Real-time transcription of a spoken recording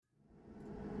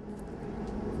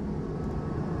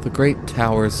The great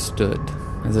towers stood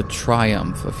as a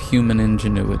triumph of human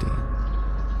ingenuity,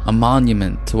 a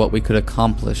monument to what we could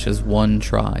accomplish as one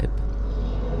tribe.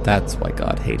 That's why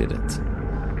God hated it.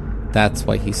 That's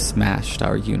why he smashed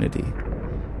our unity,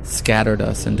 scattered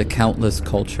us into countless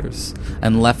cultures,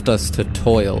 and left us to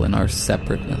toil in our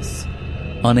separateness,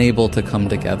 unable to come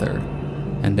together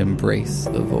and embrace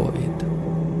the void.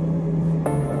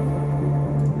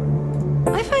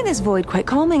 I find this void quite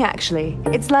calming, actually.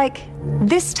 It's like,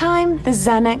 this time the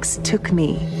Xanax took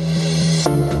me.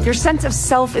 Your sense of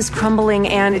self is crumbling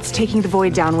and it's taking the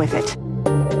void down with it.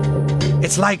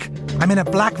 It's like I'm in a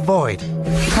black void,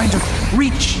 trying to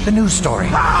reach the news story.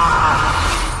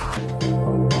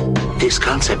 This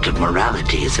concept of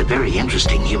morality is a very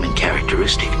interesting human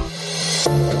characteristic.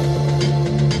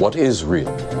 What is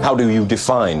real? How do you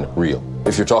define real?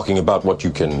 If you're talking about what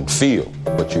you can feel,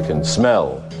 what you can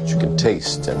smell, what you can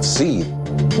taste and see.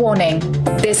 Warning,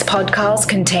 this podcast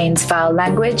contains foul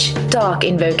language, dark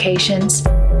invocations,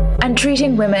 and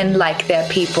treating women like they're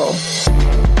people.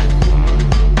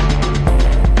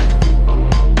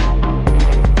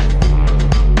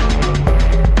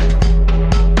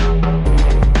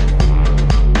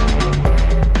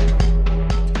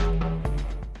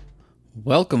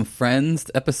 Welcome, friends,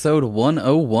 to episode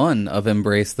 101 of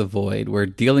Embrace the Void, where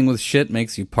dealing with shit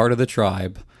makes you part of the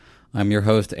tribe. I'm your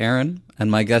host, Aaron, and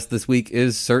my guest this week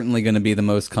is certainly going to be the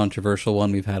most controversial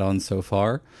one we've had on so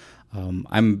far.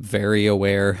 I'm very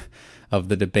aware of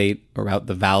the debate about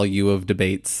the value of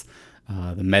debates,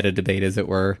 the meta debate, as it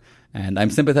were, and I'm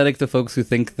sympathetic to folks who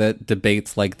think that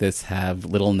debates like this have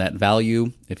little net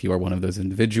value. If you are one of those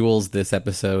individuals, this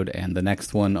episode and the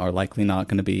next one are likely not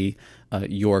going to be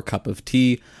your cup of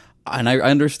tea. And I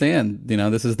understand,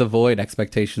 this is the void,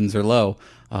 expectations are low.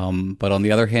 But on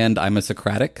the other hand, I'm a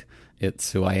Socratic.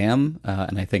 It's who I am.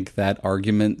 And I think that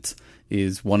argument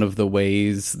is one of the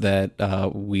ways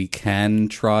that we can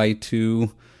try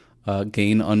to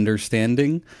gain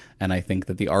understanding. And I think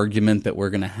that the argument that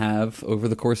we're going to have over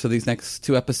the course of these next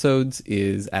two episodes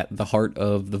is at the heart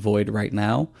of the void right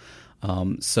now.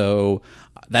 So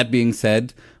that being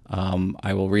said,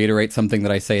 I will reiterate something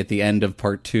that I say at the end of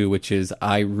part 2, which is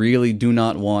I really do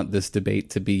not want this debate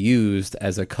to be used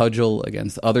as a cudgel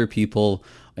against other people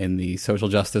in the social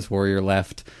justice warrior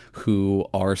left who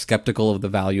are skeptical of the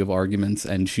value of arguments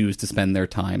and choose to spend their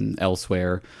time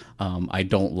elsewhere. I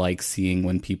don't like seeing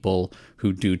when people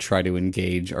who do try to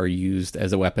engage are used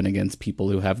as a weapon against people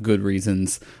who have good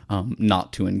reasons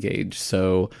not to engage.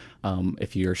 So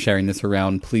if you're sharing this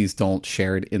around, please don't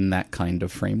share it in that kind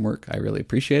of framework. I really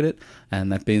appreciate it. And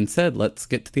that being said, let's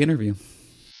get to the interview.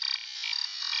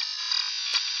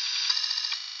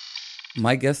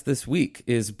 My guest this week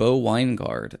is Bo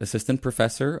Winegard, assistant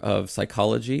professor of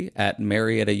psychology at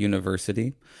Marietta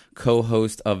University,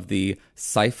 co-host of the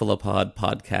Cephalopod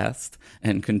podcast,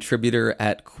 and contributor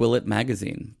at Quillette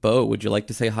magazine. Bo, would you like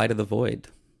to say hi to the void?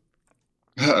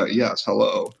 Yes,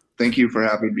 hello. Thank you for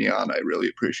having me on. I really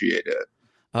appreciate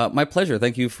it. My pleasure.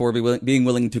 Thank you for being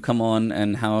willing to come on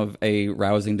and have a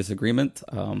rousing disagreement.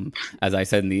 As I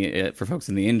said for folks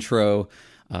in the intro,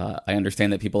 I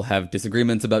understand that people have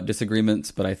disagreements about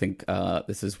disagreements, but I think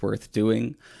this is worth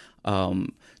doing.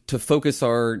 To focus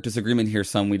our disagreement here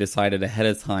some, we decided ahead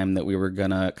of time that we were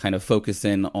going to kind of focus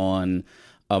in on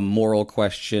a moral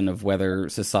question of whether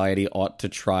society ought to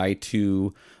try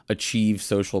to achieve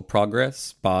social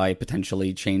progress by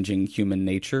potentially changing human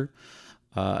nature.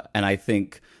 And I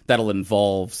think that'll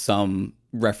involve some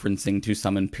referencing to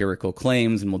some empirical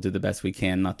claims, and we'll do the best we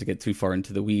can not to get too far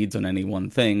into the weeds on any one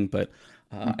thing, but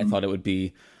I thought it would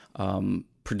be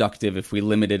productive if we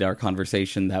limited our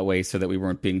conversation that way so that we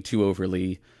weren't being too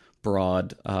overly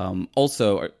broad.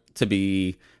 Also, to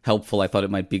be helpful, I thought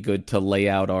it might be good to lay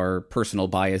out our personal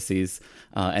biases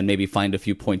and maybe find a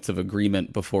few points of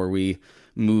agreement before we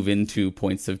move into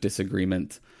points of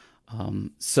disagreement.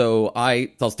 So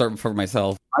I'll start for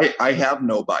myself. I have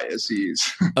no biases.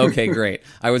 Okay, great.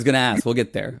 I was going to ask. We'll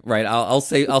get there, right? I'll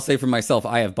say for myself,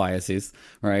 I have biases,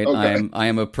 right? Okay. I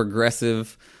am a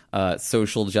progressive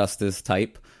social justice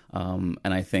type, and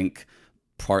I think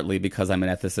partly because I'm an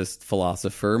ethicist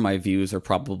philosopher, my views are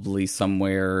probably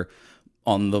somewhere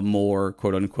on the more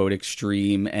quote unquote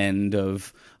extreme end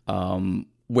of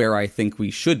where I think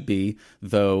we should be,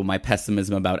 though my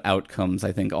pessimism about outcomes,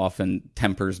 I think, often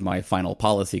tempers my final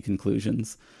policy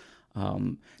conclusions.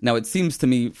 Now, it seems to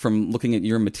me from looking at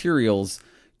your materials,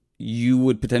 you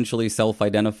would potentially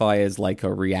self-identify as like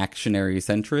a reactionary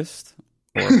centrist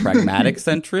or a pragmatic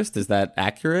centrist. Is that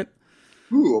accurate?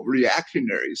 Ooh,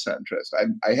 reactionary centrist.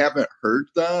 I haven't heard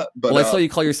that, but well, I saw you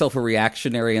call yourself a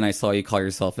reactionary, and I saw you call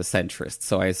yourself a centrist.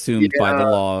 So I assumed by the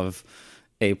law of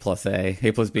A plus A,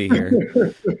 A plus B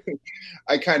here.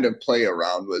 I kind of play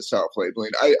around with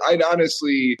self-labeling. I'd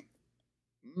honestly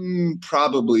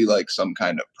probably like some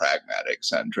kind of pragmatic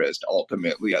centrist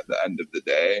ultimately at the end of the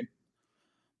day.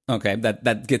 Okay,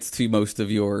 that gets to most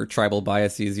of your tribal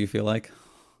biases, you feel like?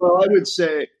 Well, I would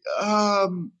say,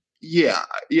 yeah.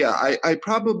 I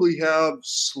probably have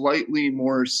slightly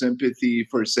more sympathy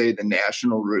for, say, the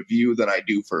National Review than I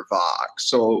do for Vox.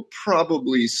 So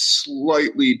probably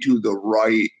slightly to the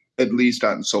right, at least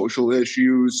on social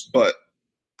issues, but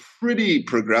pretty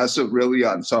progressive really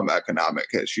on some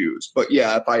economic issues. But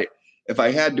yeah, if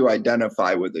I had to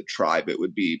identify with a tribe, it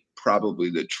would be probably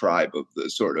the tribe of the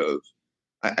sort of,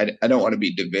 I don't want to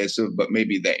be divisive, but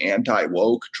maybe the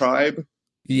anti-woke tribe.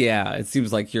 Yeah, it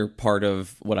seems like you're part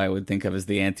of what I would think of as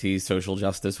the anti-social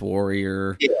justice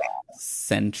warrior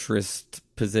centrist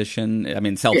position. I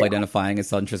mean, self-identifying as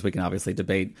centrist, we can obviously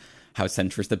debate how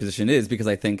centrist the position is, because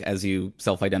I think, as you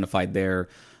self-identified there,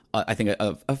 I think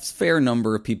a fair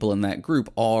number of people in that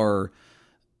group are,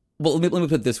 well, let me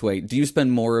put it this way. Do you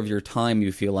spend more of your time,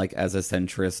 you feel like, as a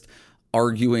centrist,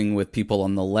 arguing with people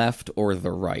on the left or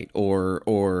the right,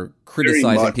 or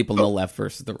criticizing people on the left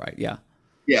versus the right? Yeah.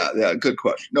 Yeah, good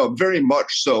question. No, very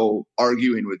much so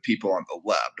arguing with people on the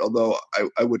left, although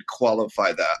I would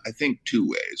qualify that, I think, two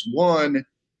ways. One,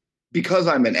 because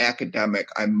I'm an academic,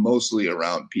 I'm mostly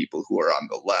around people who are on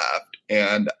the left,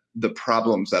 and the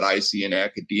problems that I see in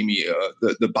academia,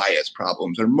 the bias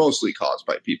problems, are mostly caused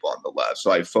by people on the left.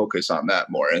 So I focus on that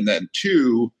more. And then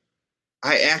two,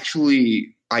 I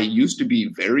used to be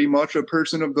very much a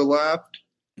person of the left.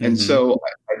 And so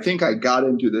I think I got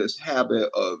into this habit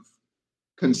of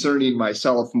concerning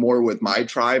myself more with my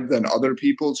tribe than other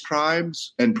people's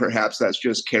tribes. And perhaps that's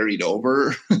just carried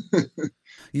over.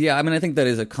 Yeah, I mean, I think that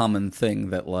is a common thing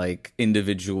that, like,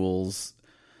 individuals,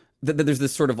 that there's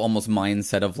this sort of almost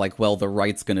mindset of, like, well, the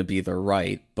right's going to be the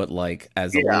right, but, like,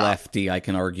 as a lefty, I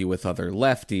can argue with other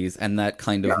lefties, and that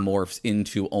kind of morphs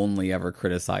into only ever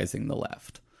criticizing the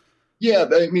left. Yeah,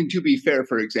 but I mean, to be fair,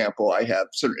 for example, I have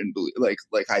certain, like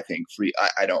I think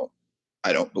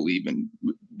I don't believe in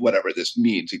whatever this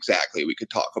means exactly. We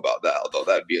could talk about that, although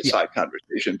that'd be a side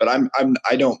conversation. But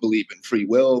I don't believe in free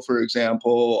will, for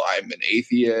example. I'm an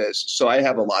atheist, so I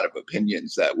have a lot of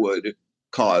opinions that would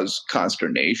cause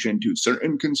consternation to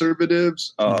certain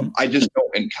conservatives. I just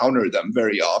don't encounter them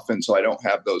very often, so I don't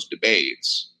have those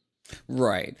debates.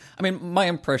 Right. I mean, my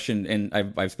impression, and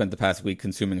I've spent the past week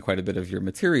consuming quite a bit of your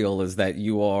material, is that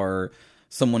you are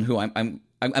someone who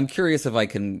I'm curious if I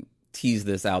can tease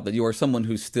this out, that you are someone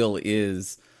who still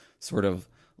is sort of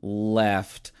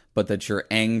left, but that you're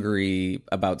angry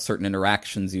about certain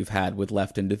interactions you've had with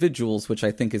left individuals, which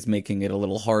I think is making it a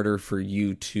little harder for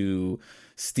you to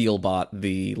steelbot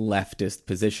the leftist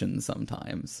position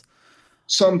sometimes.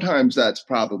 Sometimes that's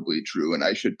probably true, and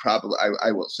I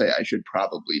will say I should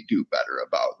probably do better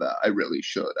about that. I really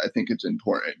should. I think it's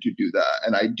important to do that.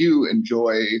 And I do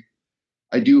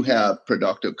have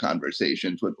productive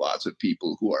conversations with lots of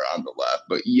people who are on the left.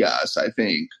 But yes, I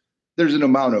think there's an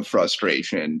amount of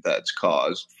frustration that's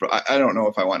caused. I don't know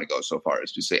if I want to go so far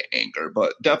as to say anger,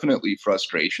 but definitely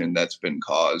frustration that's been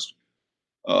caused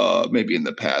maybe in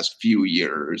the past few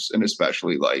years, and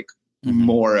especially like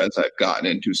more as I've gotten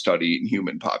into studying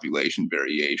human population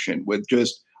variation, with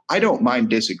just, I don't mind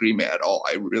disagreement at all.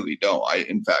 I really don't.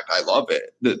 In fact, I love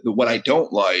it. What I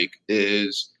don't like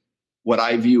is what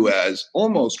I view as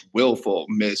almost willful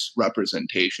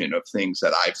misrepresentation of things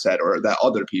that I've said or that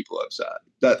other people have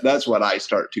said. That's what I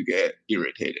start to get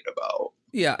irritated about.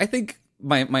 Yeah, I think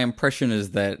my impression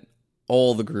is that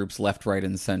all the groups, left, right,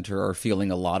 and center, are feeling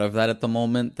a lot of that at the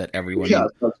moment, that everyone... Yeah,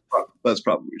 that's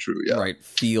probably true, yeah. Right,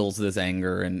 feels this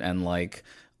anger and like...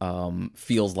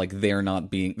 feels like they're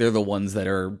the ones that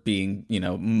are being,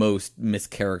 most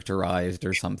mischaracterized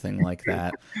or something like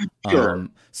that. Sure.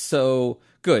 So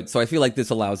good. So I feel like this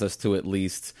allows us to at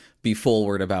least be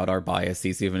forward about our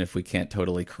biases, even if we can't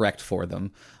totally correct for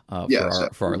them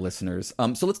for our listeners.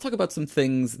 So let's talk about some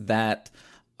things that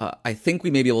I think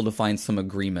we may be able to find some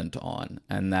agreement on,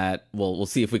 and that we'll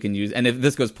see if we can use. And if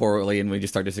this goes poorly and we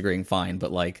just start disagreeing, fine.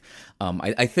 But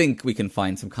I think we can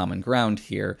find some common ground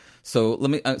here. So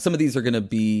let me. Some of these are going to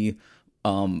be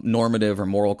normative or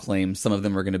moral claims. Some of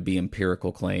them are going to be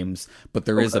empirical claims. But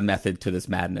there is a method to this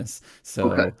madness.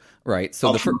 So right.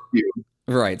 So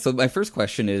Right. So my first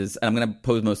question is, and I'm going to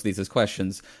pose most of these as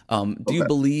questions. Do you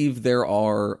believe there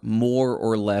are more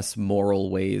or less moral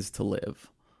ways to live?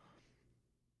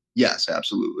 Yes,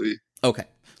 absolutely. Okay.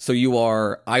 So you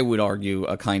are, I would argue,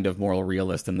 a kind of moral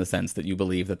realist in the sense that you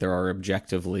believe that there are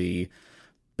objectively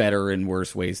better and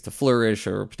worse ways to flourish,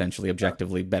 or potentially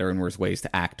objectively better and worse ways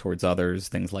to act towards others,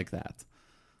 things like that.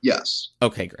 Yes.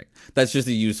 Okay, great. That's just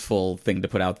a useful thing to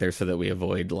put out there so that we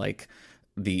avoid like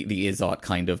the is-ought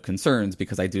kind of concerns,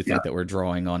 because I do think that we're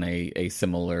drawing on a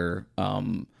similar,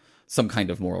 some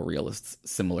kind of moral realist,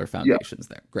 similar foundations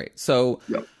there. Great. So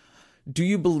do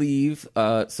you believe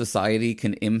society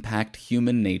can impact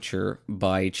human nature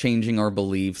by changing our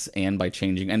beliefs and by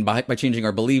changing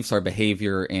our beliefs, our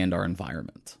behavior, and our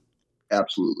environment?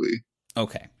 Absolutely.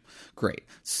 Okay, great.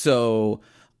 So,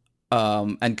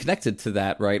 and connected to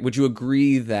that, right, would you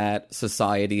agree that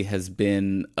society has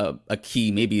been a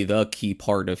key, maybe the key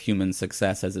part of human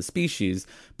success as a species,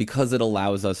 because it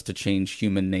allows us to change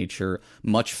human nature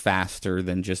much faster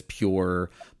than just pure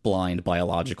blind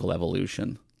biological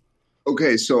evolution?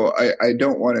 Okay, so I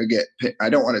don't want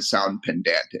to sound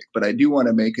pedantic, but I do want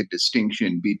to make a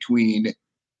distinction between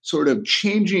sort of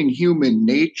changing human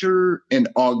nature and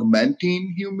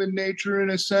augmenting human nature in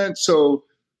a sense. So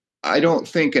I don't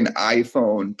think an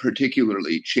iPhone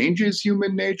particularly changes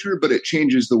human nature, but it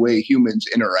changes the way humans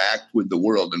interact with the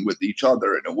world and with each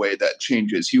other in a way that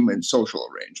changes human social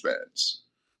arrangements.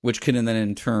 Which can then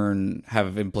in turn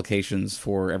have implications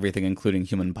for everything, including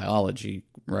human biology,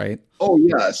 right? Oh,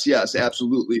 yes,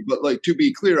 absolutely. But like, to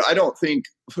be clear, I don't think,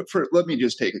 let me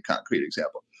just take a concrete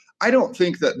example. I don't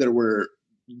think that there were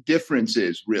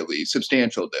differences, really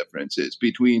substantial differences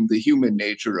between the human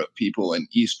nature of people in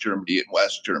East Germany and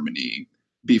West Germany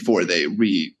before they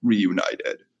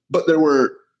reunited. But there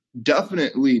were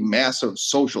definitely massive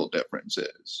social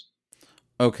differences.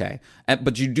 Okay.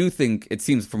 But you do think, it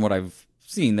seems from what I've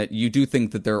seen, that you do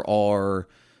think that there are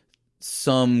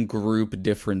some group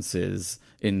differences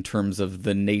in terms of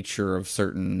the nature of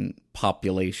certain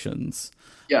populations.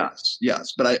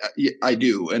 Yes, but I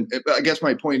do, and I guess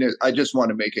my point is, I just want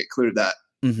to make it clear that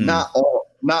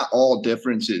not all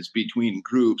differences between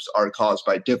groups are caused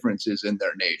by differences in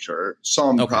their nature.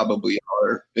 Some probably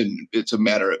are, and it's a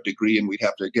matter of degree, and we'd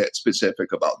have to get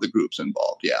specific about the groups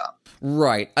involved. Yeah,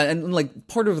 right. And like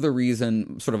part of the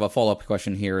reason, sort of a follow-up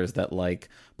question here, is that like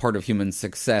part of human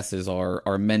success is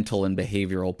our mental and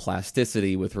behavioral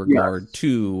plasticity with regard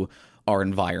to our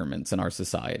environments and our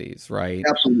societies, right?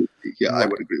 Absolutely. Yeah, right. I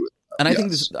would agree with that. And I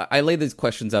think I lay these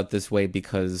questions out this way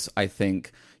because I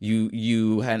think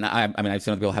you and I mean, I've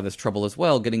seen other people have this trouble as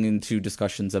well, getting into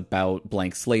discussions about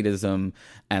blank slateism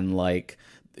and like,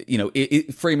 you know,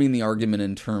 framing the argument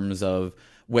in terms of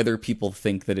whether people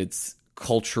think that it's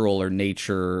cultural or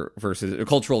nurture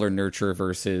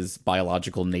versus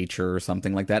biological nature or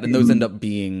something like that. And those end up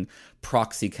being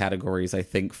proxy categories, I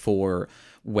think, for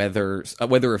whether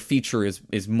a feature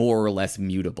is more or less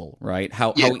mutable, right?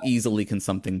 How easily can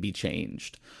something be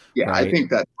changed? Yeah, right? I think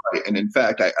that's right. And in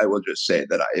fact, I will just say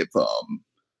that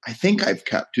I think I've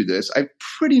kept to this. I've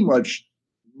pretty much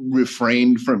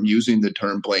refrained from using the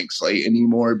term blank slate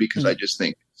anymore because I just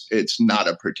think it's not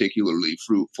a particularly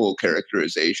fruitful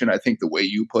characterization. I think the way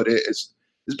you put it is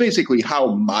basically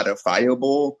how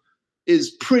modifiable is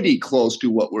pretty close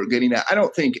to what we're getting at. I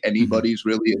don't think anybody's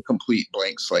really a complete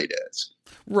blank slate is.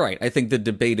 Right. I think the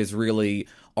debate is really,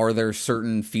 are there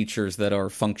certain features that are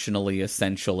functionally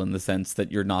essential in the sense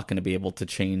that you're not going to be able to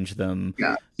change them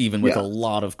even with a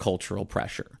lot of cultural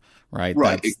pressure, right?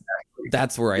 Right, exactly.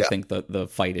 That's where I think the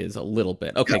fight is a little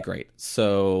bit. Okay, great.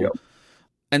 So...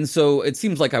 And so it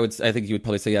seems like I think you would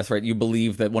probably say yes, right? You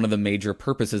believe that one of the major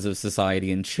purposes of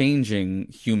society in changing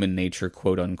human nature,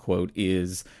 quote unquote,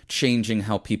 is changing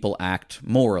how people act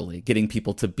morally, getting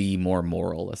people to be more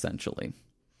moral, essentially.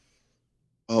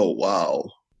 Oh, wow.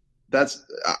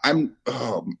 I'm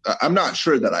not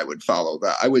sure that I would follow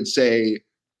that. I would say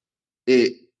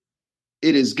it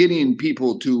is getting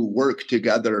people to work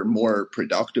together more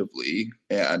productively.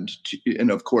 And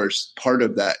of course, part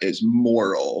of that is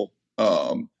moral.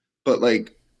 But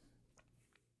like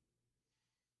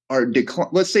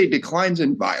let's say declines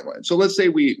in violence. So let's say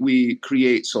we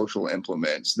create social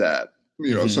implements that,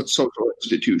 you know, social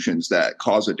institutions that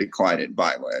cause a decline in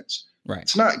violence. Right.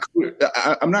 It's not clear.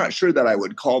 I'm not sure that I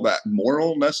would call that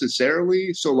moral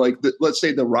necessarily. So like, let's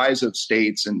say the rise of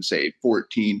states in say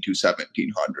 14 to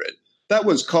 1700, that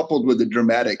was coupled with a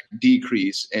dramatic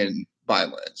decrease in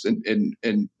violence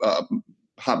and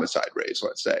homicide rates,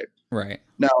 let's say. Right.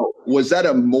 Now, was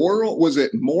it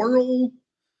moral?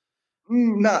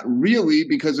 Not really,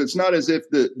 because it's not as if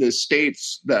the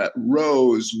states that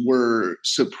rose were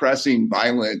suppressing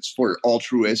violence for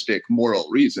altruistic moral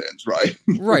reasons, right?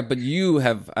 Right, but you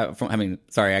have,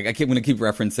 sorry, I'm going to keep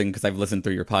referencing because I've listened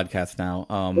through your podcast now.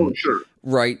 Oh, sure.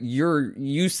 Right,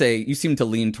 you seem to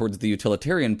lean towards the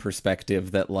utilitarian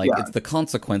perspective that, like, it's the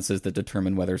consequences that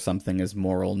determine whether something is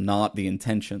moral, not the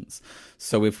intentions.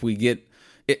 So if we get,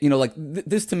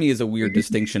 this to me is a weird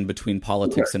distinction between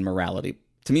politics and morality.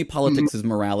 To me, politics is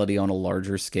morality on a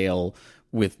larger scale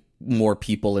with more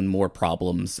people and more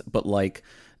problems. But, like,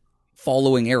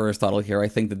 following Aristotle here, I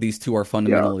think that these two are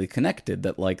fundamentally connected,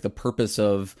 that, like, the purpose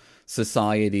of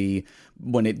society,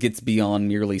 when it gets beyond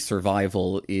merely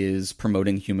survival, is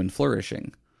promoting human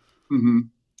flourishing. Mm-hmm.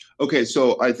 Okay,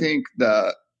 so I think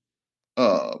that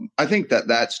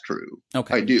that's true.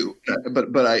 Okay, I do,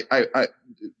 but I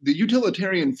the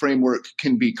utilitarian framework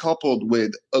can be coupled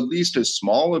with at least a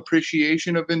small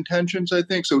appreciation of intentions, I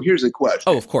think. So here's a question.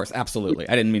 Oh, of course, absolutely.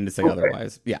 I didn't mean to say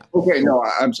otherwise. Yeah. Okay, no,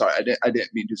 I'm sorry. I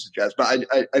didn't mean to suggest, but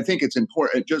I think it's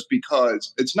important just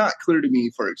because it's not clear to me,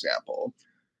 for example,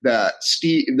 that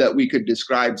we could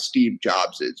describe Steve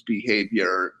Jobs'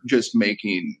 behavior just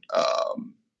making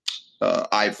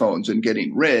iPhones and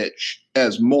getting rich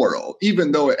as moral,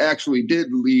 even though it actually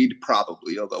did lead,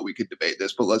 probably, although we could debate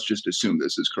this, but let's just assume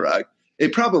this is correct.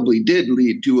 It probably did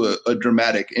lead to a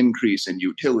dramatic increase in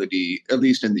utility, at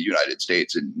least in the United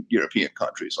States and European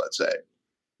countries, let's say.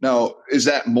 Now, is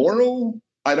that moral?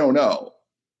 I don't know.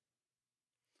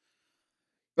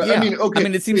 But, yeah. Okay.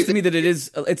 It seems to me that it is.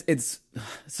 It's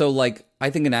so, like, I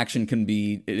think an action can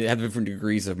have different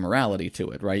degrees of morality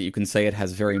to it, right? You can say it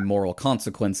has very moral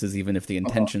consequences, even if the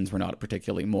intentions were not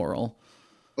particularly moral.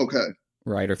 Okay.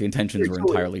 Right, or if the intentions were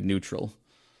entirely neutral.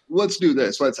 Let's do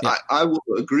this. I will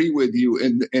agree with you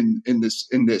in this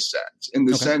sense,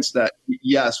 sense that,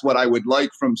 yes, what I would like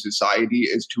from society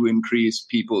is to increase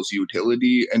people's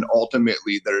utility, and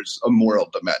ultimately there's a moral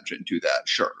dimension to that.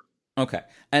 Sure. Okay,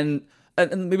 and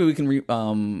maybe we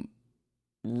can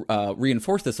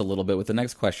reinforce this a little bit with the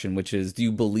next question, which is, do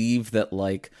you believe that,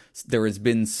 like, there has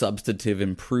been substantive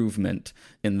improvement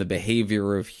in the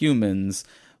behavior of humans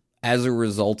as a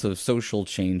result of social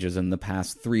changes in the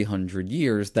past 300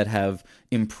 years that have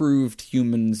improved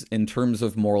humans in terms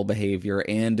of moral behavior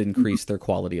and increased their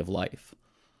quality of life?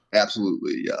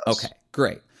 Absolutely, yes. Okay,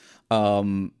 great.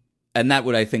 And that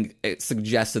would, I think,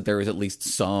 suggest that there is at least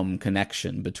some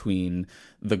connection between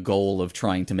the goal of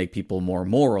trying to make people more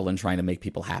moral and trying to make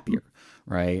people happier,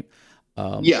 right?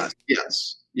 Yes,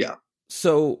 yeah.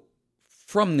 So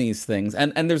from these things,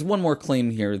 and there's one more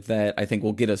claim here that I think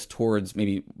will get us towards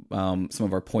maybe some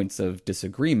of our points of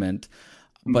disagreement,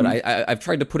 but I've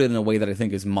tried to put it in a way that I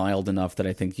think is mild enough that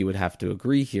I think you would have to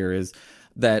agree here, is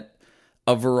that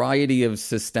a variety of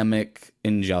systemic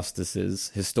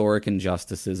injustices, historic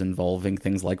injustices involving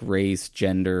things like race,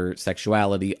 gender,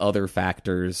 sexuality, other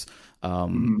factors,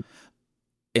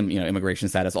 immigration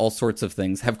status, all sorts of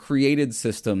things, have created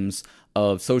systems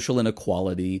of social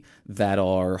inequality that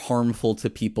are harmful to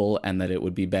people, and that it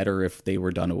would be better if they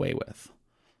were done away with.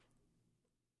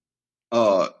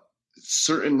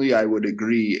 Certainly, I would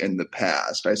agree in the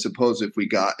past. I suppose if we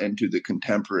got into the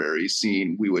contemporary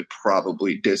scene, we would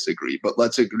probably disagree. But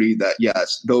let's agree that,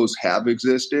 yes, those have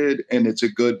existed, and it's a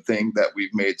good thing that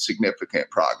we've made significant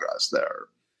progress there.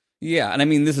 Yeah, and I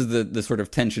mean, this is the sort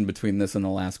of tension between this and the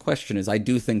last question, is I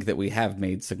do think that we have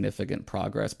made significant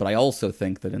progress, but I also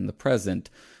think that in the present,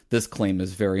 this claim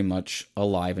is very much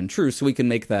alive and true. So we can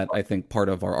make that, I think, part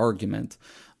of our argument.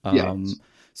 Yes.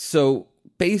 So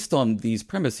based on these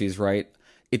premises, right,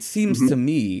 it seems to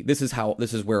me this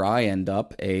is where I end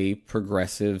up a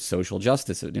progressive social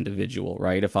justice individual,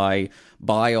 right? If I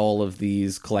buy all of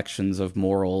these collections of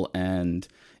moral and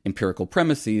empirical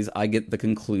premises, I get the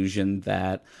conclusion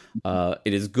that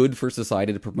it is good for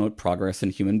society to promote progress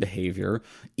in human behavior,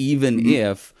 even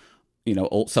if,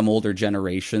 some older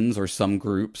generations or some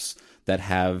groups that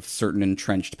have certain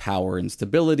entrenched power and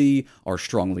stability are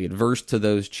strongly adverse to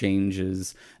those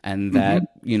changes, and that,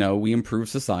 we improve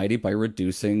society by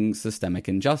reducing systemic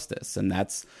injustice. And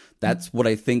that's what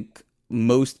I think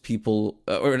most people,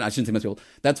 or I shouldn't say most people,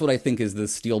 that's what I think is the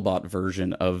Steele-bought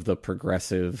version of the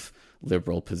progressive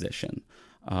liberal position.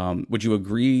 Would you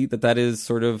agree that is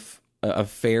sort of a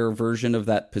fair version of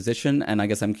that position? And I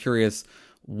guess I'm curious,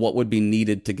 what would be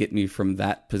needed to get me from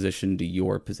that position to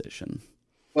your position?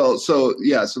 Well, so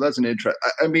that's an interest.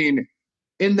 I mean,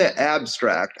 in the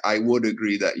abstract, I would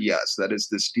agree that, yes, that is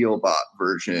the Steele-bought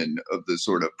version of the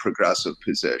sort of progressive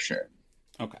position.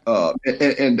 Okay.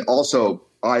 And also,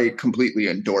 I completely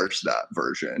endorse that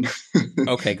version.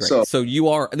 Okay, great. So you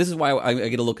are, this is why I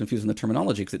get a little confused in the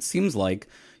terminology, because it seems like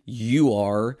you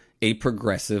are a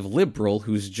progressive liberal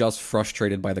who's just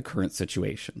frustrated by the current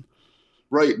situation.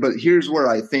 Right, but here's where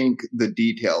I think the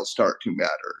details start to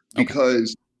matter,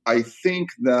 because I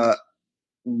think that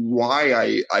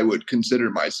why I would consider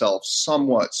myself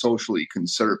somewhat socially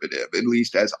conservative, at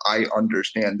least as I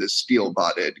understand this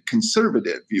steel-bodied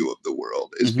conservative view of the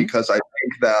world, is because I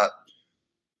think that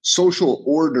social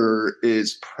order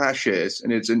is precious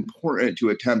and it's important to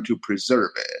attempt to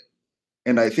preserve it.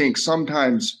 And I think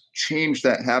sometimes change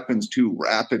that happens too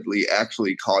rapidly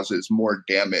actually causes more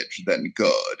damage than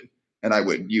good. And I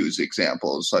would use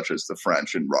examples such as the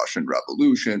French and Russian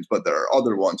revolutions, but there are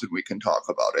other ones and we can talk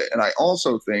about it. And I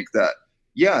also think that,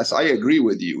 yes, I agree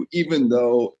with you, even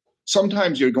though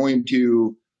sometimes you're going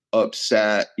to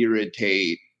upset,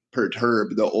 irritate,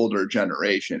 perturb the older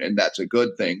generation, and that's a good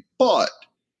thing. But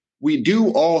we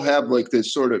do all have like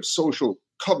this sort of social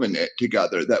covenant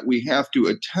together that we have to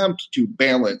attempt to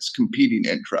balance competing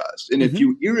interests. And if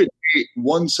you irritate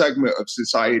one segment of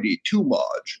society too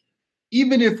much,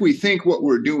 even if we think what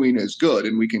we're doing is good,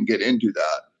 and we can get into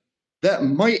that, that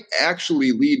might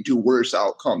actually lead to worse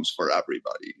outcomes for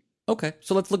everybody. Okay,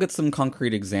 so let's look at some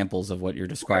concrete examples of what you're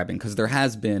describing, because there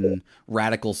has been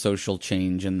radical social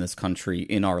change in this country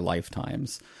in our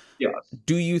lifetimes. Yes.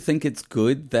 Do you think it's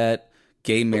good that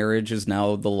gay marriage is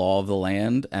now the law of the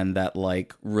land, and that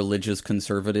like religious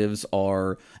conservatives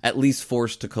are at least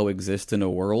forced to coexist in a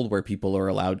world where people are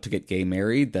allowed to get gay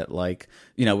married? That like,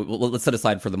 you know, let's set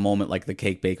aside for the moment like the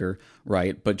cake baker,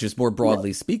 right? But just more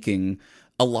broadly speaking,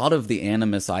 a lot of the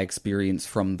animus I experience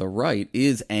from the right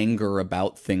is anger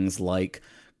about things like,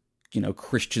 you know,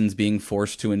 Christians being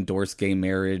forced to endorse gay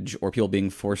marriage, or people being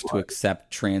forced to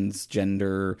accept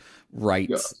transgender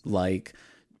rights, like.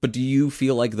 But do you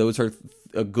feel like those are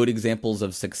good examples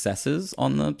of successes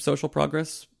on the social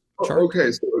progress chart?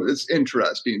 Okay, so it's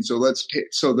interesting. So let's take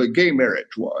the gay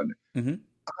marriage one.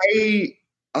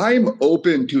 I'm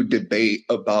open to debate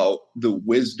about the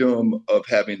wisdom of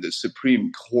having the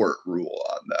Supreme Court rule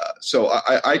on that. So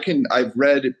I've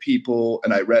read people,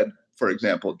 and I read, for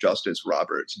example, Justice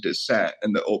Roberts' dissent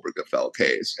in the Obergefell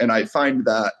case, and I find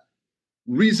that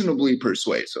reasonably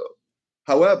persuasive.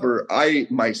 However, I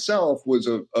myself was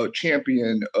a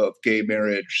champion of gay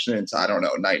marriage since,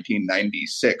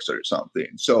 1996 or something.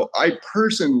 So I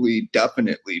personally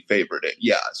definitely favored it.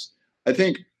 Yes. I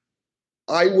think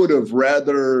I would have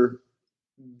rather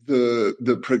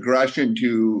the progression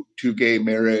to gay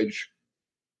marriage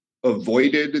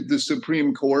avoided the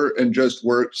Supreme Court and just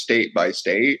worked state by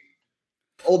state.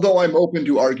 Although I'm open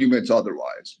to arguments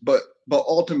otherwise, but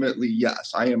ultimately,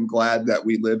 yes, I am glad that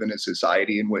we live in a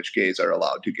society in which gays are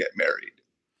allowed to get married.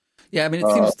 Yeah, I mean,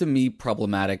 it seems to me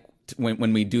problematic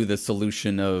when we do the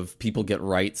solution of people get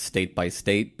rights state by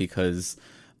state, because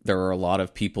there are a lot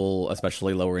of people,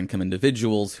 especially lower income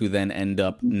individuals, who then end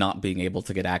up not being able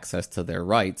to get access to their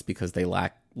rights because they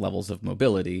lack levels of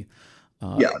mobility.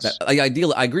 Yes. I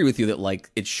agree with you that like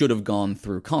it should have gone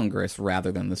through Congress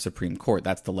rather than the Supreme Court.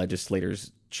 That's the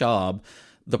legislator's job.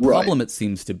 The problem, it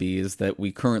seems to be, is that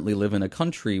we currently live in a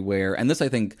country where, and this I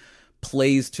think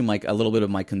plays to a little bit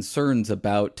of my concerns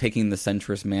about taking the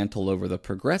centrist mantle over the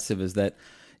progressive, is that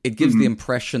it gives the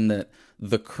impression that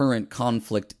the current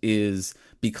conflict is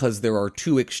because there are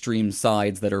two extreme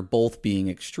sides that are both being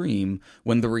extreme,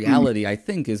 when the reality, I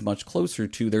think, is much closer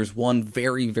to there's one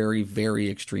very, very, very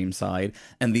extreme side,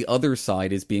 and the other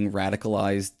side is being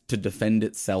radicalized to defend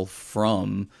itself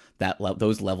from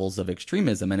those levels of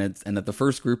extremism, and that the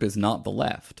first group is not the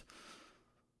left.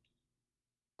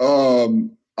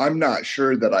 I'm not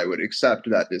sure that I would accept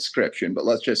that description, but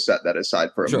let's just set that aside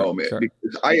for a moment. Sure.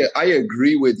 Because I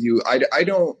agree with you. I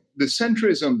don't. The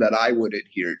centrism that I would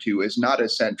adhere to is not a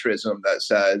centrism that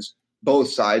says both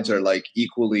sides are like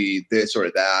equally this or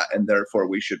that, and therefore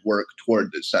we should work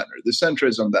toward the center. The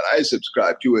centrism that I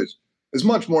subscribe to is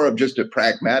much more of just a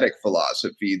pragmatic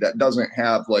philosophy that doesn't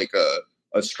have like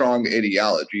a strong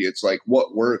ideology. It's like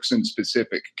what works in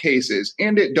specific cases.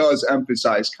 And it does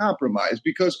emphasize compromise,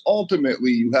 because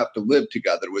ultimately you have to live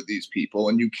together with these people,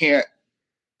 and you can't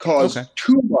cause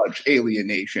too much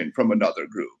alienation from another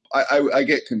group. I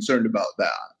get concerned about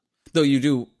that. Though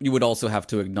you would also have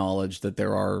to acknowledge that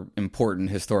there are important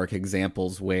historic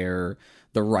examples where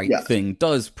the right thing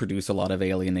does produce a lot of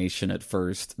alienation at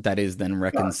first that is then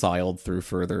reconciled through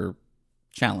further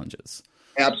challenges.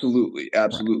 Absolutely.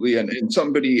 Right. And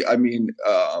somebody,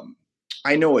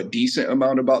 I know a decent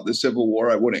amount about the Civil War.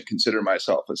 I wouldn't consider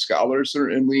myself a scholar,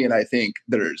 certainly. And I think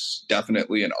there's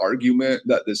definitely an argument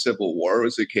that the Civil War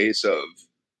was a case of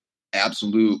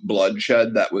absolute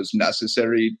bloodshed that was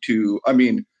necessary to, I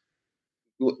mean,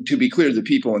 to be clear, the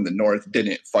people in the North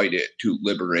didn't fight it to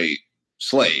liberate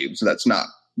slaves. That's not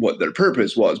what their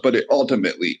purpose was, but it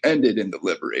ultimately ended in the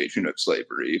liberation of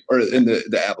slavery, or in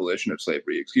the abolition of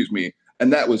slavery, excuse me.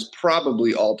 And that was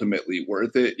probably ultimately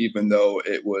worth it, even though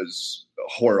it was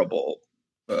horrible.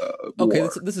 Okay,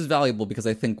 this is valuable because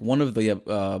I think one of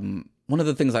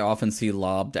the things I often see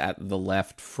lobbed at the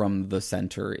left from the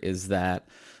center is that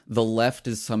the left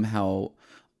is somehow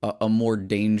a more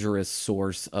dangerous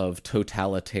source of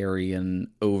totalitarian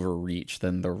overreach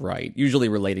than the right, usually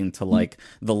relating to like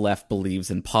the left believes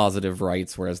in positive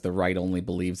rights, whereas the right only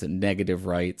believes in negative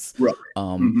rights. Right.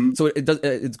 So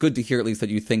it's good to hear at least that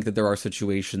you think that there are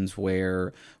situations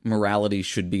where morality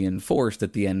should be enforced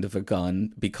at the end of a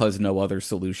gun because no other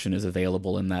solution is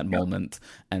available in that moment.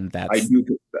 And that's, I do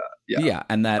think that. Yeah.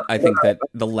 And that I think that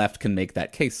the left can make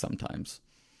that case sometimes.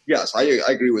 Yes, I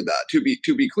agree with that. To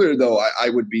be clear, though, I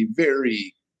would be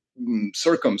very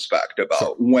circumspect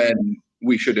about when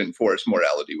we should enforce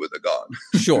morality with a gun.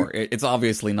 Sure, it's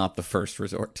obviously not the first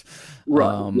resort.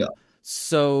 Right. Yeah.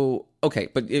 So, okay,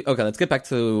 let's get back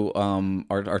to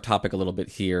our topic a little bit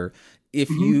here. If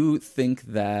you think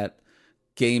that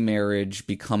gay marriage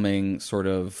becoming sort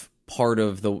of part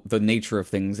of the nature of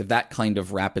things, if that kind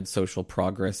of rapid social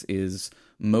progress is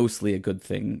mostly a good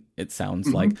thing, it sounds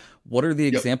like, what are the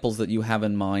examples that you have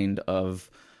in mind of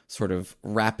sort of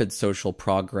rapid social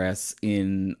progress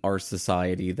in our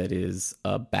society that is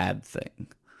a bad thing?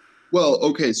 Well,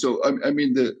 okay, so I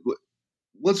mean,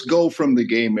 let's go from the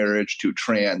gay marriage to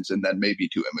trans and then maybe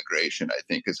to immigration, I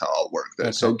think is how I'll work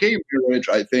this. Okay. So gay marriage,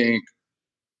 I think,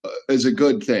 is a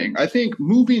good thing. I think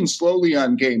moving slowly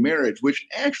on gay marriage, which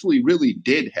actually really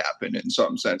did happen in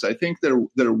some sense, I think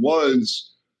there was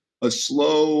a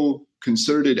slow,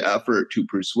 concerted effort to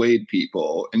persuade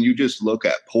people, and you just look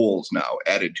at polls now,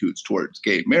 attitudes towards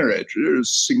gay marriage, they're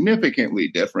significantly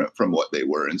different from what they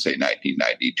were in, say,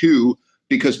 1992,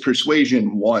 because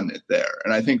persuasion won it there.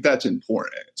 And I think that's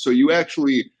important. So you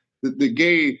actually, the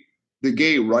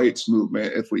gay rights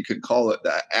movement, if we could call it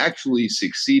that, actually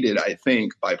succeeded, I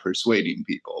think, by persuading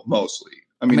people, mostly.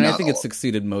 I mean I think it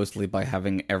succeeded mostly by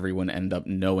having everyone end up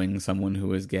knowing someone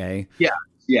who is gay.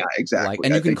 Yeah, exactly.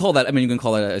 And you can call that,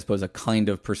 I suppose, a kind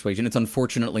of persuasion. It's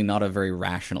unfortunately not a very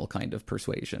rational kind of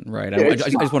persuasion, right? I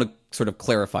just want to sort of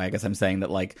clarify, I guess I'm saying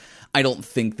that, like, I don't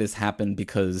think this happened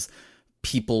because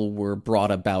people were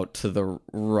brought about to the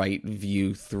right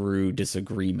view through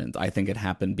disagreement. I think it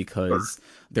happened because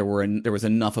there was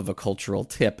enough of a cultural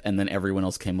tip, and then everyone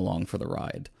else came along for the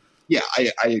ride. Yeah,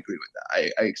 I agree with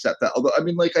that. I accept that. Although, I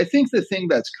mean, like, I think the thing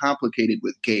that's complicated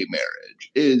with gay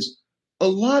marriage is a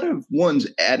lot of one's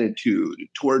attitude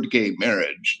toward gay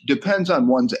marriage depends on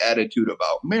one's attitude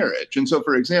about marriage. And so,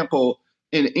 for example,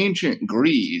 in ancient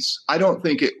Greece, I don't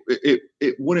think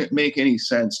it wouldn't make any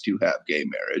sense to have gay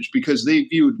marriage because they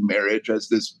viewed marriage as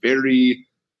this very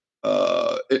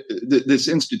this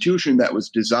institution that was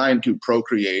designed to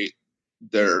procreate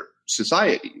their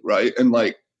society, right? And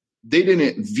like, they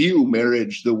didn't view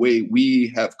marriage the way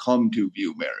we have come to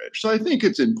view marriage. So I think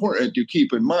it's important to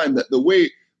keep in mind that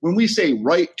when we say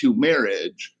right to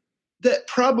marriage, that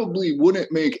probably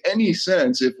wouldn't make any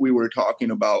sense if we were talking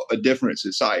about a different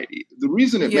society. The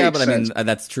reason it makes sense... I mean,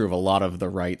 that's true of a lot of the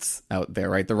rights out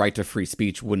there, right? The right to free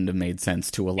speech wouldn't have made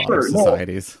sense to a lot of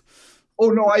societies.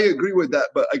 No, I agree with that.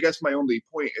 But I guess my only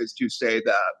point is to say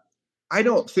that I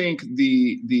don't think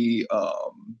the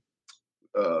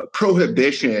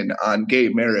prohibition on gay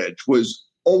marriage was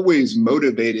always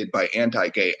motivated by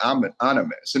anti-gay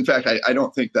animus. In fact, I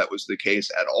don't think that was the case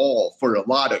at all for a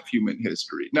lot of human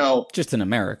history. Now, just in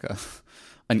America,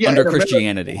 under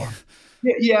Christianity.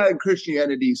 Yeah,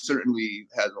 Christianity certainly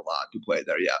has a lot to play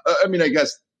there. Yeah, I mean, I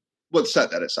guess let's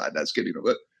set that aside. That's getting a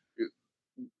bit.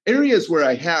 Areas where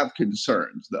I have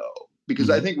concerns, though, because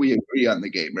I think we agree on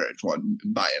the gay marriage one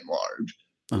by and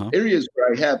large. Areas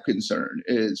where I have concern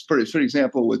is, for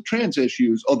example, with trans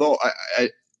issues, although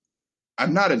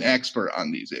I'm not an expert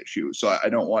on these issues, so I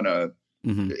don't want to,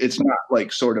 it's not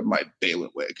like sort of my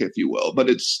bailiwick, if you will, but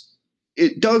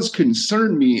it does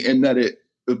concern me in that it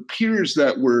appears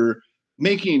that we're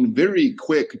making very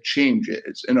quick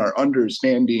changes in our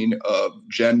understanding of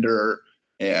gender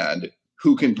and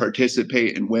who can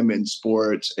participate in women's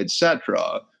sports,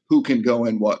 etc., who can go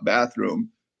in what bathroom,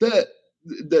 that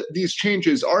these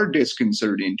changes are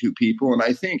disconcerting to people. And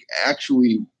I think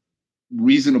actually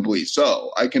reasonably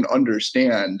so. I can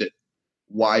understand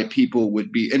why people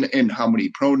would be, and how many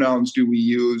pronouns do we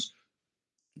use?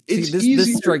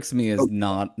 This strikes me as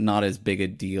not as big a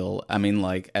deal. I mean,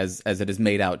 like, as it is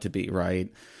made out to be,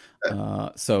 right?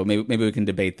 So maybe we can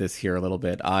debate this here a little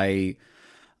bit. I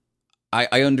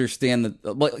understand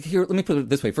that. Well, here, let me put it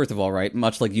this way. First of all, right,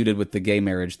 much like you did with the gay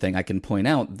marriage thing, I can point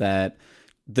out that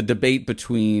the debate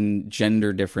between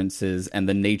gender differences and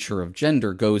the nature of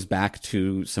gender goes back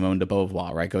to Simone de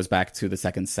Beauvoir, right? Goes back to the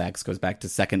second sex, goes back to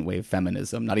second wave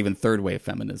feminism, not even third wave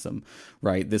feminism,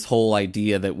 right? This whole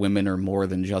idea that women are more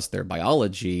than just their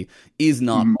biology is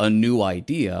not a new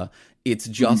idea. It's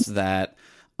just that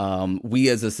we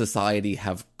as a society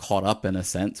have caught up in a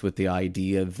sense with the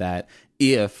idea that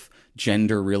if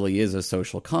gender really is a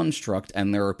social construct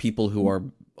and there are people who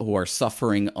are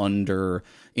suffering under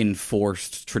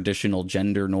enforced traditional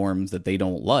gender norms that they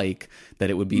don't like, that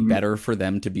it would be better for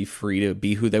them to be free to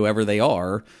be whoever they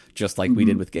are, just like we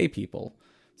did with gay people.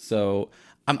 So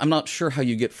I'm not sure how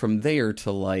you get from there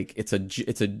to like it's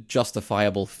a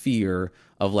justifiable fear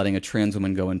of letting a trans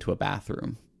woman go into a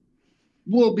bathroom.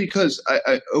 Well, because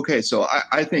I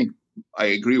think I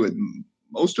agree with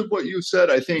most of what you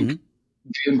said. I think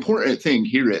the important thing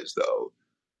here is, though,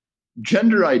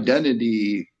 gender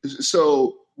identity.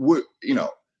 So,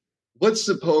 let's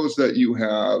suppose that you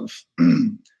have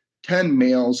 10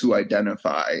 males who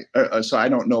identify. So I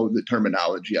don't know the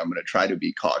terminology. I'm going to try to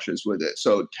be cautious with it.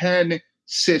 So 10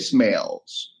 cis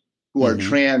males who are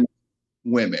trans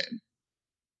women.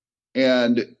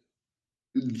 And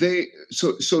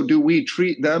so do we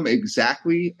treat them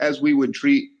exactly as we would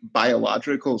treat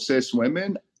biological cis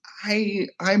women?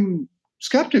 I'm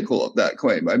skeptical of that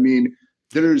claim. I mean,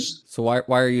 So why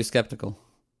are you skeptical?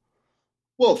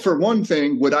 Well, for one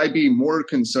thing, would I be more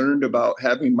concerned about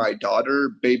having my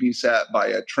daughter babysat by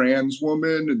a trans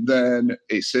woman than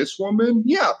a cis woman?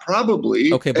 Yeah,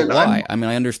 probably. Okay, but why? I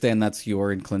mean, I understand that's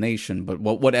your inclination, but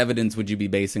what evidence would you be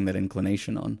basing that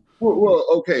inclination on? Well,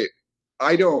 okay.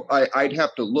 I'd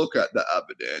have to look at the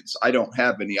evidence. I don't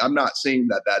have any. I'm not saying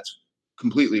that that's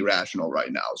completely rational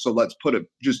right now. So let's put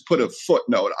a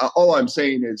footnote. All I'm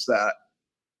saying is that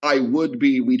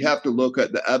we'd have to look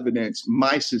at the evidence.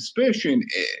 My suspicion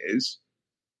is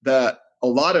that a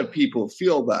lot of people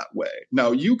feel that way.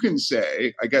 Now, you can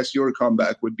say, I guess your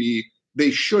comeback would be,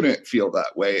 they shouldn't feel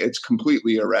that way. It's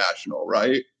completely irrational,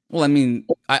 right? Well, I mean,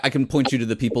 I can point you to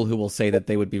the people who will say that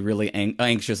they would be really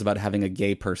anxious about having a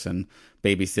gay person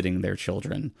babysitting their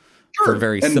children for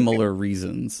very similar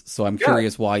reasons. So I'm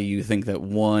curious why you think that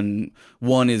one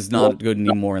is not good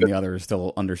anymore and the other is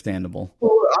still understandable.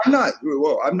 Well,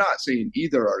 I'm not saying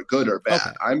either are good or bad.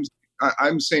 Okay.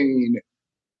 I'm saying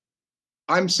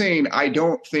I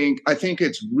think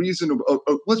it's reasonable.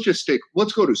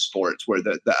 Let's go to sports where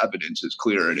the evidence is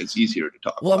clear and it's easier to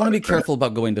talk about. Well, I want to be careful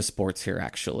about going to sports here,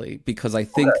 actually, because I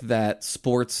think that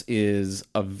sports is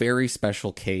a very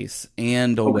special case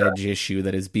and a wedge issue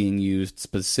that is being used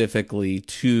specifically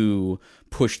to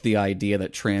push the idea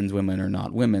that trans women are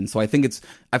not women. So I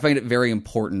find it very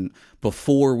important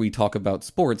before we talk about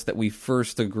sports that we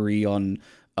first agree on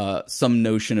some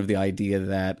notion of the idea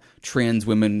that trans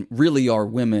women really are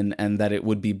women and that it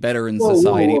would be better in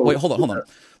society. Whoa. Wait, hold on. Let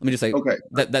me just say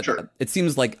that sure. It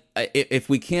seems like if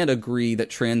we can't agree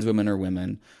that trans women are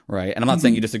women, right? And I'm not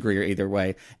saying you disagree or either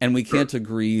way, and we can't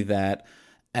agree that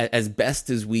as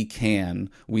best as we can,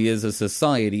 we as a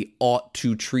society ought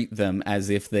to treat them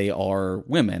as if they are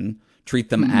women. Treat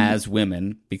them as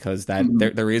women, because that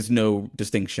there is no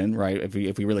distinction, right? If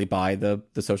we really buy the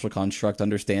social construct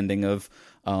understanding of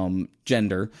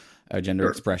gender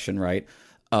expression, right?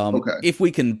 If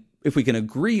we can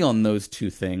agree on those two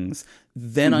things,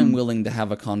 then I'm willing to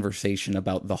have a conversation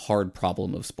about the hard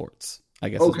problem of sports. I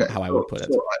guess is how I would put it.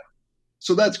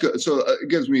 So that's good. So it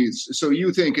gives me. So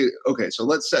you think so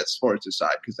let's set sports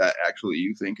aside, because that actually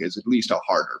you think is at least a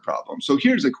harder problem. So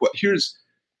here's a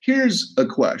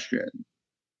question.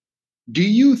 Do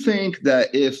you think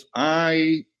that if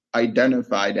I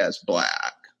identified as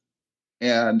black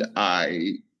and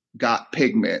I got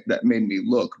pigment that made me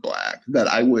look black,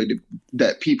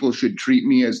 that people should treat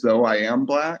me as though I am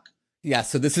black? Yeah,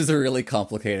 so this is a really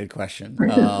complicated question.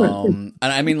 And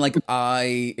I mean, like,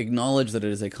 I acknowledge that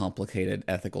it is a complicated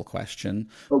ethical question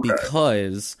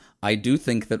because I do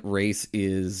think that race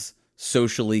is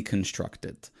socially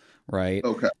constructed, right?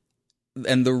 Okay.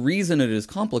 And the reason it is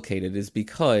complicated is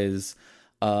because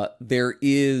there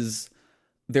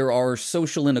are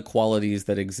social inequalities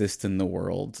that exist in the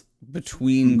world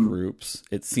between groups,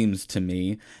 it seems to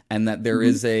me, and that there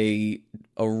is a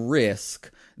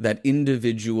risk that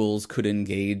individuals could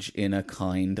engage in a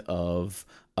kind of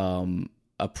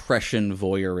oppression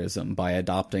voyeurism by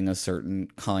adopting a certain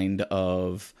kind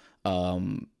of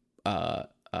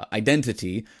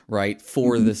identity, right,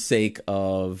 for the sake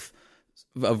of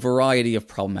a variety of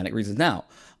problematic reasons. Now,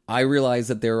 I realize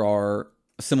that there are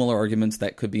similar arguments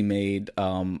that could be made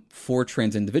for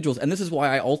trans individuals. And this is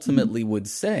why I ultimately would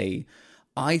say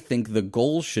I think the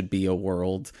goal should be a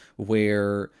world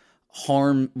where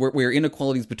where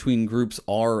inequalities between groups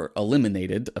are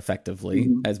eliminated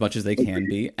effectively as much as they can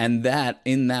be, and that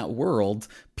in that world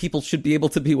people should be able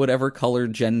to be whatever color,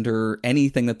 gender,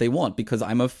 anything that they want, because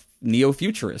I'm a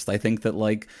neo-futurist. I think that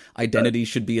like identity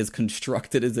should be as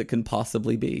constructed as it can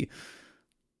possibly be.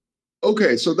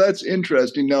 Okay, so that's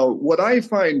interesting. Now, what I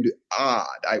find odd,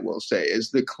 I will say,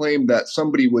 is the claim that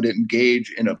somebody would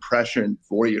engage in oppression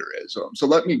voyeurism. So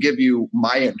let me give you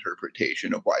my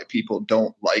interpretation of why people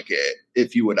don't like it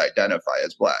if you would identify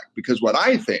as Black. Because what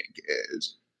I think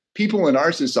is people in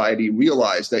our society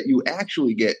realize that you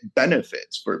actually get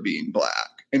benefits for being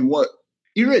Black. And what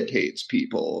irritates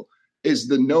people is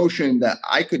the notion that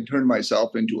I could turn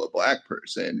myself into a Black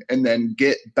person and then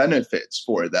get benefits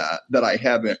for that I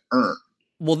haven't earned.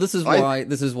 Well, this is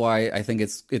why I think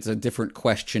it's a different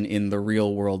question in the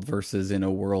real world versus in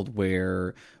a world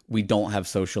where we don't have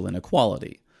social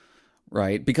inequality,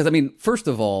 right? Because, I mean, first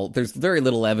of all, there's very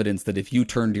little evidence that if you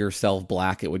turned yourself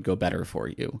Black, it would go better for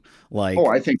you. Like,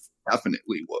 I think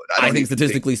definitely would. I think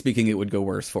statistically speaking, it would go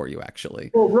worse for you,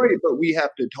 actually. Well, right, but we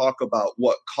have to talk about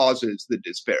what causes the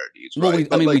disparities, right?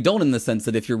 Well, we don't, in the sense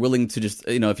that if you're willing to just,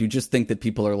 if you just think that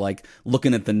people are like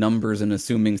looking at the numbers and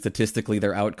assuming statistically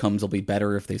their outcomes will be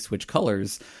better if they switch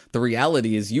colors, the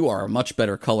reality is you are a much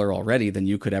better color already than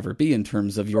you could ever be in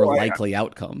terms of your likely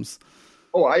outcomes.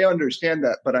 Oh, I understand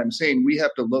that, but I'm saying we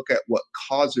have to look at what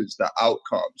causes the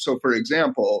outcome. So, for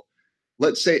example,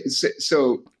 let's say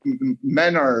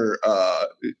men are,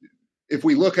 if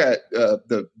we look at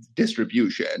the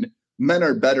distribution, men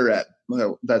are better at,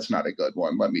 well, that's not a good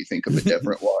one. Let me think of a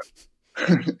different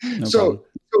one. So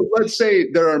let's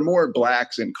say there are more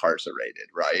Blacks incarcerated,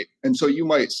 right? And so you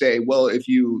might say, well, if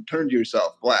you turned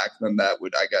yourself Black, then that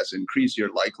would, I guess, increase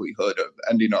your likelihood of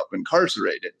ending up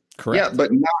incarcerated. Correct. Yeah,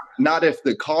 but not if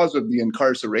the cause of the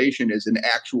incarceration is an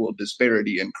actual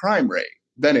disparity in crime rate,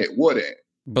 then it wouldn't.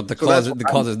 But the cause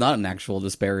is not an actual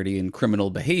disparity in criminal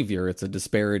behavior. It's a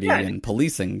disparity in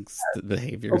policing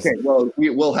behaviors. Okay, well,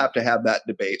 we'll have to have that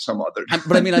debate some other time.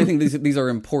 But I mean, I think these are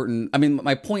important. I mean,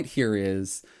 my point here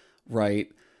is, right?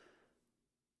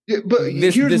 Yeah, but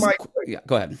here's my question. Yeah,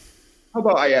 go ahead. How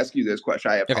about I ask you this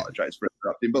question? I apologize for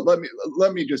interrupting, but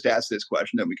let me just ask this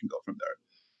question, then we can go from there.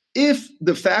 If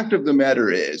the fact of the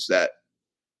matter is that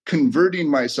converting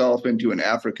myself into an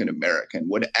African American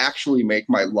would actually make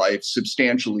my life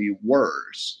substantially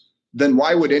worse, then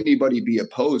why would anybody be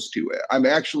opposed to it? I'm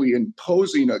actually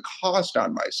imposing a cost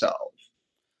on myself.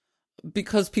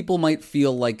 Because people might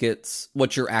feel like it's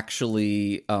what you're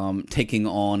actually taking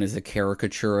on is a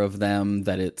caricature of them,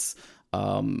 that it's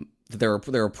there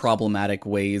are problematic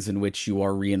ways in which you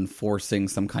are reinforcing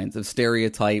some kinds of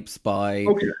stereotypes by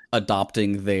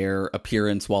adopting their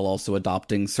appearance while also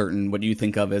adopting certain what you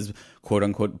think of as quote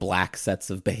unquote Black sets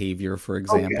of behavior, for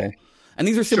example. Okay. And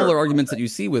these are similar arguments that you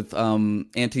see with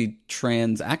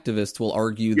anti-trans activists will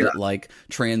argue that like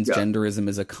transgenderism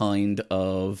is a kind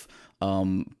of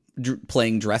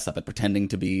playing dress up at pretending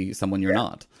to be someone you're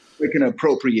not. Like an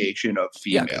appropriation of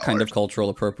female. Yeah, kind of cultural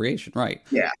appropriation, right.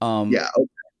 Yeah, okay.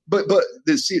 But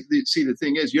the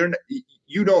thing is, you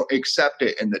don't accept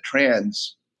it in the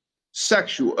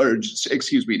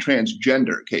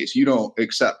transgender case. You don't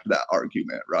accept that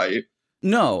argument, right?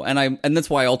 No, and that's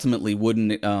why I ultimately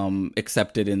wouldn't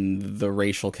accept it in the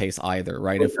racial case either,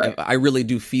 right? Okay. If I really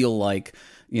do feel like,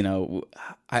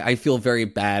 I feel very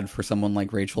bad for someone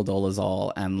like Rachel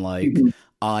Dolezal, and like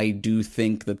I do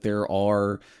think that there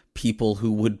are people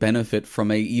who would benefit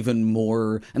from a even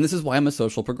more, and this is why I'm a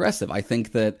social progressive. I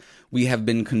think that we have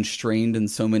been constrained in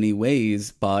so many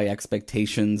ways by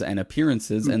expectations and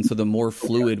appearances, and so the more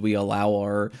fluid we allow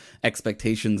our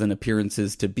expectations and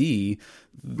appearances to be,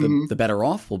 the better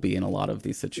off we'll be in a lot of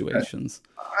these situations.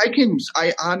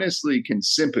 I honestly can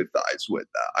sympathize with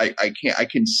that. I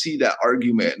can see that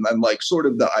argument, and like sort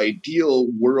of the ideal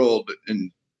world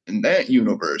in that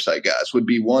universe, I guess, would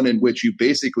be one in which you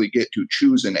basically get to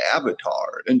choose an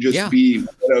avatar and just be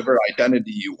whatever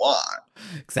identity you want.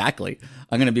 Exactly.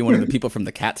 I'm going to be one of the people from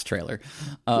the Cats trailer.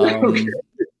 Okay.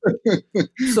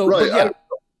 So, right.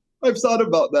 I've thought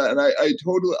about that, and I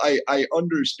totally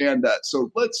understand that.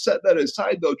 So let's set that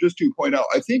aside, though, just to point out,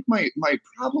 I think my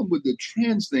problem with the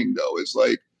trans thing, though, is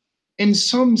like, in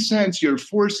some sense, you're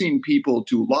forcing people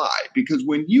to lie, because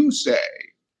when you say,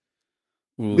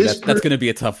 that's going to be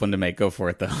a tough one to make. Go for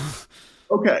it, though.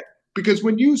 Okay. because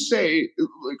when you say,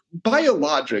 like,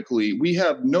 biologically, we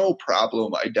have no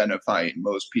problem identifying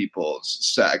most people's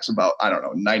sex about, I don't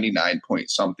know, 99 point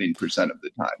something percent of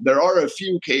the time. There are a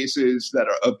few cases that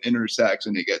are of intersex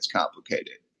and it gets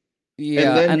complicated.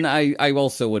 Yeah, and I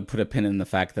also would put a pin in the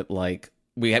fact that, like,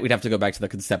 we'd have to go back to the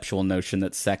conceptual notion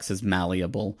that sex is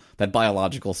malleable, that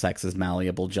biological sex is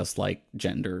malleable, just like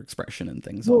gender expression and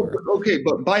things are. Okay,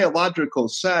 but biological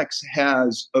sex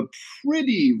has a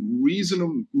pretty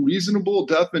reasonable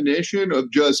definition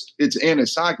of just its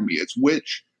anisogamy. It's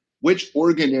which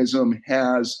organism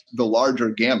has the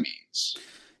larger gametes.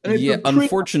 Yeah,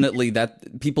 unfortunately,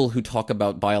 that people who talk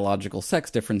about biological sex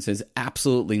differences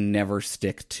absolutely never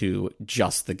stick to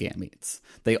just the gametes.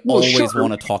 They always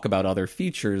want to talk about other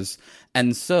features,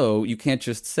 and so you can't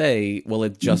just say, well,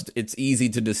 it's easy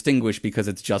to distinguish because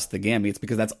it's just the gametes,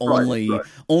 because that's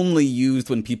only used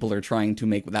when people are trying to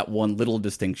make that one little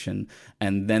distinction,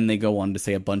 and then they go on to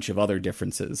say a bunch of other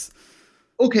differences.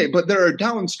 Okay, but there are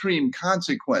downstream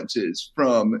consequences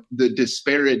from the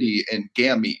disparity in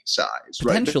gamete size,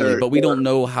 right? Potentially, but we don't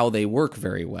know how they work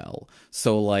very well.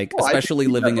 So, like, especially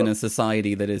living in a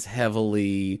society that has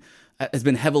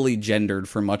been heavily gendered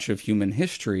for much of human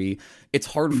history, it's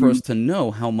hard for us to know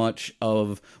how much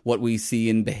of what we see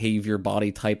in behavior,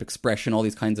 body type, expression, all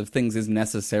these kinds of things is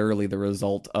necessarily the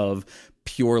result of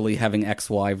purely having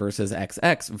XY versus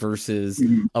XX versus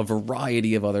a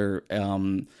variety of other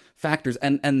factors.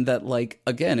 And that, like,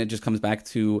 again, it just comes back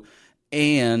to,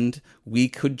 and we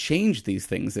could change these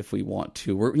things if we want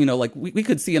to. We're, like, we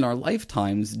could see in our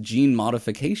lifetimes gene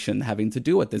modification having to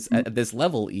do at this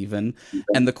level even.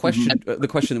 And the question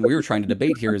that we were trying to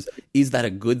debate here is that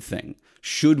a good thing?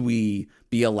 Should we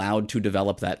be allowed to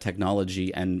develop that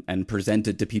technology and present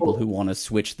it to people who want to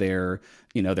switch their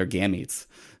gametes?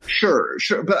 Sure.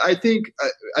 But I think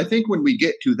when we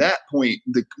get to that point,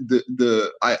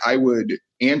 I would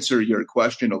answer your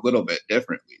question a little bit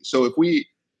differently. So if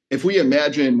we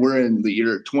imagine we're in the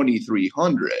year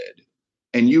 2300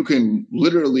 and you can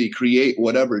literally create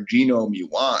whatever genome you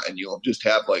want and you'll just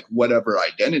have, like, whatever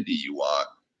identity you want,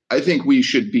 I think we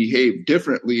should behave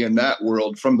differently in that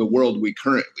world from the world we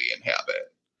currently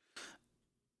inhabit.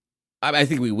 I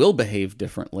think we will behave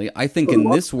differently. I think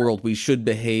in this world we should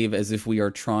behave as if we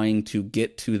are trying to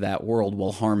get to that world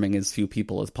while harming as few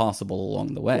people as possible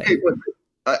along the way. Okay, but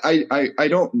I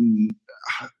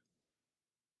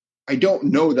don't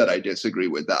know that I disagree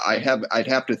with that. I'd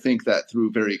have to think that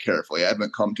through very carefully. I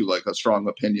haven't come to, like, a strong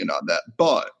opinion on that.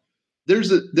 But there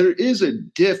is a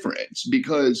difference,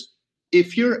 because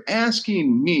if you're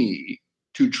asking me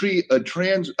to treat a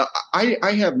trans,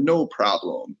 I have no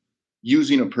problem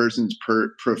using a person's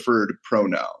preferred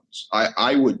pronouns.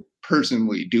 I would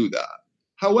personally do that.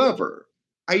 However,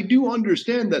 I do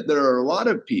understand that there are a lot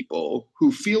of people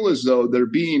who feel as though they're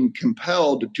being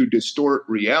compelled to distort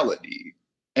reality,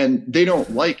 and they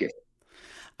don't like it.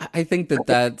 I think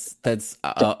that's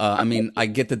I mean, I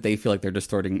get that they feel like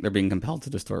they're being compelled to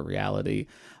distort reality.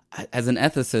 As an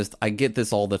ethicist, I get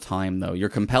this all the time, though. You're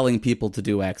compelling people to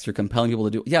do X. You're compelling people to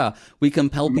do... Yeah, we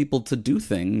compel people to do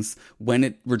things when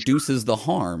it reduces the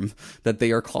harm that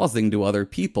they are causing to other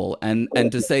people. And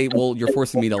to say, well, you're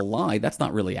forcing me to lie, that's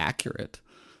not really accurate.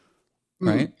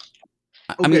 Right?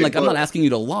 I mean, like, I'm not asking you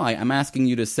to lie. I'm asking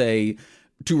you to say...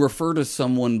 to refer to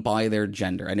someone by their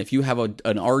gender. And if you have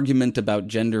an argument about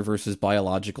gender versus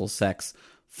biological sex,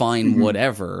 fine,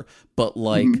 whatever. But,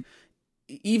 like...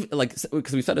 even, like,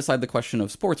 because we set aside the question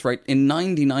of sports, right? In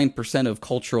 99% of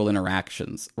cultural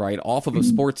interactions, right, off of a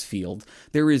sports field,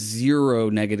 there is zero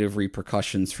negative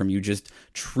repercussions from you just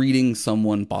treating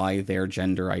someone by their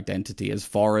gender identity, as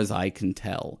far as I can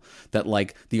tell. That,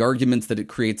 like, the arguments that it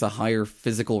creates a higher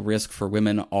physical risk for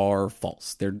women are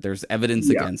false. There's evidence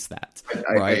against that,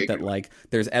 right? That, like,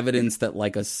 there's evidence that,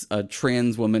 like, a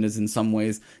trans woman is in some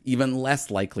ways even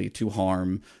less likely to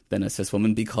harm than a cis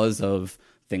woman because of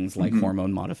things like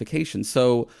hormone modification.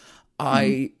 So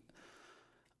I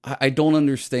don't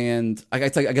understand. I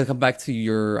gotta come back to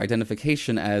your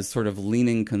identification as sort of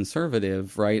leaning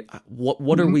conservative, right?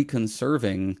 What are we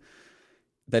conserving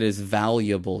that is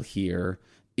valuable here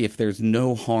if there's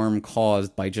no harm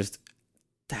caused by just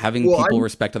having people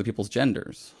respect other people's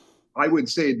genders? I would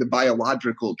say the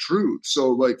biological truth.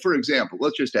 So, like, for example,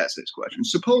 let's just ask this question.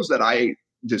 Suppose that I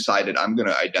decided I'm going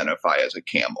to identify as a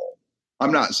camel.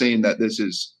 I'm not saying that this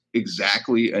is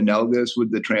exactly analogous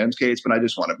with the trans case, but I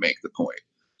just want to make the point.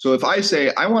 So if I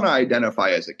say I want to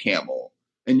identify as a camel,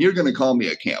 and you're going to call me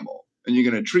a camel, and you're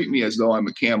going to treat me as though I'm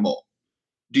a camel,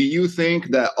 do you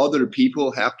think that other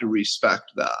people have to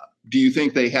respect that? Do you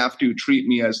think they have to treat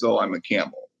me as though I'm a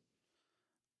camel?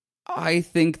 I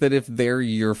think that if they're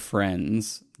your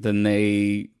friends,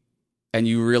 and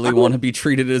you really want to be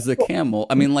treated as a camel.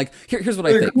 I mean, like, here's what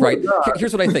I think, right?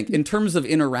 Here's what I think. In terms of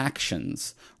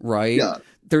interactions, right? Yeah.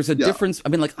 There's a difference. I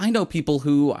mean, like, I know people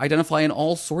who identify in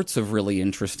all sorts of really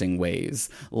interesting ways.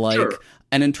 Like, sure.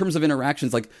 And in terms of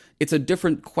interactions, like, it's a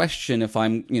different question if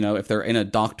I'm, if they're in a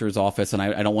doctor's office and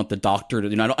I don't want the doctor to,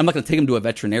 I'm not going to take them to a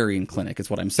veterinarian clinic is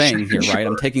what I'm saying here, right?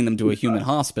 I'm taking them to a human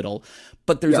hospital.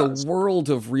 But there's a world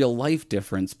of real life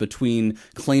difference between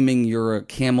claiming you're a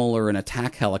camel or an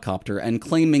attack helicopter and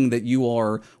claiming that you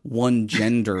are one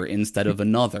gender instead of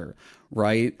another,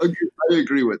 right? I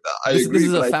agree with that. This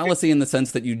is a fallacy in the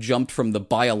sense that you jumped from the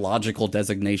biological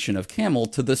designation of camel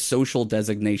to the social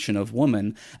designation of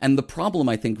woman. And the problem,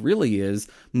 I think, really is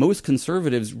most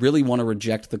conservatives really want to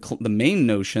reject the main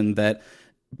notion that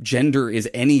gender is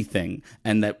anything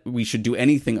and that we should do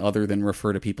anything other than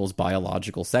refer to people's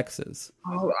biological sexes.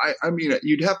 Oh, I mean,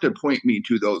 you'd have to point me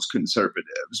to those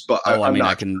conservatives, but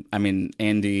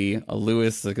Andy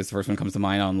Lewis, like, his first one comes to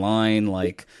mind online.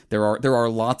 Like, there are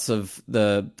lots of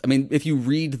if you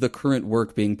read the current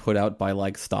work being put out by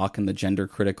like Stock and the gender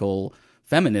critical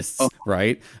feminists,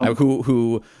 right?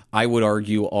 Who I would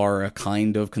argue are a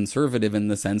kind of conservative in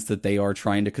the sense that they are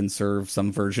trying to conserve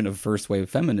some version of first wave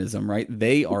feminism, right?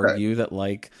 They argue that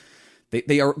like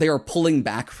they are pulling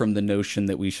back from the notion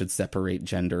that we should separate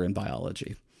gender and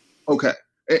biology. Okay.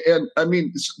 And I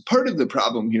mean, part of the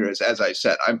problem here is, as I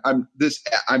said, I'm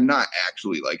not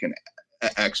actually like an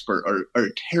expert or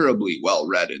terribly well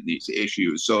read in these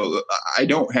issues, so I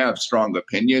don't have strong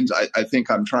opinions. I think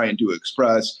I'm trying to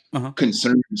express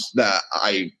concerns that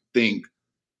I think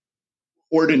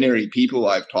ordinary people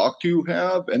I've talked to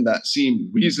have, and that seem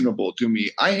reasonable to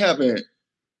me. I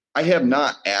have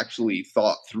not actually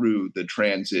thought through the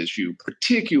trans issue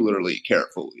particularly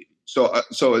carefully. So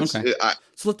it's okay.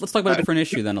 So let's talk about a different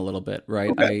issue then a little bit,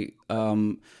 right? Okay.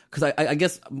 Because I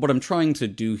guess what I'm trying to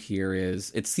do here is,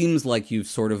 it seems like you've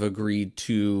sort of agreed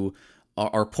to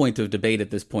our point of debate at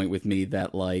this point with me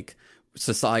that like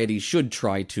society should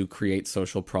try to create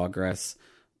social progress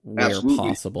where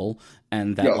possible,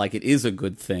 and that like it is a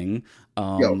good thing,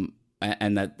 and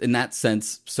that in that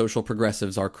sense social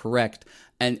progressives are correct.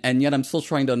 And yet I'm still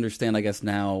trying to understand, I guess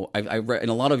now, I read in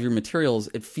a lot of your materials,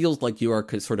 it feels like you are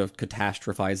sort of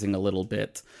catastrophizing a little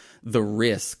bit the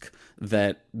risk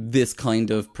that this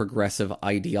kind of progressive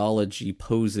ideology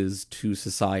poses to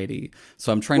society.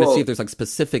 So I'm trying to see if there's like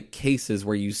specific cases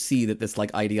where you see that this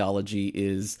like ideology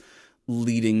is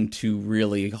leading to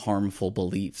really harmful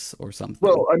beliefs or something.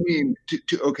 Well, I mean,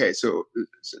 so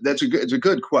it's a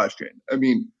good question. I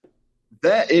mean,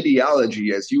 that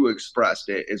ideology, as you expressed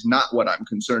it, is not what I'm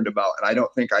concerned about. And I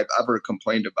don't think I've ever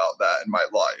complained about that in my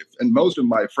life. And most of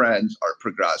my friends are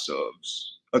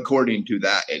progressives according to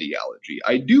that ideology.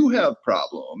 I do have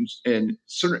problems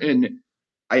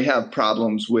I have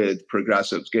problems with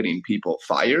progressives getting people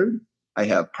fired. I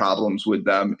have problems with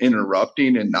them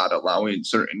interrupting and not allowing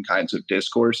certain kinds of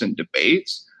discourse and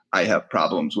debates. I have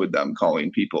problems with them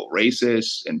calling people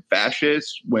racist and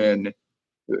fascist with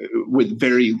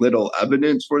very little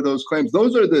evidence for those claims.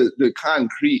 Those are the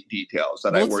concrete details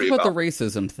that I worry about. Let's talk about the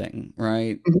racism thing,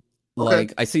 right? Mm-hmm.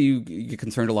 Like, okay. I see you get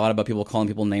concerned a lot about people calling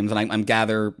people names, and I'm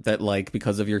gather that like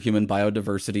because of your human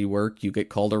biodiversity work, you get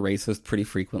called a racist pretty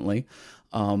frequently.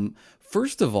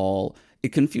 First of all,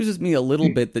 it confuses me a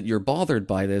little bit that you're bothered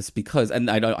by this because, and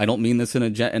I don't mean this in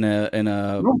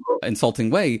a insulting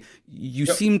way. You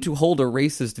seem to hold a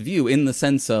racist view in the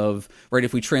sense of, right,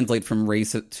 if we translate from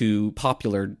race to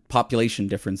population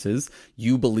differences,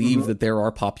 you believe that there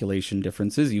are population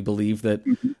differences. You believe that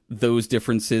those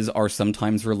differences are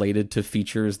sometimes related to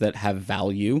features that have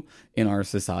value in our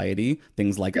society,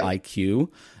 things like IQ.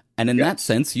 And in that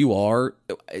sense, you are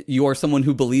someone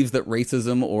who believes that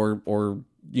racism or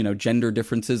gender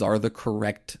differences are the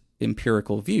correct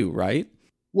empirical view, right?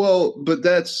 Well, but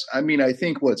I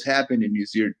think what's happening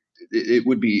is it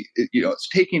would be, it's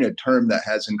taking a term that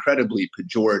has incredibly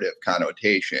pejorative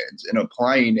connotations and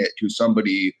applying it to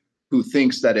somebody who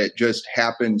thinks that it just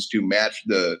happens to match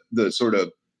the sort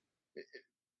of,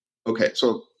 okay,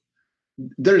 so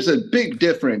there's a big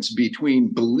difference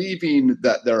between believing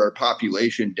that there are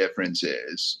population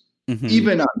differences,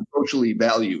 even on socially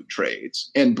valued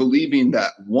traits, and believing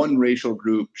that one racial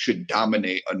group should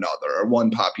dominate another or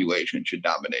one population should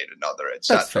dominate another,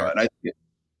 etc. And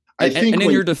I think in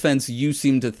your defense, you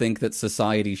seem to think that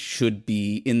society should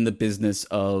be in the business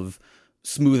of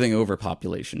smoothing over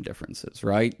population differences,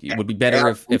 right? It would be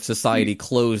better if society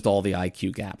closed all the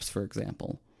IQ gaps, for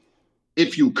example.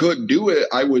 If you could do it,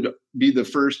 I would be the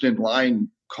first in line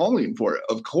calling for it,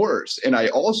 of course. And I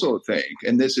also think,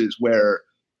 and this is where,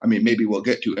 maybe we'll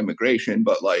get to immigration,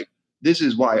 but like this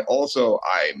is why also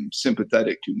I'm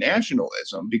sympathetic to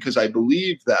nationalism, because I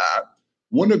believe that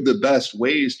one of the best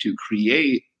ways to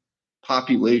create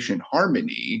population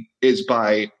harmony is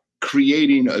by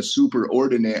creating a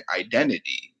superordinate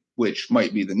identity, which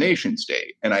might be the nation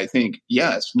state. And I think,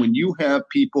 yes, when you have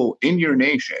people in your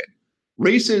nation,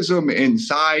 racism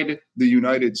inside the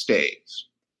United States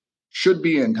should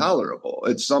be intolerable.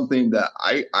 It's something that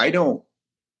I don't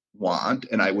want,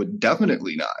 and I would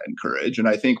definitely not encourage, and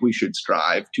I think we should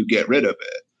strive to get rid of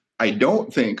it. I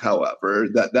don't think, however,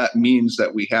 that that means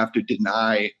that we have to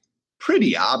deny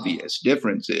pretty obvious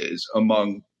differences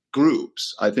among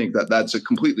groups. I think that that's a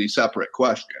completely separate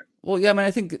question. Well, yeah, I mean,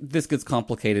 I think this gets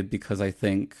complicated because I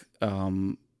think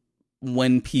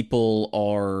when people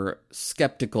are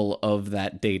skeptical of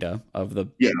that data, of the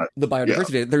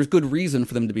biodiversity data, there's good reason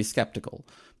for them to be skeptical,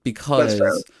 because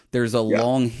there's a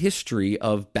long history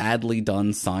of badly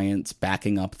done science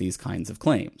backing up these kinds of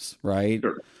claims, right?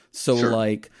 Sure. So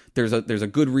like there's a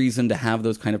good reason to have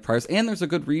those kind of priors, and there's a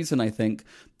good reason, I think,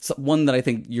 one that I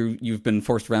think you've been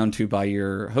forced around to by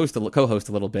your co-host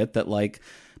a little bit, that like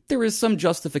there is some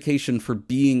justification for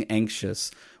being anxious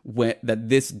that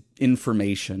this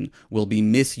information will be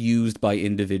misused by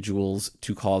individuals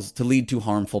to lead to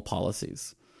harmful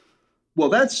policies. Well,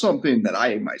 that's something that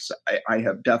I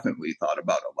have definitely thought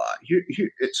about a lot.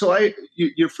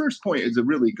 Your first point is a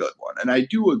really good one, and I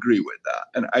do agree with that.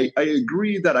 And I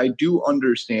agree that I do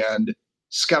understand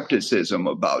skepticism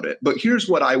about it. But here's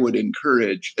what I would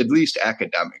encourage at least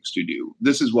academics to do.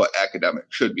 This is what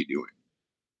academics should be doing.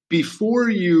 Before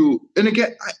you, and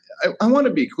again, I want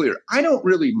to be clear, I don't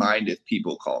really mind if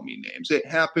people call me names. It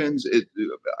happens.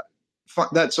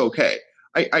 That's okay.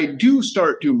 I do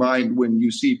start to mind when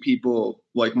you see people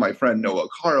like my friend Noah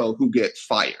Carl who get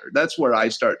fired. That's where I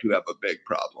start to have a big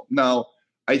problem. Now,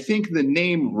 I think the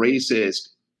name racist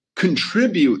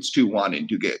contributes to wanting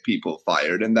to get people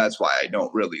fired, and that's why I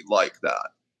don't really like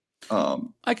that.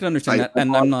 I can understand that,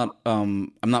 and I'm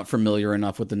not familiar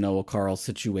enough with the Noah Carl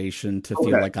situation to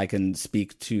feel like I can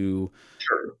speak to.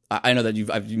 Sure. I know that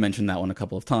you mentioned that one a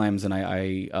couple of times, and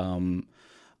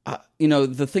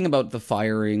the thing about the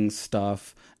firing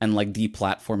stuff and like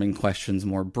deplatforming questions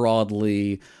more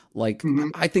broadly, like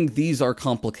I think these are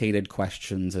complicated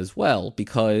questions as well,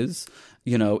 because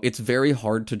it's very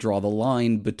hard to draw the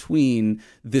line between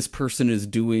this person is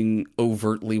doing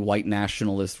overtly white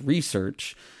nationalist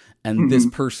research and this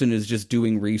person is just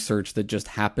doing research that just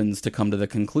happens to come to the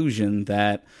conclusion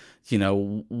that,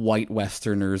 white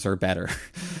Westerners are better.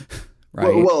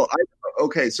 Right.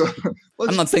 So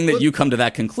I'm not saying that you come to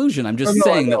that conclusion. I'm just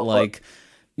saying that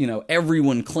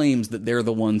everyone claims that they're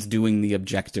the ones doing the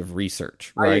objective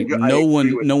research, right? No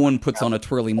one puts on a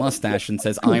twirly mustache and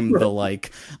says, I'm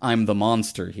the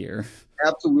monster here.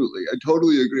 Absolutely. I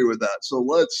totally agree with that. So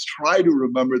let's try to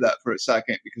remember that for a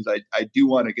second, because I do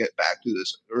want to get back to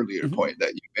this earlier point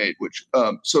that you made, which,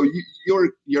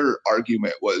 your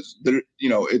argument was that,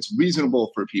 it's reasonable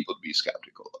for people to be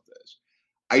skeptical of this.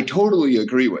 I totally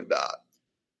agree with that.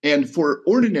 And for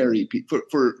ordinary people,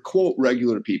 for quote,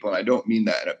 regular people, and I don't mean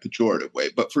that in a pejorative way,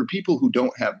 but for people who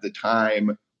don't have the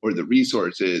time or the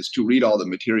resources to read all the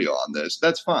material on this,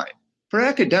 that's fine. For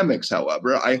academics,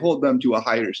 however, I hold them to a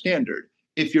higher standard.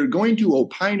 If you're going to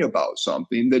opine about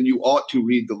something, then you ought to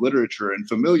read the literature and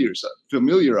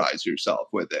familiarize yourself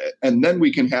with it, and then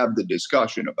we can have the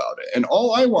discussion about it. And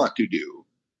all I want to do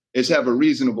is have a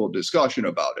reasonable discussion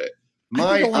about it.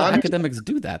 I think a lot of academics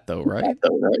do that, though, right?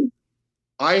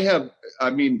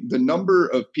 The number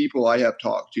of people I have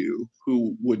talked to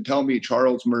who would tell me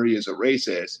Charles Murray is a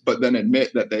racist, but then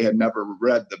admit that they had never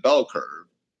read the bell curve.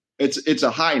 It's a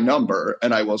high number.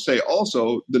 And I will say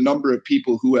also the number of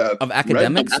people who have of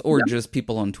academics or just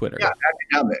people on Twitter. Yeah,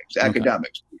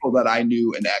 academics, people that I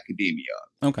knew in academia.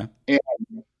 Okay. And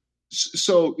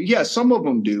so, yeah, some of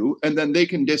them do, and then they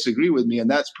can disagree with me, and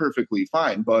that's perfectly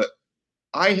fine. But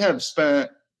I have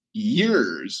spent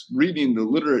years reading the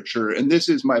literature, and this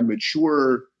is my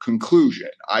mature conclusion.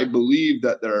 I believe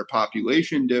that there are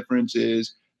population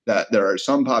differences, that there are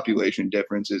some population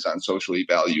differences on socially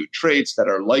valued traits that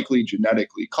are likely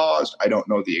genetically caused. I don't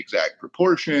know the exact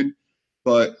proportion,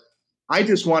 but I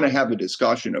just want to have a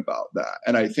discussion about that.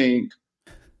 And I think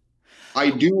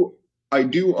I do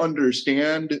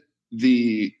understand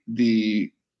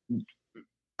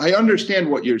I understand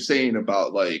what you're saying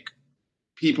about like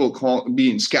people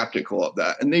being skeptical of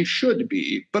that, and they should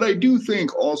be. But I do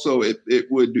think also it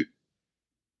would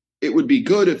be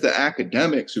good if the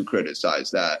academics who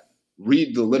criticize that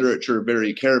read the literature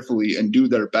very carefully and do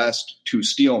their best to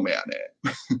steelman it.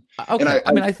 Okay.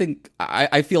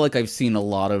 I feel like I've seen a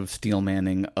lot of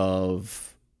steelmanning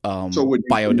of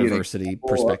biodiversity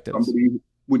perspectives.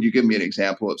 Would you give me an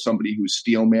example of somebody who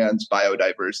steelmans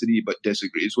biodiversity but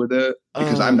disagrees with it?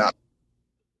 Because I'm not.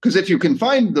 Because if you can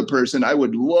find the person, I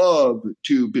would love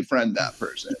to befriend that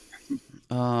person.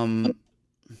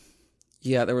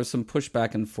 Yeah, there was some push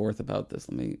back and forth about this.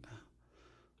 Let me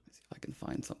see if I can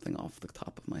find something off the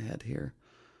top of my head here.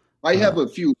 I have a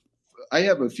few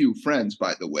friends,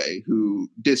 by the way, who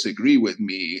disagree with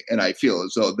me, and I feel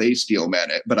as though they steelman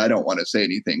it, but I don't want to say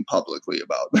anything publicly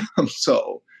about them.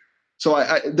 So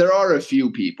there are a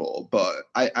few people, but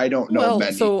I don't know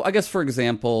many. So I guess, for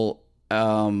example,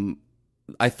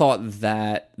 I thought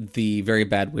that the Very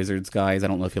Bad Wizards guys, I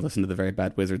don't know if you listen to the Very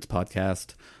Bad Wizards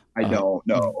podcast. I don't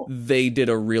know. They did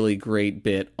a really great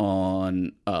bit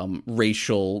on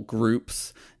racial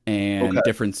groups and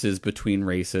differences between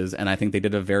races. And I think they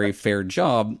did a very fair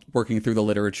job working through the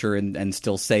literature and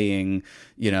still saying,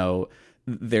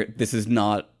 this is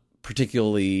not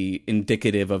particularly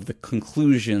indicative of the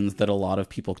conclusions that a lot of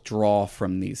people draw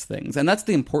from these things. And that's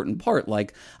the important part.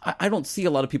 Like, I don't see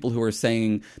a lot of people who are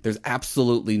saying there's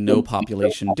absolutely no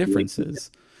population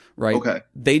differences, right? Okay.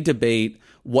 They debate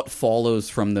what follows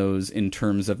from those in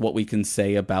terms of what we can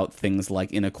say about things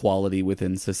like inequality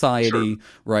within society,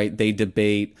 right? They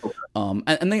debate,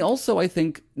 and they also, I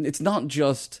think, it's not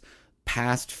just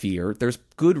past fear. There's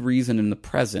good reason in the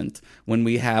present when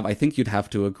we have, I think you'd have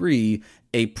to agree,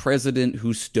 a president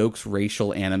who stokes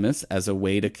racial animus as a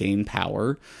way to gain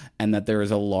power, and that there is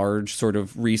a large sort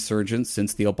of resurgence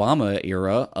since the Obama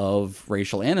era of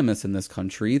racial animus in this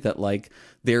country, that like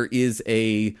there is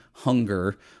a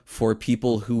hunger for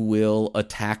people who will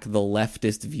attack the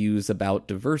leftist views about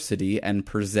diversity and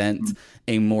present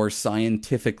a more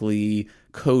scientifically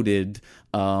coded,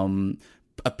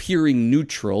 appearing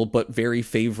neutral but very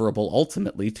favorable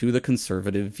ultimately to the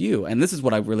conservative view. And this is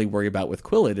what I really worry about with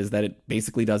Quillette, is that it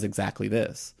basically does exactly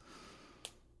this.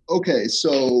 Okay,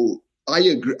 so I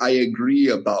agree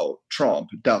about Trump,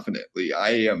 definitely. I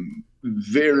am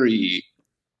very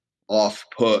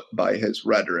off-put by his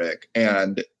rhetoric,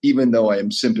 and even though I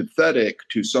am sympathetic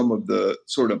to some of the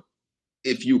sort of,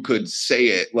 if you could say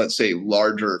it, let's say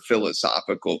larger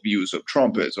philosophical views of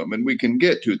Trumpism, and we can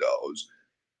get to those,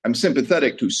 I'm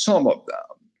sympathetic to some of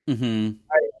them. Mm-hmm.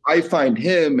 I find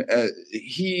him,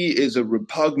 he is a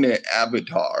repugnant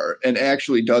avatar and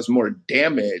actually does more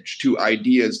damage to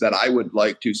ideas that I would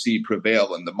like to see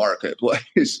prevail in the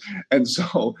marketplace. And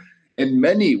so in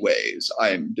many ways,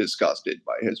 I'm disgusted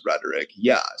by his rhetoric,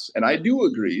 yes. And I do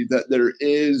agree that there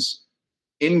is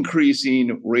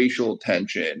increasing racial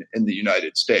tension in the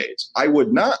United States. I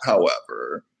would not,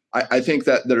 however, I think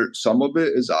that some of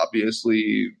it is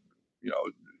obviously,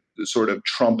 the sort of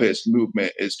Trumpist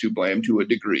movement is to blame to a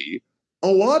degree. A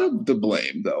lot of the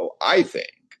blame, though, I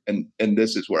think, and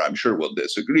this is where I'm sure we'll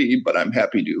disagree, but I'm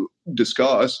happy to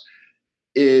discuss,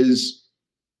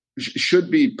 should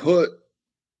be put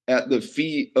at the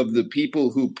feet of the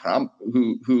people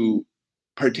who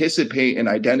participate in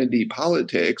identity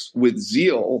politics with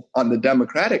zeal on the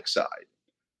Democratic side.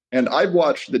 And I've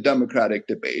watched the Democratic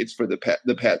debates for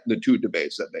the two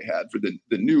debates that they had for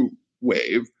the new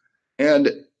wave,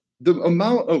 and the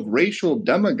amount of racial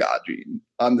demagoguing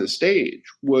on the stage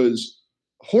was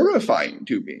horrifying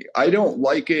to me. I don't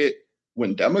like it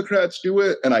when Democrats do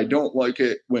it, and I don't like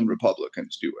it when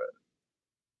Republicans do it.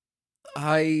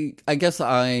 I guess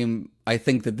I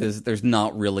think that there's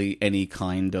not really any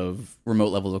kind of remote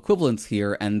level of equivalence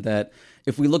here, and that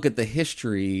if we look at the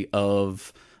history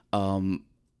of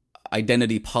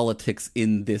identity politics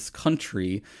in this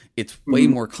country, it's way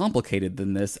more complicated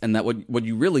than this, and that what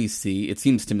you really see, it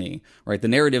seems to me, right, the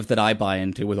narrative that I buy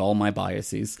into with all my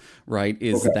biases, right,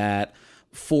 is that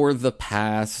for the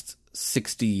past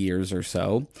 60 years or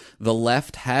so, the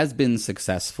left has been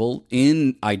successful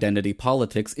in identity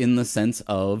politics in the sense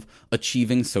of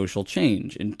achieving social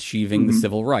change, achieving the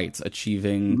civil rights,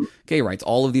 achieving gay rights,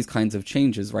 all of these kinds of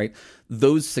changes, right?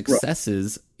 Those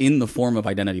successes in the form of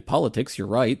identity politics, you're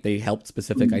right, they helped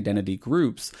specific identity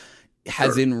groups,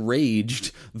 has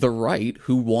enraged the right,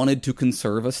 who wanted to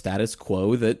conserve a status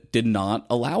quo that did not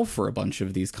allow for a bunch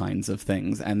of these kinds of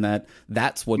things, and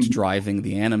that's what's driving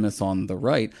the animus on the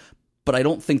right. But I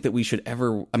don't think that we should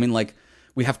ever,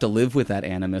 we have to live with that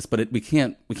animus, but we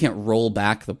can't roll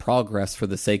back the progress for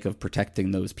the sake of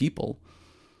protecting those people.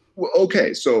 Well,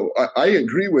 okay, so I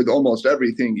agree with almost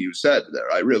everything you said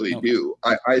there. I really do.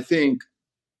 I think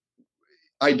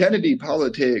identity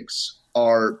politics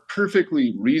are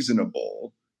perfectly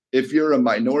reasonable if you're a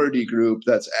minority group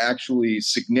that's actually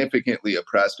significantly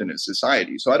oppressed in a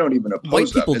society. So I don't even oppose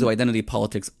White people do identity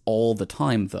politics all the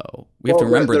time, though. We have to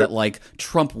remember that,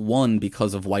 Trump won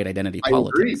because of white identity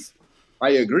politics. I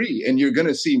agree. And you're going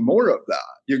to see more of that.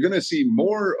 You're going to see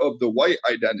more of the white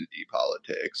identity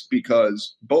politics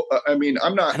because I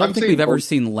don't think we've ever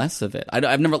seen less of it.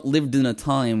 I've never lived in a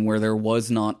time where there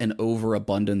was not an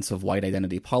overabundance of white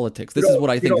identity politics. This is what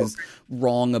I think is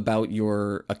wrong about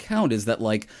your account, is that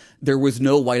like there was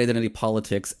no white identity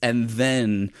politics and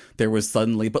then there was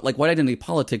suddenly, but like white identity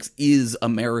politics is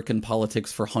American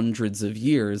politics for hundreds of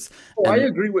years. I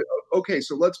agree with,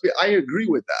 I agree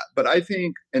with that. But I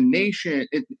think a nation,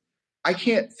 I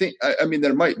can't think, I mean,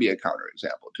 there might be a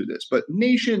counterexample to this, but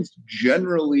nations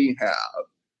generally have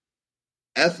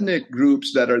ethnic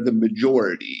groups that are the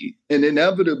majority, and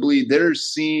inevitably they're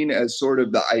seen as sort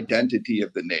of the identity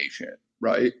of the nation,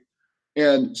 right?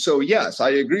 And so, yes, I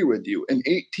agree with you. In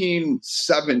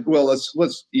 1870, well,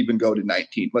 let's even go to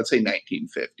let's say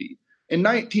 1950. In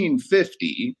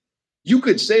 1950, you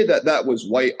could say that was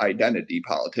white identity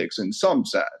politics in some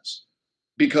sense,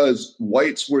 because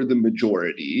whites were the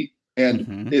majority.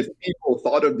 And if people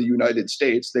thought of the United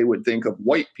States, they would think of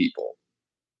white people.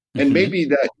 And maybe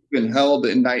that even held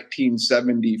in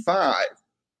 1975.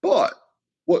 But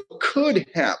what could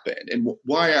happen, and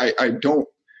why I don't,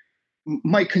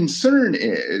 my concern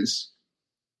is,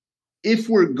 if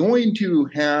we're going to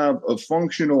have a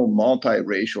functional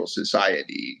multiracial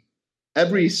society,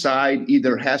 every side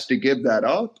either has to give that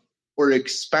up or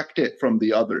expect it from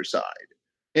the other side.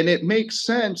 And it makes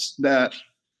sense that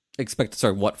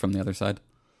what from the other side?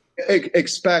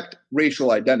 Expect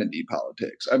racial identity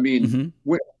politics. I mean,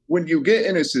 when you get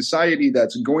in a society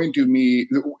that's going to be,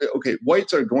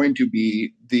 whites are going to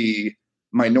be the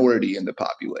minority in the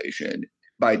population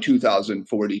by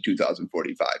 2040,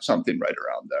 2045, something right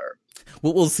around there.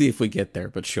 Well, we'll see if we get there,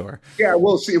 but sure. Yeah,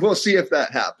 we'll see. We'll see if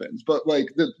that happens. But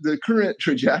like the current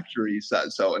trajectory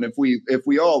says so. And if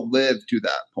we all live to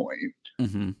that point,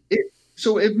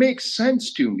 it makes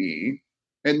sense to me.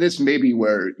 And this may be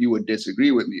where you would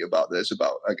disagree with me about this,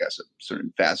 about, I guess, a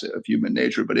certain facet of human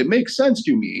nature. But it makes sense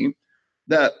to me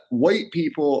that white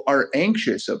people are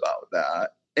anxious about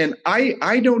that. And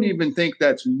I don't even think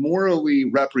that's morally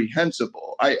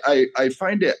reprehensible. I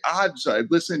find it odd. So I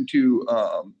listened to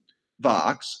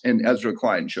Vox and Ezra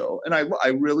Klein show, and I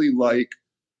really like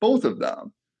both of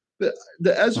them. The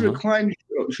Ezra Klein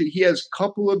show, he has a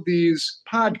couple of these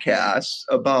podcasts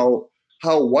about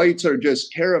how whites are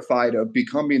just terrified of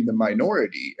becoming the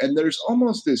minority. And there's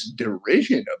almost this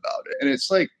derision about it. And it's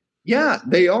like, yeah,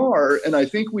 they are. And I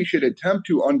think we should attempt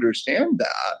to understand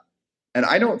that. And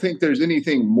I don't think there's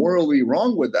anything morally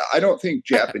wrong with that. I don't think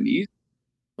Japanese.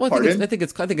 Well, I think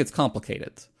it's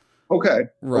complicated. Okay.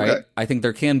 Right. Okay. I think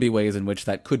there can be ways in which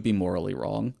that could be morally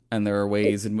wrong, and there are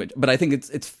ways in which, but I think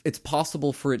it's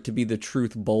possible for it to be the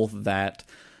truth both that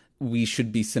we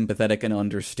should be sympathetic and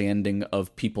understanding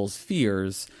of people's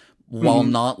fears while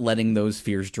not letting those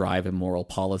fears drive immoral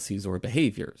policies or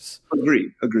behaviors.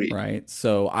 Agree. Right.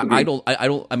 So I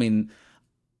mean,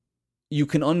 you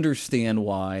can understand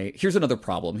why. Here's another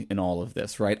problem in all of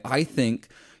this, right? I think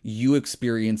you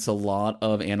experience a lot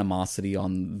of animosity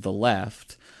on the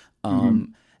left.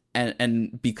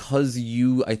 And because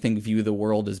you, I think, view the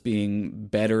world as being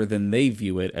better than they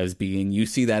view it as being, you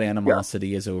see that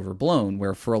animosity as overblown,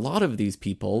 where for a lot of these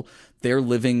people, they're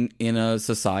living in a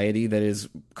society that is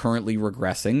currently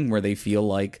regressing, where they feel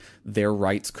like their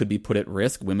rights could be put at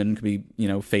risk. Women could be,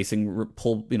 facing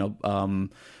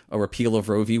a repeal of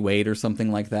Roe v. Wade or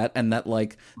something like that. And that,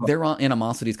 like, their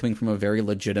animosity is coming from a very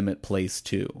legitimate place,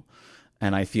 too.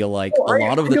 And I feel like a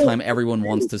lot of the time everyone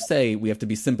wants to say we have to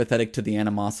be sympathetic to the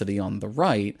animosity on the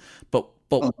right, but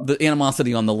the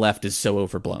animosity on the left is so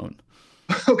overblown.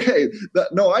 Okay.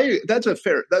 That's a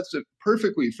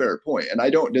perfectly fair point. And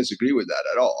I don't disagree with that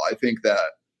at all. I think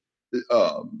that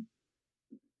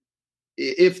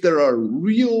if there are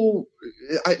real,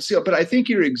 but I think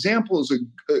your example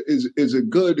is a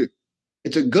good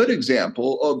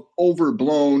example of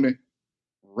overblown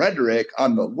rhetoric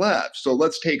on the left. So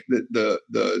let's take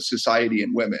the society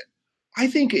and women. I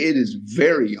think it is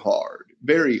very hard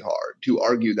to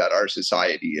argue that our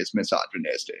society is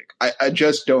misogynistic. I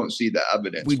just don't see the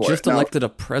evidence. We just elected a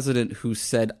president who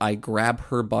said, "I grab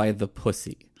her by the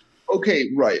pussy." Okay,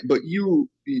 right. But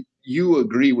you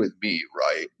agree with me,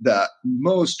 right, that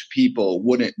most people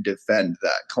wouldn't defend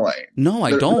that claim. No,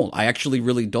 I don't. I actually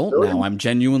really don't now. I'm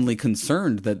genuinely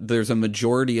concerned that there's a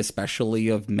majority, especially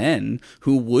of men,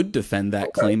 who would defend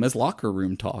that claim as locker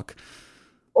room talk.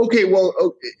 Okay, well,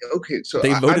 okay. So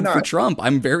they voted for Trump.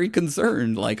 I'm very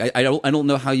concerned. Like, I don't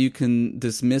know how you can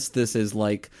dismiss this as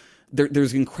like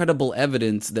there's incredible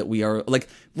evidence that we are, like,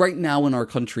 right now in our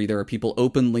country, there are people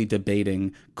openly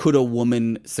debating, could a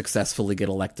woman successfully get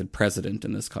elected president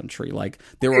in this country? Like,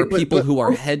 there are people who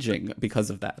are hedging because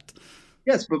of that.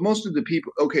 Yes, but most of the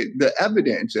people, the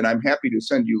evidence, and I'm happy to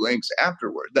send you links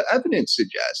afterward, the evidence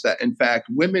suggests that, in fact,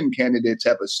 women candidates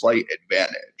have a slight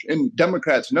advantage. And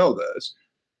Democrats know this.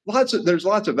 There's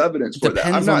lots of evidence for that.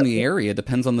 Depends on the area,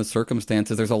 depends on the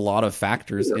circumstances. There's a lot of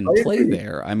factors in play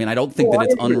there. I mean, I don't think that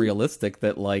it's unrealistic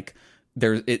that, like,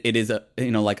 it is a, you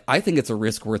know, like, I think it's a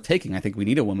risk worth taking. I think we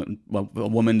need a woman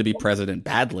to be president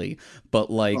badly,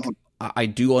 but, like, I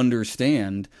do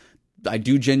understand. I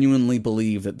do genuinely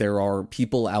believe that there are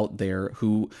people out there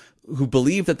who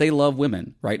believe that they love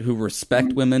women, right? Who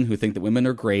respect women, who think that women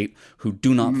are great, who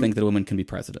do not think that a woman can be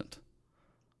president.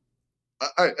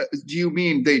 Do you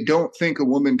mean they don't think a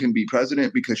woman can be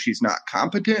president because she's not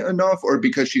competent enough, or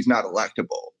because she's not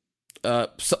electable?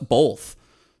 Both.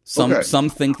 Some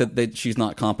think that she's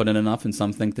not competent enough, and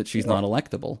some think that she's not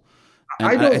electable.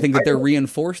 And I think that they're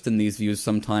reinforced in these views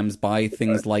sometimes by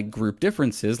things like group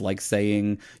differences, like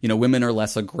saying, you know, women are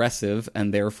less aggressive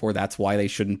and therefore that's why they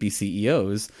shouldn't be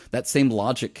CEOs. That same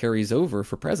logic carries over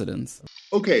for presidents.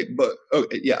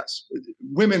 Yes,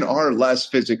 women are less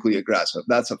physically aggressive.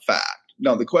 That's a fact.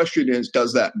 Now, the question is,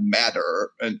 does that matter?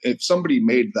 And if somebody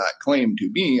made that claim to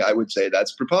me, I would say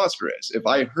that's preposterous. If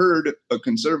I heard a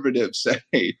conservative say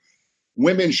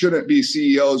women shouldn't be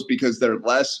CEOs because they're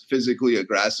less physically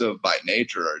aggressive by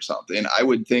nature or something, I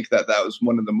would think that was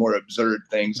one of the more absurd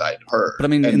things I'd heard. But I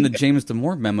mean, in the James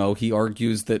Damore memo, he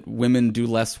argues that women do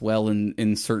less well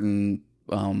in certain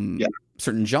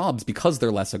certain jobs because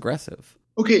they're less aggressive.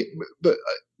 Okay, but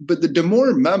the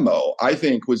Damore memo, I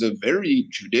think, was a very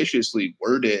judiciously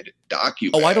worded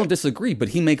document. Oh, I don't disagree, but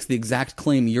he makes the exact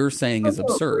claim you're saying is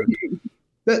absurd.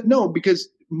 No, because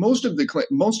most of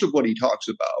what he talks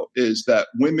about is that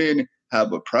women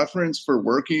have a preference for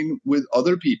working with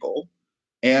other people,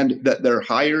 and that they're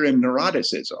higher in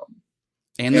neuroticism,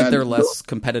 and that they're less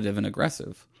competitive and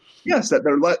aggressive. Yes, that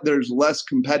there's less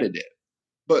competitive.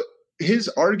 But his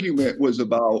argument was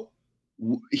about,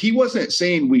 he wasn't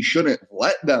saying we shouldn't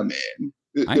let them in.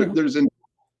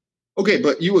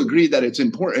 But you agree that it's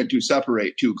important to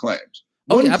separate two claims.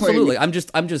 Yeah, absolutely. I'm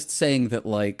just saying that,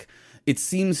 like, it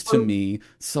seems to me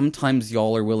sometimes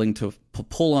y'all are willing to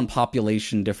pull on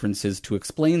population differences to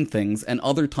explain things, and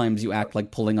other times you act like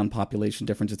pulling on population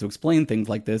differences to explain things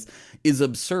like this is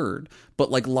absurd. But,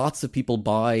 like, lots of people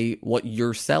buy what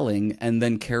you're selling and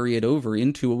then carry it over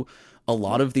into a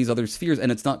lot of these other spheres,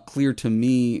 and it's not clear to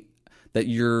me that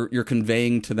you're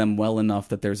conveying to them well enough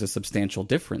that there's a substantial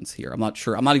difference here. I'm not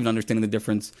sure. I'm not even understanding the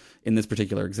difference in this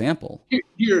particular example.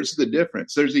 Here's the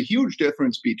difference. There's a huge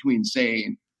difference between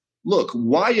saying, look,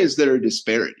 why is there a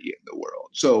disparity in the world?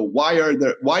 So why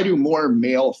do more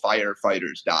male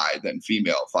firefighters die than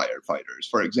female firefighters,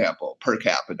 for example, per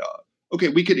capita? Okay,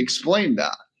 we could explain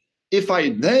that. If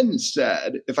I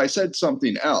said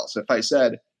something else, if I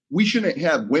said, we shouldn't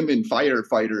have women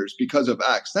firefighters because of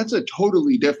X, that's a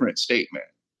totally different statement.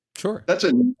 Sure.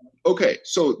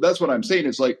 So that's what I'm saying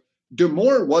is, like,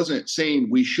 Damore wasn't saying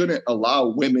we shouldn't allow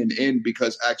women in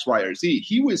because X, Y, or Z.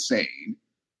 He was saying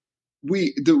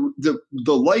the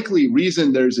likely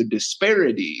reason there's a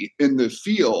disparity in the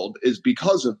field is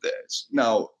because of this.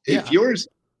 Now, if yours,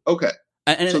 okay.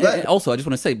 And also, I just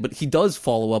want to say, but he does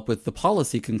follow up with the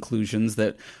policy conclusions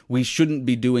that we shouldn't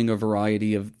be doing a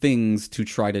variety of things to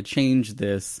try to change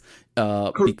this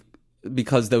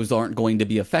because those aren't going to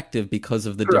be effective because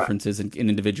of the differences in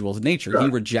individuals' nature. Correct.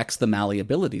 He rejects the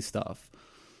malleability stuff.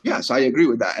 Yes, I agree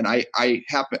with that, and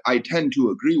I tend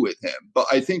to agree with him. But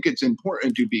I think it's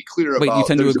important to be clear about. Wait, you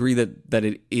tend to agree that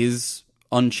it is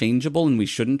unchangeable and we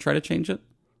shouldn't try to change it?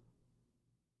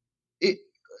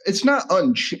 It's not I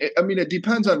mean, it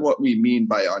depends on what we mean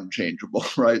by unchangeable,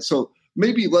 right? So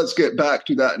maybe let's get back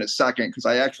to that in a second, because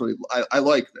I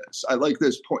like this. I like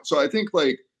this point. So I think,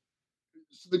 like,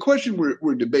 the question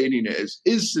we're debating is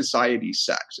society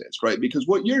sexist, right? Because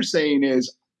what you're saying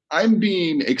is, I'm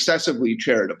being excessively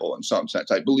charitable in some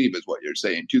sense, I believe is what you're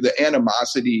saying, to the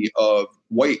animosity of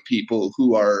white people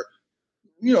who are,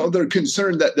 you know, they're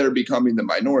concerned that they're becoming the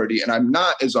minority. And I'm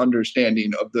not as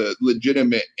understanding of the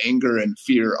legitimate anger and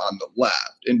fear on the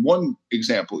left. And one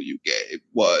example you gave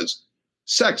was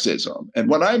sexism. And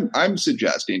what I'm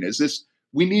suggesting is this: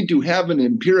 we need to have an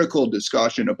empirical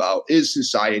discussion about, is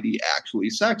society actually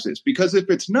sexist? Because if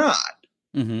it's not,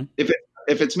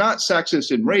 if it's not sexist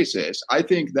and racist, I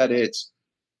think that it's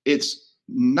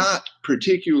not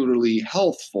particularly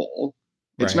healthful.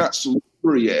 It's not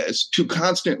salubrious to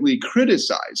constantly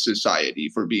criticize society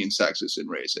for being sexist and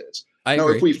racist. I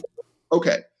agree.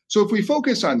 So if we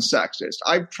focus on sexist,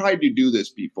 I've tried to do this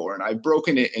before, and I've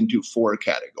broken it into 4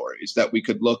 categories that we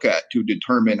could look at to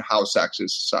determine how sexist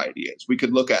society is. We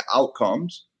could look at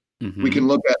outcomes, we can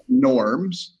look at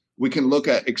norms, we can look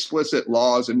at explicit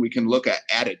laws, and we can look at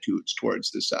attitudes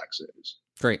towards the sexes.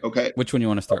 Great. Okay. Which one you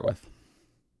want to start with?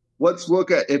 Let's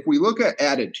look at, if we look at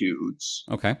attitudes,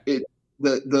 Okay.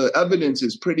 The evidence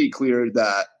is pretty clear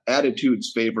that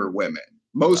attitudes favor women.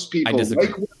 Most people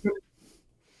like women.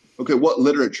 Okay, what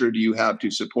literature do you have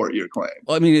to support your claim?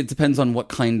 Well, I mean, it depends on what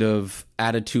kind of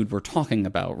attitude we're talking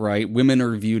about, right? Women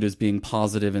are viewed as being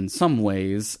positive in some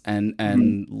ways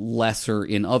and lesser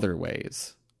in other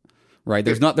ways, right?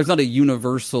 There's not a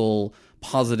universal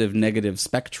positive negative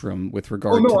spectrum with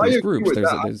regard to these groups.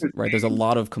 There's a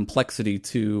lot of complexity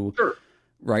to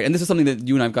right, and this is something that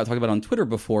you and I've got talked about on Twitter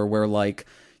before, where like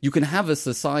you can have a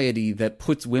society that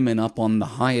puts women up on the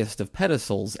highest of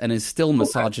pedestals and is still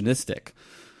misogynistic.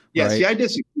 Yeah, right? See, I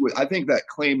disagree with. I think that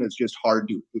claim is just hard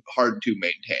to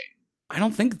maintain. I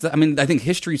don't think I think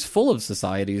history's full of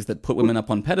societies that put women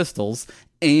up on pedestals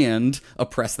and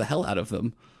oppress the hell out of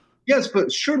them. Yes,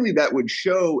 but surely that would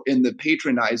show in the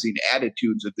patronizing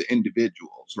attitudes of the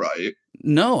individuals, right?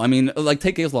 No, I mean, like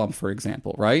take Islam, for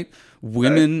example, right?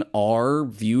 Women are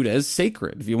viewed as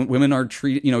sacred. Women are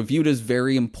viewed as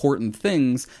very important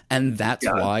things, and that's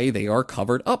why they are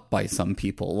covered up by some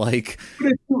people. Like,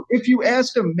 but if you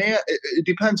asked a man, it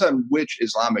depends on which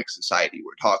Islamic society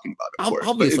we're talking about, of course.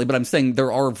 Obviously, but I'm saying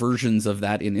there are versions of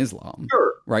that in Islam.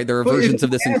 Sure. Right? There are versions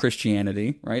of this in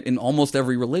Christianity, right? In almost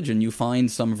every religion, you find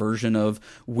some version of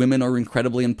women are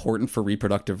incredibly important for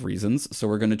reproductive reasons, so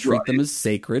we're going to treat them as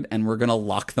sacred, and we're going to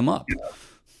lock them up. Yeah.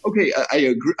 Okay, I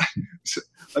agree.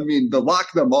 I mean, the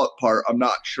lock them up part, I'm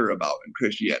not sure about in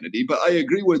Christianity, but I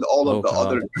agree with all of the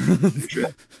other.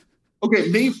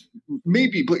 Okay,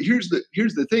 maybe, but here's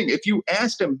the thing. If you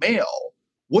asked a male,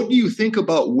 what do you think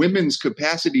about women's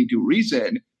capacity to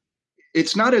reason?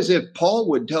 It's not as if Paul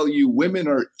would tell you women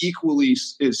are equally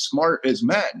as smart as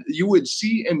men. You would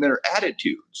see in their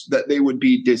attitudes that they would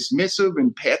be dismissive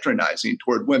and patronizing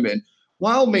toward women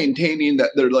while maintaining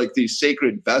that they're like these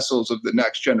sacred vessels of the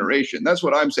next generation. That's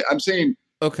what I'm saying. I'm saying,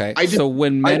 okay, so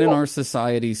when men in our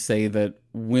society say that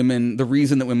the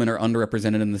reason that women are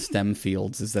underrepresented in the STEM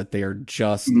fields is that they are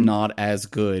just not as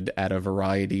good at a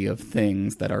variety of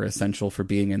things that are essential for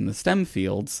being in the STEM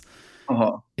fields,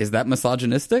 is that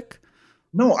misogynistic?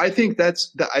 No, I think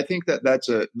that's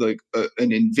an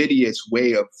invidious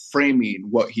way of framing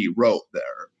what he wrote there.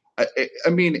 I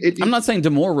mean, I'm not saying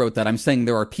Damore wrote that. I'm saying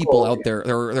there are people out there.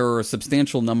 There are a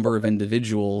substantial number of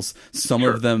individuals, some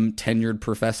of them tenured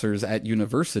professors at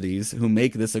universities, who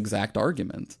make this exact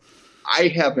argument. I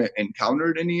haven't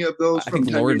encountered any of those. I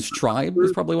think Lawrence Tribe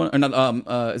was probably one. Or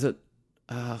not? Is it?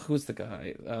 Who's the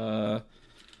guy?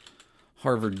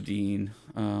 Harvard dean.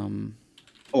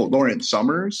 Lawrence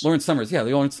Summers? Lawrence Summers, yeah,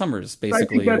 Lawrence Summers, basically. I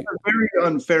think that's a very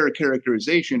unfair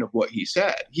characterization of what he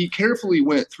said. He carefully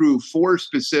went through 4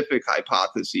 specific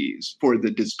hypotheses for the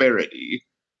disparity,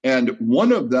 and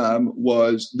one of them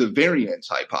was the variance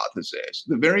hypothesis.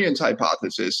 The variance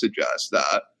hypothesis suggests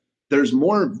that there's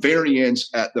more variance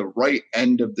at the right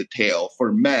end of the tail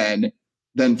for men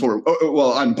than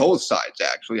on both sides,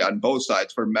 actually, on both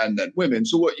sides for men than women.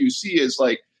 So what you see is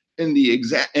like, in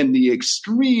the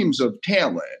extremes of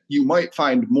talent, you might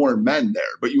find more men there,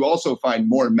 but you also find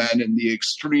more men in the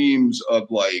extremes of,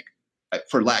 like,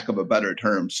 for lack of a better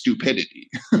term, stupidity.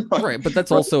 Right, but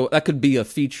that's also, that could be a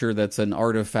feature that's an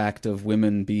artifact of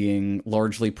women being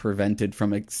largely prevented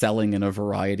from excelling in a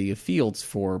variety of fields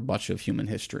for much of human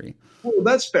history. Well,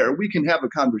 that's fair. We can have a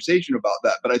conversation about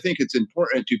that, but I think it's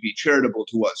important to be charitable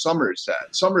to what Summers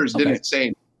said. Summers didn't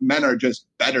say men are just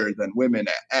better than women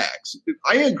at X.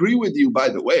 I agree with you, by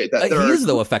the way. That he is,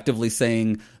 though, effectively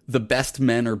saying the best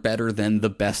men are better than the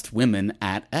best women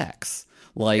at X.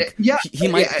 Like, he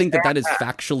might think that is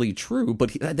factually true,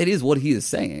 but that is what he is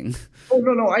saying. Oh,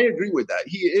 no, I agree with that.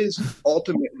 He is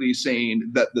ultimately saying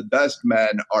that the best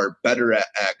men are better at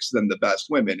X than the best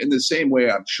women. In the same way,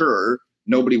 I'm sure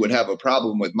nobody would have a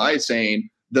problem with my saying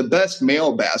the best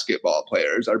male basketball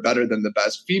players are better than the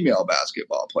best female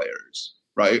basketball players.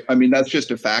 Right. I mean, that's just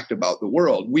a fact about the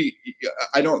world.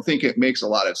 I don't think it makes a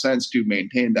lot of sense to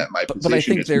maintain that my position. But I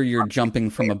think you're jumping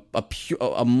from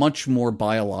a much more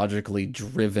biologically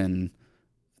driven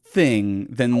thing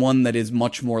than one that is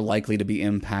much more likely to be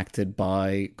impacted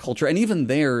by culture. And even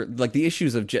there, like the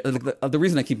issues of the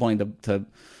reason I keep wanting to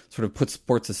sort of put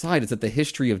sports aside is that the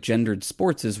history of gendered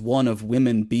sports is one of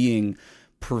women being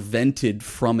prevented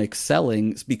from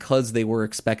excelling because they were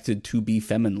expected to be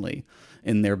femininely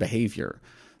in their behavior.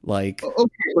 Like,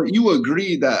 okay, but you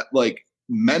agree that, like,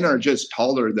 men are just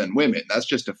taller than women. That's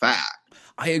just a fact.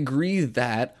 I agree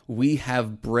that we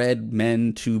have bred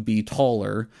men to be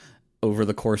taller over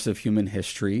the course of human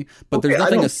history, but there's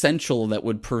nothing essential that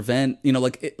would prevent,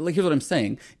 like here's what I'm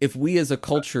saying. If we as a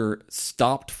culture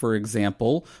stopped, for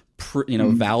example,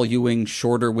 valuing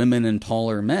shorter women and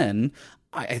taller men,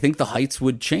 I think the heights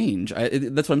would change.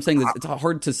 That's what I'm saying. It's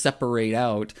hard to separate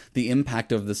out the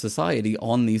impact of the society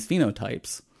on these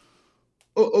phenotypes.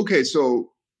 Okay,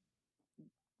 so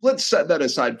let's set that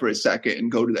aside for a second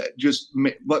and go to that. Just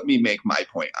let me make my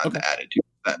point on the attitude.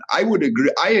 Then I would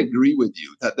agree. I agree with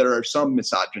you that there are some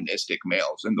misogynistic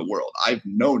males in the world. I've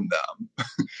known them.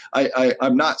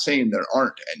 I'm not saying there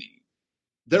aren't any.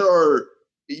 There are.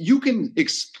 You can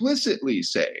explicitly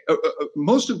say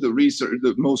most of the research,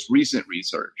 the most recent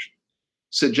research,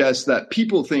 suggests that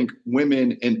people think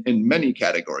women in many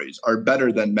categories are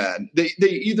better than men. They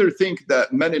either think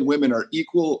that men and women are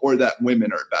equal or that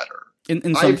women are better.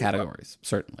 In some categories,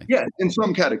 certainly. Yeah, in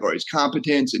some categories.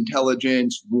 Competence,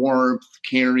 intelligence, warmth,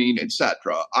 caring,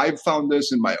 etc. I've found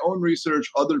this in my own research.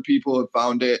 Other people have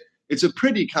found it. It's a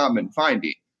pretty common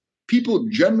finding. People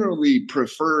generally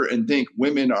prefer and think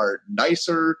women are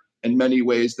nicer in many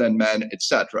ways than men,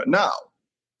 etc. Now,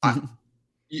 have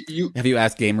you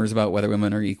asked gamers about whether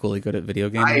women are equally good at video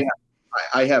games?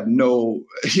 I have no.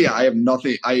 Yeah, I have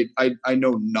nothing. I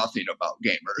know nothing about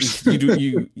gamers.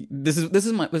 This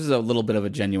is a little bit of a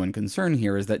genuine concern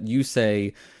here. Is that you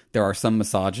say there are some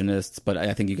misogynists, but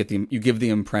I think you give the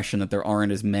impression that there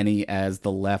aren't as many as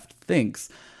the left thinks.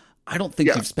 I don't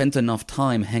think you've spent enough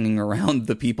time hanging around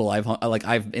the people I've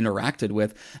interacted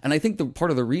with. And I think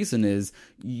part of the reason is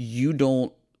you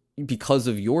don't, because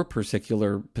of your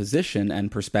particular position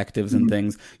and perspectives and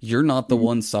things, you're not the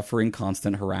one suffering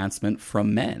constant harassment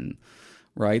from men,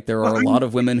 right? There are a lot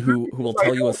of women who will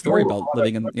tell you a story about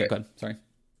living in... Yeah, go ahead. Sorry.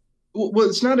 Well,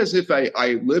 it's not as if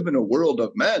I live in a world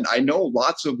of men. I know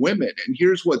lots of women. And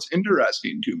here's what's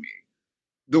interesting to me.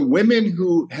 The women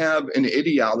who have an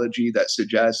ideology that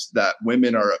suggests that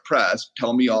women are oppressed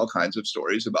tell me all kinds of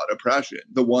stories about oppression.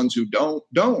 The ones who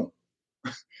don't.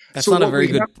 That's not a very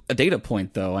good data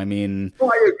point, though. I mean... No,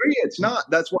 I agree. It's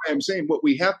not. That's why I'm saying what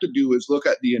we have to do is look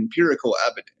at the empirical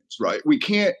evidence, right? We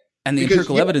can't... And the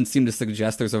empirical evidence seems to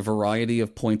suggest there's a variety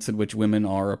of points at which women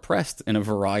are oppressed in a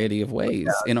variety of ways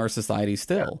in our society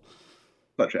still.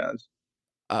 Such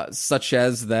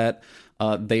as that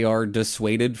they are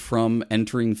dissuaded from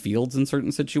entering fields in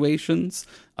certain situations,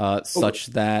 such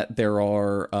that there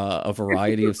are a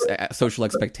variety of social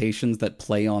expectations that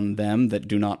play on them that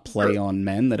do not play on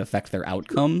men, that affect their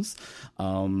outcomes.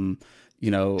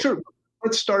 Sure.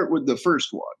 Let's start with the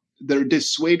first one. They're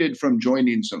dissuaded from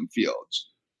joining some fields.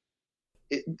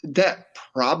 That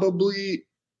probably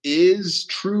is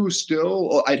true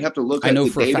still. I'd have to look at I know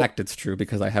the for data. A fact it's true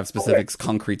because I have specific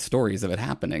concrete stories of it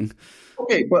happening.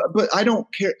 Okay, but I don't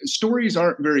care. Stories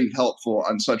aren't very helpful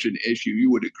on such an issue. You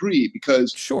would agree,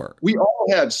 because we all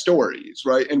have stories,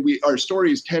 right? And our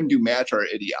stories tend to match our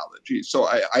ideology. So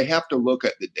I have to look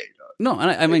at the data. No,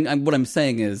 I mean, what I'm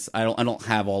saying is I don't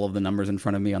have all of the numbers in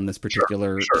front of me on this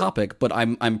particular topic, but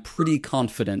I'm pretty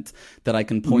confident that I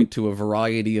can point to a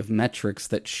variety of metrics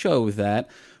that show that,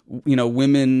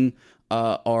 women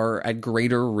are at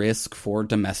greater risk for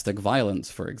domestic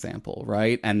violence, for example,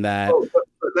 right? And that...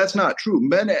 But that's not true.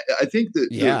 Men, I think that...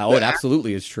 it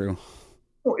absolutely is true.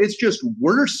 It's just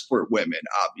worse for women,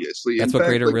 obviously. That's what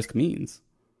greater risk means.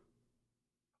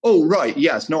 Oh, right.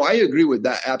 Yes. No, I agree with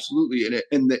that. Absolutely.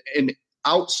 And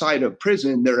outside of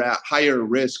prison, they're at higher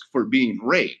risk for being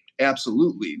raped.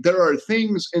 Absolutely. There are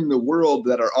things in the world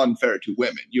that are unfair to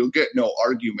women. You'll get no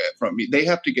argument from me. They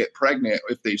have to get pregnant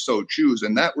if they so choose,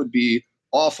 and that would be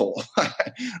awful.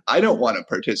 I don't want to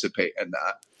participate in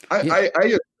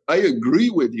that. I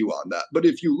agree with you on that. But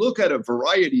if you look at a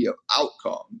variety of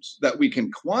outcomes that we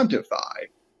can quantify,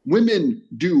 women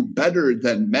do better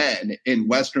than men in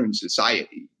Western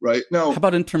society, right? Now, how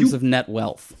about in terms of net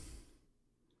wealth?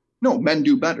 No, men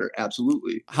do better.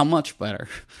 Absolutely. How much better?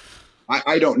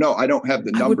 I don't know. I don't have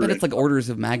the number. I would bet it's like orders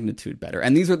of magnitude better.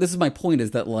 And this is my point,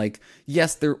 is that, like,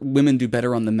 yes, women do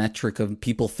better on the metric of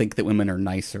people think that women are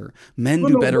nicer. Men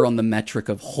do better on the metric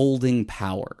of holding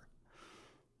power.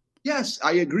 Yes,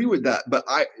 I agree with that. But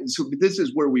so this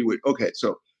is where we would,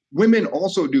 so women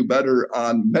also do better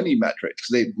on many metrics.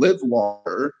 They live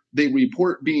longer. They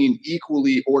report being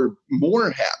equally or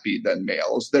more happy than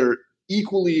males. They're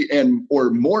equally or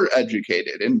more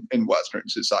educated in Western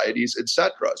societies,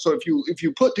 etc. So if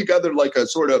you put together like a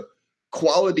sort of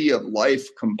quality of life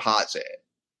composite,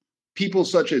 people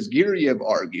such as Geary have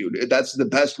argued that's the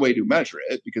best way to measure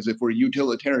it, because if we're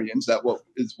utilitarians, that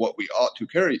is what we ought to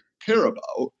care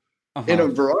about. in a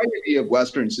variety of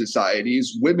Western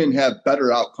societies, women have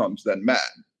better outcomes than men.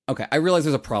 Okay, I realize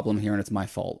there's a problem here, and it's my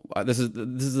fault. This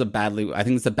is a badly. I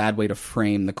think it's a bad way to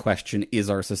frame the question: is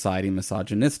our society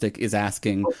misogynistic? Is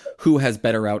asking who has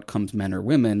better outcomes, men or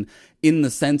women, in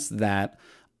the sense that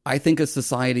I think a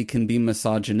society can be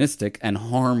misogynistic and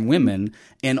harm women,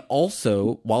 and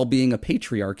also, while being a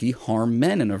patriarchy, harm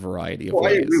men in a variety of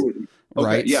ways. I agree with you. Okay,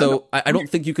 right? yeah, so no. I don't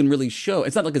think you can really show,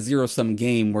 it's not like a zero-sum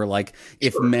game where like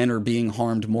if men are being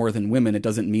harmed more than women, it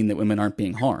doesn't mean that women aren't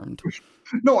being harmed.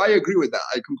 No, I agree with that.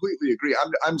 I completely agree.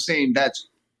 I'm saying that's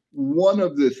one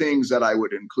of the things that I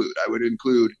would include. I would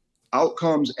include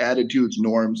outcomes, attitudes,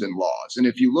 norms, and laws. And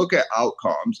if you look at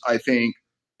outcomes, I think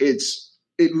it's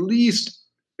at least,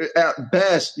 at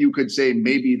best, you could say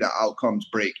maybe the outcomes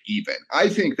break even. I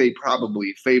think they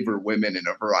probably favor women in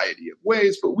a variety of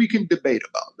ways, but we can debate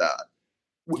about that.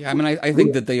 Yeah, I mean, I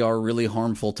think that they are really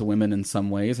harmful to women in some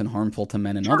ways and harmful to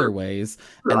men in other ways.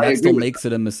 And that still makes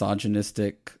it a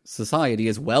misogynistic society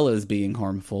as well as being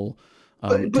harmful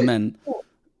to men.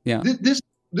 Yeah.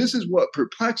 This is what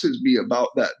perplexes me about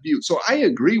that view. So I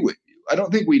agree with you. I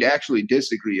don't think we'd actually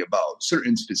disagree about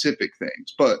certain specific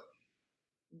things. But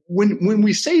when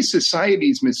we say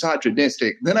society's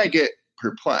misogynistic, then I get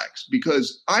perplexed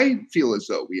because I feel as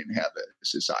though we inhabit a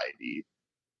society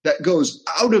that goes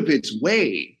out of its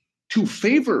way to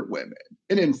favor women.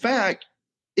 And in fact,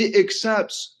 it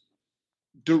accepts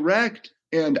direct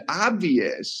and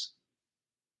obvious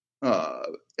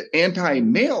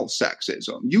anti-male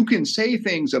sexism. You can say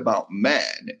things about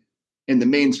men in the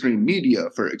mainstream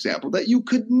media, for example, that you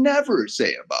could never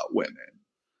say about women.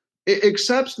 It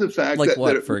accepts the fact like that—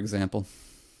 what, for example?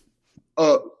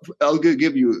 I'll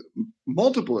give you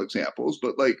multiple examples,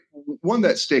 but like one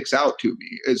that sticks out to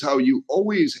me is how you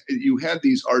had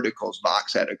these articles.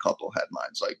 Vox had a couple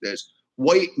headlines like this: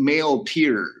 white male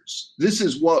tears. This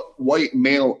is what white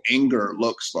male anger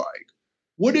looks like.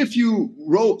 What if you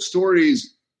wrote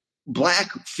stories,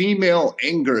 black female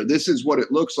anger? This is what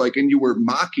it looks like, and you were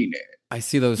mocking it. I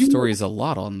see those stories a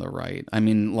lot on the right. I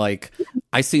mean, like,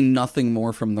 I see nothing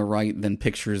more from the right than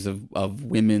pictures of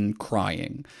women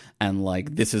crying and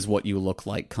like, this is what you look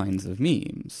like kinds of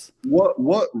memes.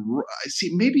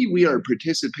 See, maybe we are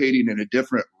participating in a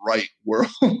different right world.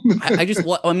 I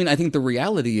think the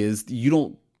reality is you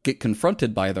don't get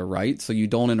confronted by the right, so you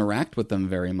don't interact with them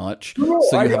very much.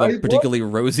 So you have a particularly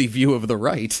rosy view of the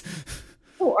right.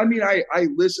 Oh, I mean, I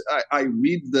listen. I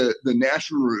read the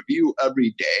National Review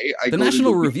every day. The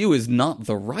National Review is not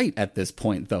the right at this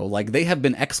point, though. Like, they have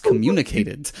been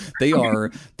excommunicated. They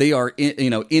are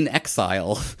in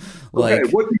exile. Like, okay,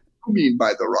 what do you mean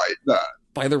by the right? Then?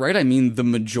 By the right, I mean the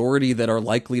majority that are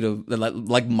likely to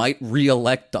might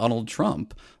re-elect Donald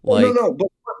Trump. No. But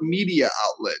what media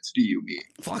outlets do you mean?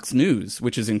 Fox News,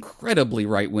 which is incredibly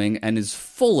right-wing and is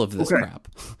full of this crap.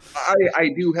 I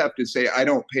do have to say I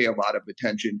don't pay a lot of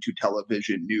attention to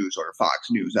television news or Fox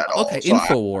News at all. Okay, so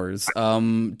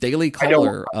InfoWars, Daily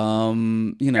Caller, I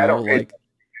don't like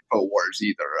InfoWars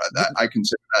either. I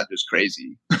consider that just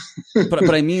crazy.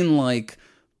 but I mean, like,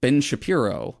 Ben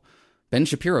Shapiro. Ben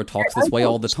Shapiro talks this way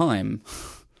all the time.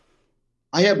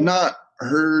 I have not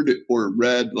heard or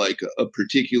read like a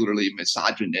particularly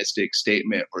misogynistic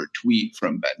statement or tweet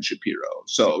from Ben Shapiro.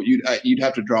 So you'd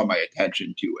have to draw my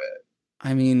attention to it.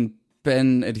 I mean,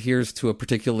 Ben adheres to a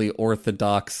particularly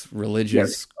orthodox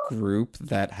religious group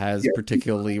that has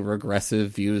particularly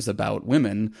regressive views about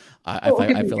women. I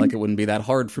feel like it wouldn't be that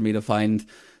hard for me to find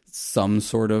some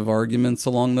sort of arguments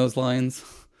along those lines.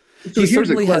 So he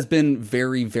certainly has been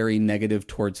very, very negative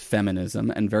towards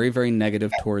feminism and very, very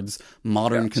negative towards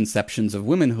modern conceptions of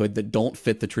womanhood that don't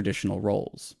fit the traditional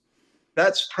roles.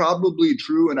 That's probably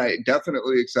true, and I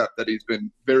definitely accept that he's been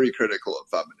very critical of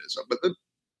feminism. But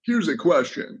here's a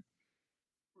question.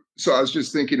 So I was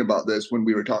just thinking about this when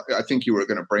we were talking. I think you were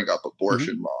going to bring up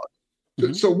abortion law.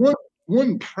 Mm-hmm. So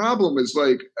one problem is,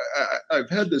 like, I've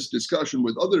had this discussion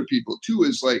with other people too,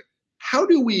 is like, how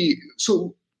do we...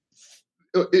 So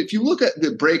if you look at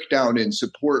the breakdown in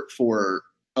support for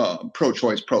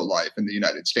pro-choice, pro-life in the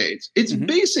United States, it's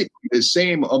basically the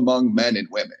same among men and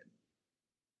women.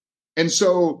 And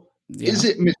so is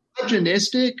it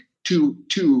misogynistic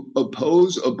to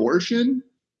oppose abortion?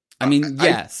 I mean,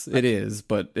 yes, it is,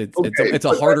 but it's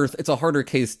a harder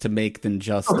case to make than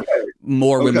just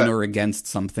more women are against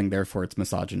something, therefore it's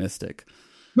misogynistic.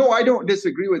 No, I don't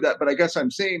disagree with that, but I guess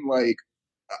I'm saying, like,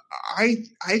 I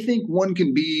think one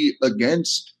can be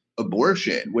against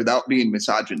abortion without being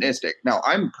misogynistic. Now,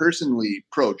 I'm personally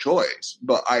pro-choice,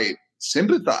 but I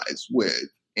sympathize with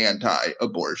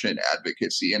anti-abortion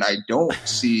advocacy, and I don't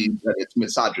see that it's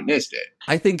misogynistic.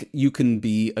 I think you can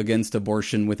be against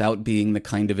abortion without being the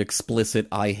kind of explicit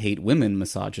 "I hate women"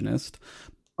 misogynist,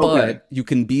 but you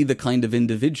can be the kind of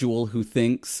individual who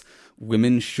thinks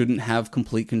women shouldn't have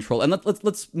complete control. And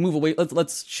let's move away.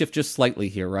 Let's shift just slightly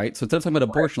here, right? So instead of talking about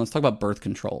abortion, let's talk about birth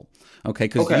control, okay?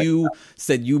 Because you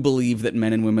said you believe that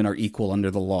men and women are equal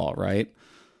under the law, right?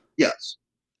 Yes.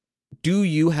 Do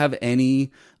you have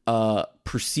any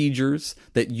procedures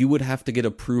that you would have to get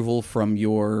approval from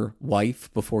your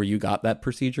wife before you got that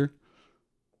procedure?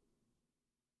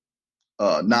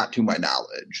 Not to my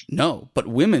knowledge. No, but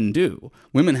women do.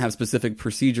 Women have specific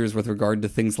procedures with regard to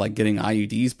things like getting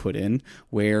IUDs put in,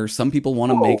 where some people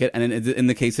want to make it, and in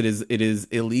the case it is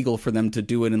illegal for them to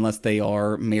do it unless they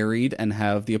are married and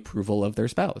have the approval of their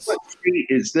spouse. What state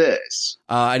is this?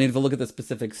 I need to look at the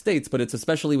specific states, but it's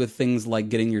especially with things like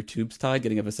getting your tubes tied,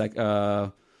 getting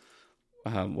whatever.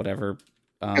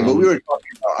 But we were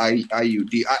talking about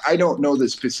IUD. I don't know the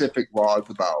specific laws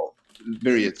about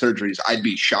various surgeries. I'd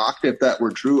be shocked if that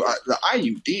were true. The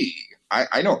IUD,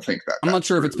 I don't think that. I'm not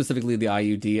sure if it's specifically the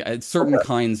IUD. It's certain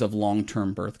kinds of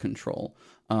long-term birth control.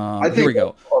 Here we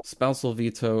go. Spousal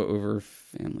veto over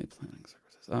family planning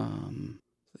services.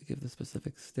 They give the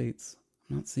specific states.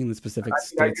 I'm not seeing the specific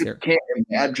states here. I can't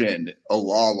imagine a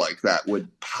law like that would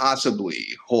possibly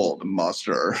hold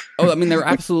muster. Oh, I mean, there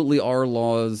absolutely are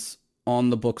laws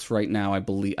on the books right now. I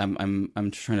believe I'm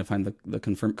trying to find the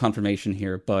confirmation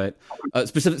here, but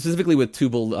specifically with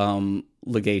tubal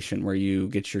ligation, where you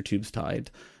get your tubes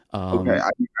tied.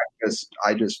 I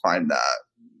just find that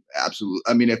absolutely.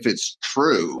 I mean, if it's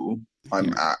true,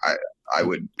 I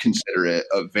would consider it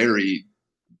a very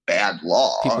bad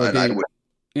law,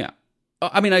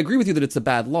 I mean, I agree with you that it's a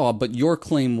bad law, but your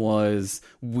claim was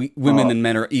women and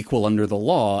men are equal under the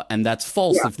law, and that's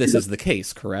false if this is the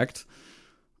case, correct?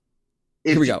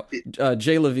 Here we go.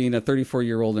 Jay Levine, a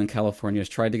 34-year-old in California, has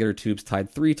tried to get her tubes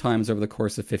tied 3 times over the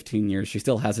course of 15 years. She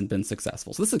still hasn't been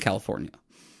successful. So this is California.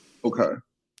 Okay.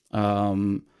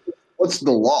 What's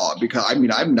the law? Because, I mean,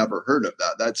 I've never heard of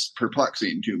that. That's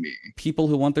perplexing to me. People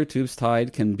who want their tubes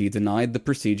tied can be denied the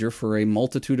procedure for a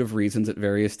multitude of reasons at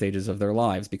various stages of their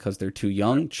lives, because they're too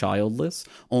young, childless,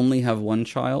 only have one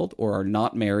child, or are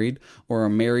not married, or are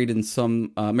married to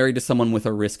someone with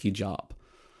a risky job.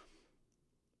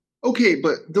 Okay,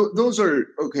 but those are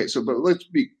okay. So, but let's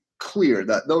be clear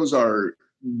that those are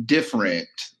different.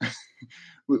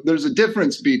 There's a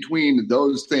difference between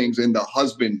those things and the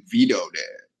husband vetoed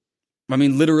it. I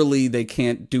mean, literally, they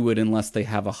can't do it unless they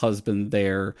have a husband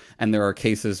there. And there are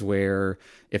cases where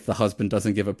if the husband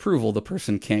doesn't give approval, the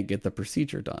person can't get the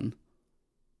procedure done.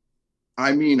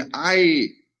 I mean,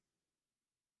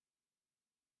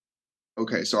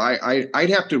 okay, so I'd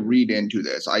have to read into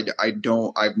this.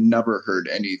 I've never heard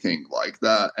anything like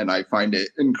that, and I find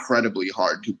it incredibly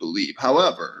hard to believe.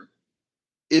 However,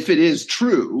 if it is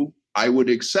true, I would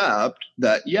accept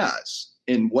that, yes,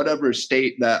 in whatever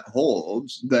state that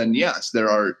holds, then yes, there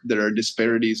are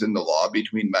disparities in the law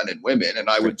between men and women, and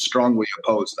I would strongly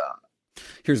oppose that.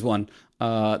 Here's one.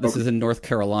 This is in North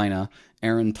Carolina.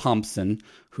 Erin Thompson,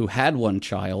 who had one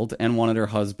child and wanted her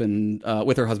husband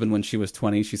with her husband when she was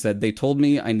 20. She said, "They told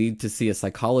me I need to see a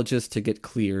psychologist to get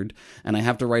cleared, and I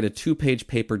have to write a 2-page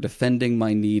paper defending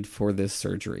my need for this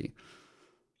surgery."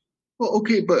 Well,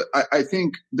 okay, but I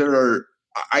think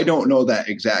I don't know that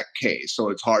exact case, so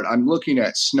it's hard. I'm looking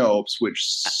at Snopes, which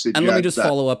suggests and let me just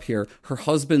follow up here. Her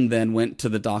husband then went to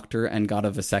the doctor and got a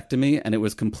vasectomy, and it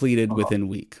was completed within a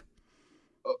week.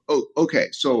 Oh, okay.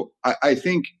 So I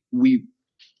think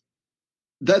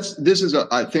this is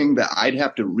a thing that I'd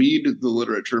have to read the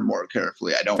literature more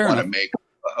carefully. I don't want to make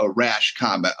a rash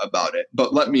comment about it,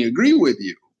 but let me agree with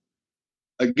you.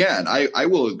 Again, I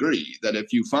will agree that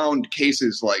if you found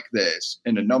cases like this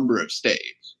in a number of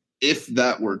states, if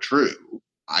that were true,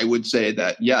 I would say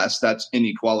that, yes, that's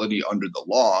inequality under the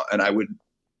law, and I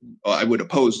would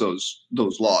oppose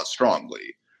those laws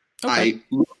strongly. Okay.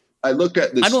 I looked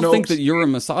at the I don't think that you're a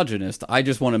misogynist. I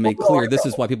just want to make clear this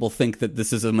is why people think that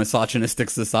this is a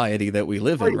misogynistic society that we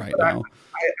live in right now.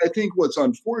 I think what's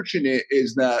unfortunate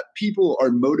is that people are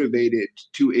motivated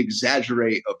to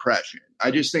exaggerate oppression.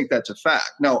 I just think that's a fact.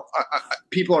 Now,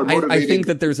 people are motivated. I think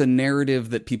that there's a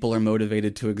narrative that people are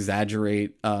motivated to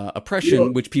exaggerate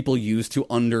oppression, which people use to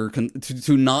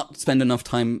not spend enough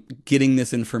time getting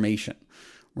this information,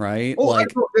 right? Oh, I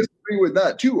don't disagree with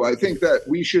that too. I think that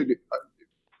we should.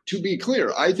 To be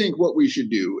clear, I think what we should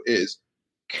do is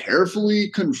carefully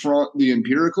confront the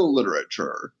empirical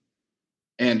literature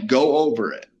and go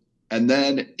over it. And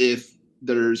then if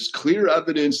there's clear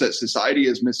evidence that society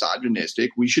is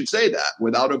misogynistic, we should say that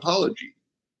without apology.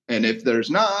 And if there's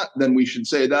not, then we should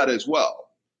say that as well.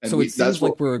 And so it seems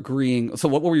like we're agreeing. So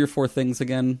what were your 4 things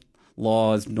again?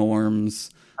 Laws,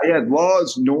 norms. I had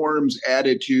laws, norms,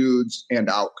 attitudes, and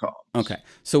outcomes. Okay.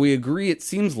 So we agree, it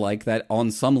seems like, that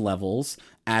on some levels,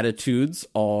 attitudes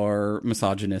are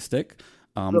misogynistic.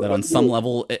 That on some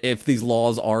level, if these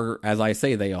laws are, as I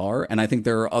say they are, and I think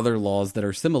there are other laws that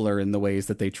are similar in the ways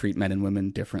that they treat men and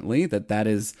women differently, that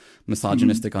is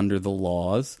misogynistic under the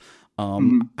laws.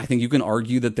 I think you can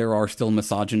argue that there are still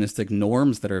misogynistic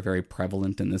norms that are very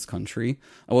prevalent in this country.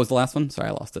 What was the last one? Sorry,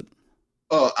 I lost it.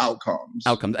 Outcomes.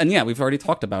 And yeah, we've already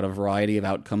talked about a variety of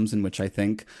outcomes in which I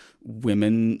think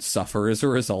women suffer as a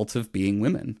result of being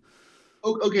women.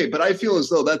 Okay, but I feel as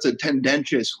though that's a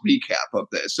tendentious recap of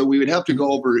this. So we would have to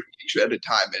go over each at a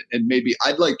time, and maybe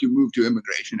I'd like to move to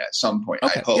immigration at some point.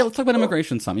 Okay, I hope. Yeah, let's talk about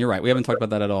immigration some. You're right. We haven't talked about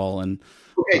that at all. And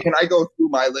okay, can I go through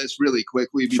my list really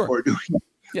quickly before doing that?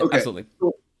 Yeah, okay. Absolutely.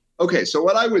 So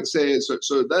what I would say is,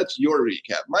 so that's your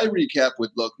recap. My recap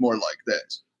would look more like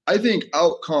this. I think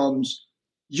outcomes,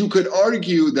 you could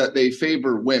argue that they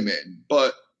favor women,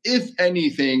 but if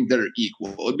anything, they're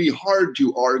equal. It'd be hard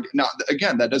to argue. Now,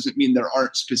 again, that doesn't mean there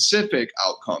aren't specific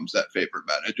outcomes that favor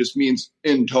men. It just means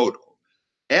in total.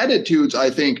 Attitudes, I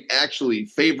think, actually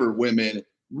favor women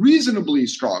reasonably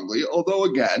strongly, although,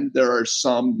 again, there are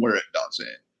some where it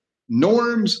doesn't.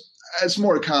 Norms, it's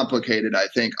more complicated, I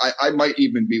think. I might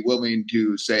even be willing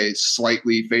to say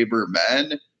slightly favor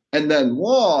men. And then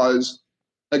laws,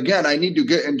 again, I need to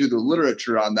get into the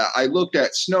literature on that. I looked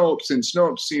at Snopes, and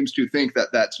Snopes seems to think that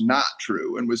that's not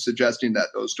true and was suggesting that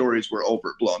those stories were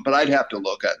overblown. But I'd have to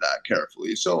look at that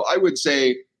carefully. So I would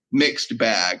say mixed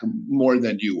bag more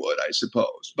than you would, I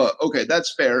suppose. But okay,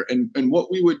 that's fair. And what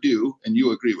we would do, and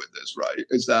you agree with this, right,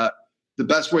 is that the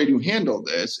best way to handle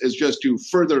this is just to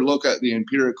further look at the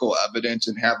empirical evidence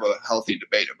and have a healthy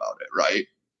debate about it, right?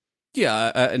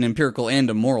 Yeah, an empirical and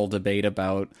a moral debate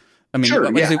about, I mean, sure,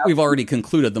 we've already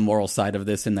concluded the moral side of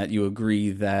this in that you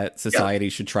agree that society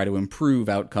should try to improve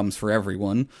outcomes for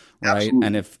everyone, right? Absolutely.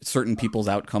 And if certain people's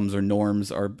outcomes or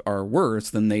norms are worse,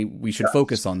 then we should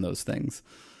focus on those things.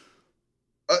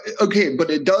 Okay, but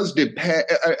it does depend.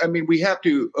 I mean, we have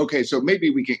to. Okay, so maybe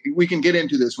we can get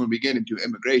into this when we get into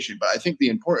immigration. But I think the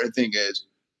important thing is,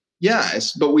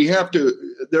 yes, but we have to.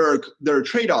 There are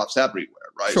trade-offs everywhere,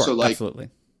 right? Sure, so like, absolutely.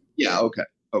 Yeah. Okay.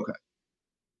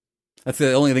 That's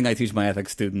the only thing I teach my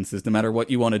ethics students is no matter what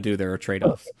you want to do, there are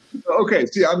trade-offs. Okay.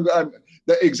 See, I'm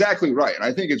exactly right, and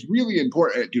I think it's really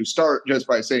important to start just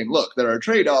by saying, look, there are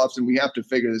trade-offs, and we have to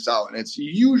figure this out, and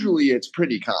it's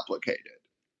pretty complicated.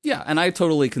 Yeah, and I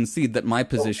totally concede that my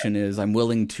position is I'm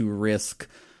willing to risk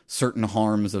certain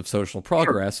harms of social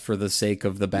progress for the sake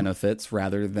of the benefits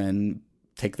rather than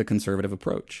take the conservative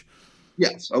approach.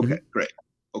 Yes. Okay, great.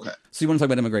 Okay. So you want to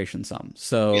talk about immigration some.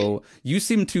 So you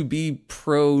seem to be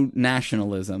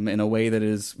pro-nationalism in a way that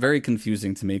is very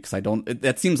confusing to me because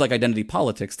that seems like identity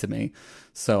politics to me.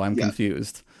 So I'm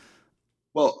confused.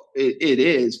 Well, it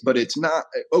is, but it's not.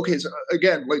 Okay, so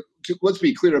again, let's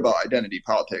be clear about identity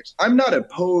politics. I'm not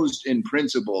opposed in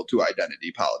principle to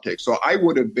identity politics. So I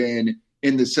would have been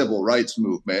in the civil rights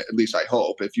movement, at least I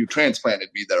hope. If you transplanted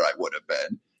me there, I would have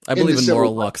been. I believe in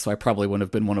moral luck, so I probably wouldn't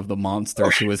have been one of the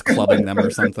monsters who was clubbing them or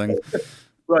something.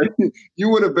 Right. You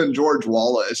would have been George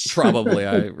Wallace. Probably.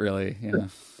 Okay.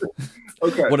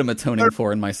 What I'm atoning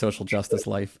for in my social justice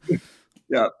life.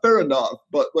 Yeah, fair enough.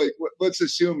 But let's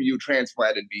assume you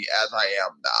transplanted me as I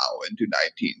am now into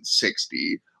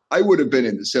 1960. I would have been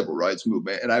in the civil rights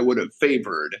movement, and I would have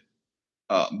favored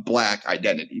Black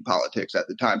identity politics at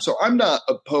the time. So I'm not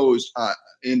opposed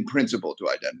in principle to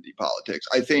identity politics.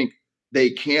 I think they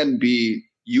can be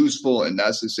useful and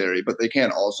necessary, but they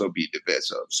can also be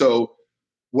divisive. So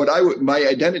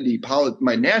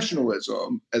my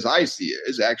nationalism, as I see it,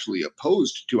 is actually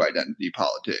opposed to identity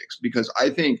politics because I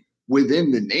think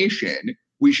within the nation,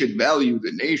 we should value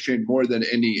the nation more than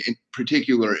any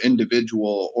particular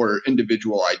individual or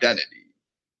individual identity.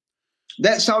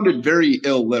 That sounded very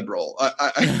illiberal.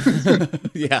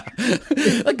 Yeah,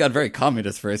 that got very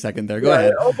communist for a second there. Go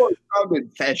ahead. It almost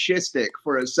sounded fascistic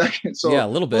for a second. So yeah, a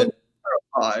little bit.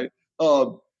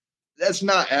 That's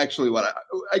not actually what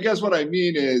I guess what I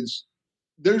mean is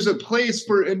there's a place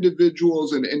for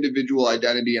individuals and individual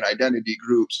identity and identity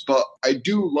groups, but I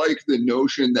do like the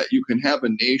notion that you can have a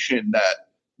nation that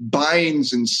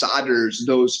binds and solders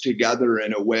those together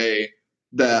in a way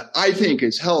that I think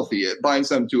is healthy. It binds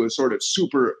them to a sort of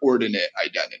superordinate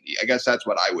identity. I guess that's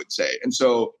what I would say. And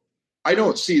so I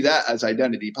don't see that as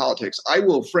identity politics. I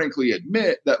will frankly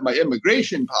admit that my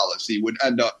immigration policy would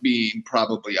end up being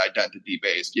probably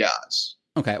identity-based, yes.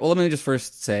 Okay, well, let me just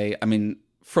first say, I mean,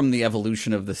 from the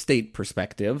evolution of the state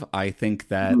perspective, I think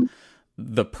that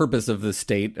the purpose of the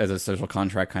state as a social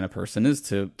contract kind of person is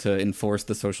to enforce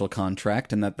the social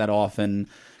contract, and that often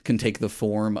can take the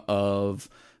form of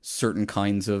certain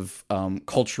kinds of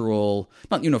cultural,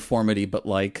 not uniformity, but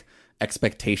like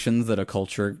expectations that a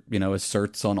culture,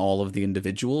 asserts on all of the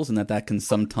individuals, and that can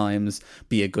sometimes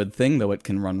be a good thing, though it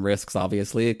can run risks.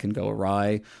 Obviously, it can go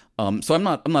awry. So I'm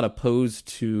not opposed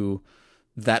to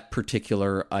that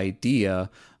particular idea.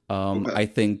 Okay. I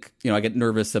think, I get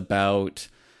nervous about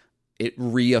it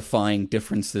reifying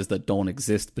differences that don't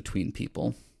exist between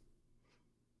people.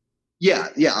 Yeah,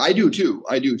 I do too.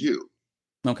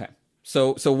 Okay.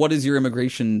 So what is your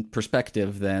immigration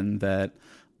perspective then that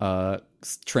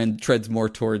treads more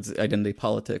towards identity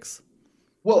politics?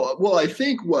 Well, I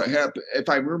think what happened, if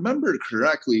I remember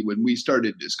correctly, when we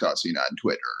started discussing on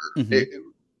Twitter,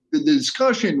 the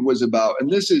discussion was about, and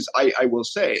this is, I will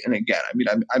say, and again, I mean,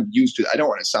 I'm used to it. I don't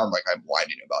want to sound like I'm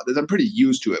whining about this. I'm pretty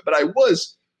used to it, but I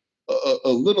was a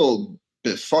little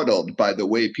befuddled by the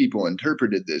way people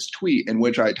interpreted this tweet, in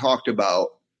which I talked about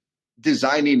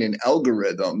designing an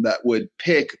algorithm that would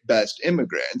pick best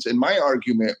immigrants. And my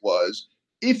argument was,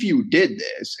 if you did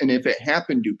this, and if it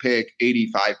happened to pick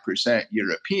 85%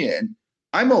 European,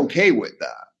 I'm okay with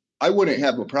that. I wouldn't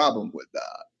have a problem with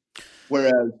that.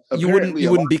 Whereas you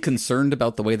wouldn't be concerned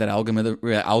about the way that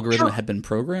algorithm had been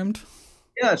programmed?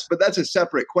 Yes, but that's a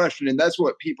separate question, and that's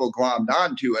what people glommed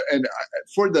onto. And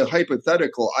for the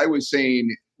hypothetical, I was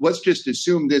saying, let's just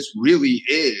assume this really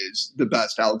is the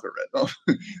best algorithm.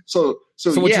 So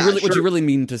what you really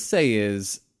mean to say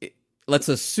is, let's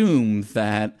assume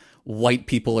that white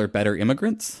people are better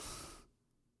immigrants?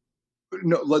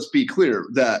 No, let's be clear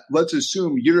that let's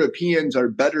assume Europeans are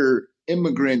better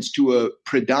immigrants to a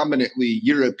predominantly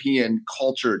European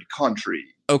cultured country.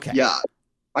 Okay. Yeah.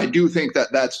 I do think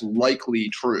that that's likely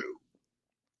true.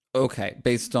 Okay.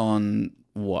 Based on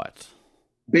what?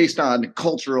 Based on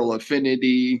cultural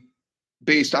affinity,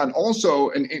 based on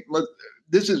also,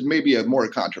 this is maybe a more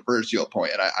controversial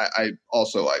point. And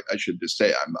I should just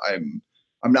say,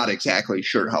 I'm not exactly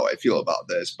sure how I feel about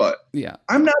this, but yeah,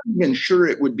 I'm not even sure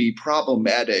it would be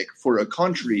problematic for a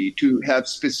country to have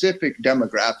specific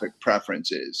demographic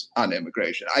preferences on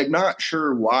immigration. I'm not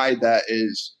sure why that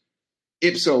is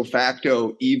ipso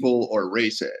facto evil or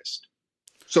racist.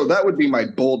 So that would be my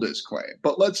boldest claim.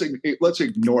 But let's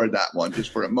ignore that one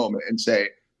just for a moment and say,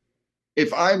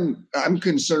 if I'm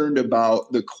concerned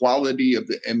about the quality of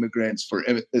the immigrants for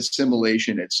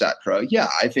assimilation, etc., yeah,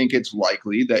 I think it's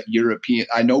likely that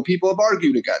I know people have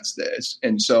argued against this.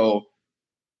 And so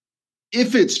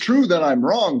if it's true that I'm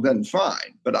wrong, then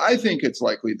fine. But I think it's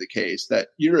likely the case that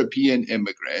European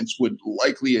immigrants would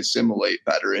likely assimilate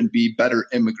better and be better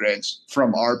immigrants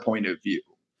from our point of view.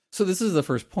 So this is the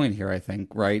first point here, I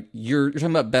think, right? You're talking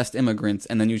about best immigrants,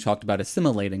 and then you talked about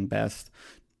assimilating best.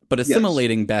 But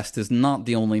assimilating best is not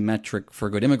the only metric for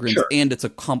good immigrants, sure. And it's a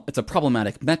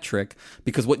problematic metric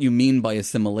because what you mean by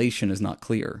assimilation is not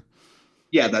clear.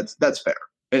 Yeah, that's fair,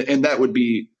 and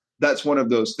that's one of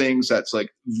those things that's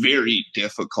like very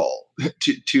difficult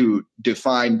to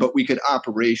define, but we could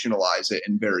operationalize it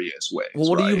in various ways. Well,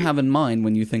 what do you have in mind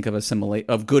when you think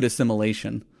of good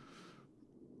assimilation?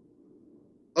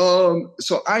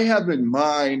 So I have in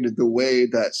mind the way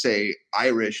that, say,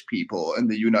 Irish people in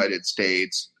the United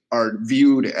States are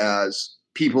viewed as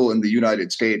people in the United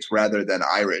States rather than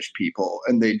Irish people,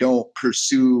 and they don't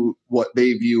pursue what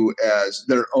they view as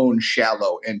their own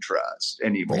shallow interest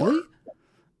anymore. Really?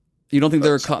 You don't think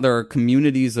there are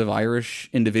communities of Irish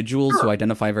individuals who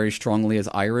identify very strongly as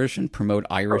Irish and promote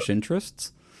Irish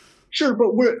interests? Sure,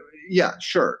 but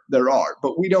sure, there are.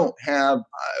 But we don't have,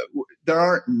 there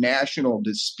aren't national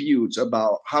disputes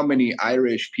about how many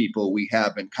Irish people we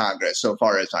have in Congress, so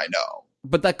far as I know.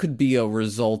 But that could be a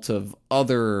result of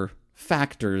other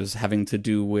factors having to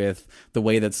do with the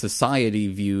way that society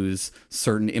views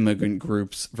certain immigrant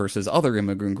groups versus other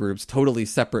immigrant groups, totally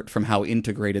separate from how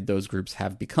integrated those groups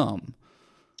have become.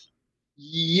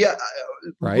 Yeah,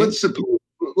 right. Let's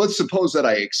suppose that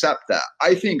I accept that.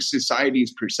 I think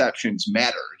society's perceptions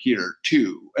matter here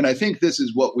too. And I think this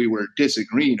is what we were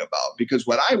disagreeing about, because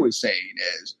what I was saying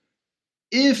is,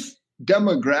 if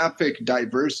demographic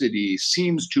diversity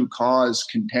seems to cause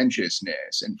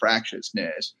contentiousness and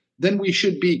fractiousness, then we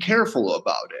should be careful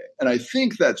about it. And I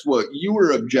think that's what you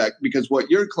were because what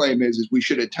your claim is we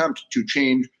should attempt to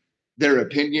change their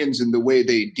opinions in the way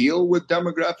they deal with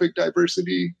demographic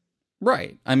diversity.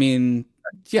 Right. I mean,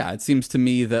 yeah, it seems to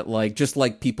me that just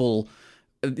like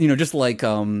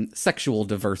sexual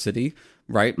diversity,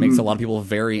 right, makes a lot of people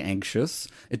very anxious.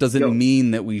 It doesn't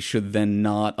mean that we should then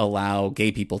not allow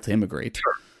gay people to immigrate.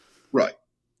 Sure. Right.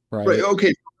 right?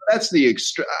 Okay. That's the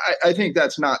extra. I think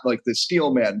that's not like the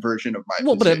Steelman version of my.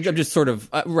 Well, position. but I'm just sort of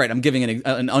right. I'm giving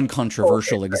an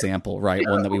uncontroversial example, right?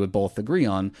 Yeah. One that we would both agree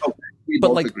on. Okay, we but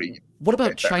both like, agree. What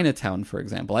about Chinatown, for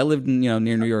example? I lived in near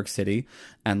New York City,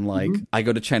 and like I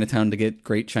go to Chinatown to get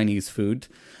great Chinese food.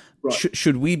 Right.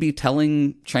 Should we be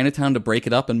telling Chinatown to break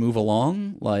it up and move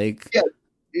along? Like, yeah.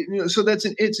 So it's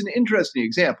an interesting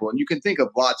example, and you can think of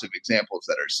lots of examples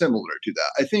that are similar to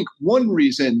that. I think one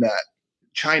reason that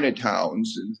Chinatowns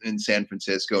in San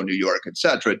Francisco, New York,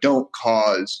 etc., don't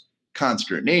cause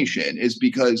consternation is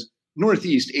because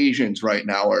Northeast Asians right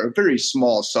now are a very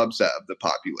small subset of the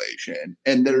population,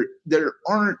 and there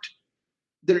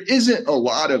isn't a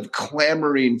lot of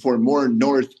clamoring for more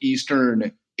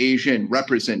Northeastern Asian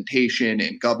representation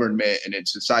in government and in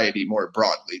society more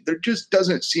broadly. There just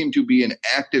doesn't seem to be an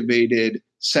activated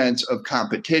sense of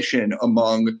competition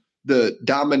among the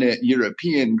dominant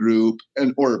European group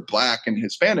or Black and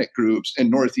Hispanic groups and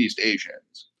Northeast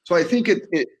Asians. So I think it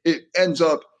ends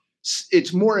up,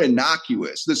 it's more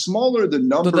innocuous. The smaller the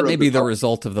number, but that may be the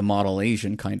result of the model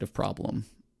Asian kind of problem.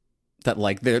 That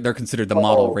like they're considered the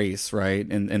model race, right?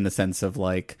 In the sense of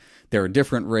like they're a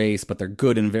different race, but they're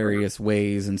good in various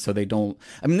ways, and so they don't.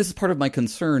 I mean, this is part of my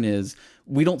concern is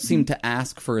we don't seem to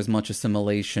ask for as much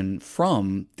assimilation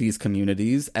from these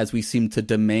communities as we seem to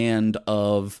demand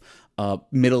of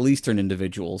Middle Eastern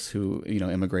individuals who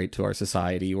immigrate to our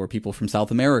society, or people from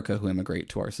South America who immigrate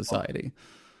to our society.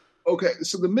 Okay,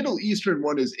 so the Middle Eastern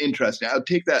one is interesting. I'll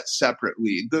take that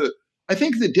separately. I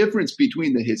think the difference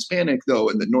between the Hispanic, though,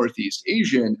 and the Northeast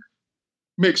Asian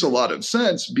makes a lot of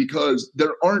sense because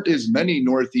there aren't as many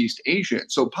Northeast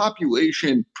Asians. So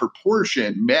population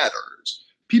proportion matters.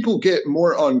 People get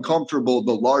more uncomfortable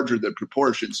the larger the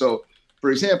proportion. So,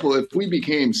 for example, if we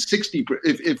became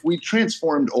if we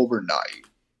transformed overnight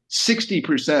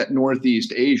 60%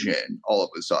 Northeast Asian all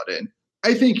of a sudden,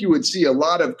 I think you would see a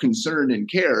lot of concern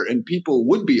and care, and people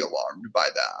would be alarmed by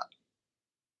that.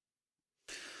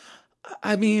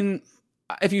 I mean,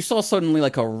 if you saw suddenly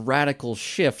like a radical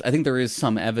shift, I think there is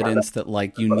some evidence that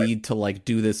like you need to like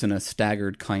do this in a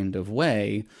staggered kind of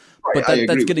way. But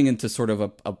that's getting into sort of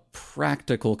a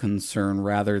practical concern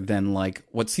rather than like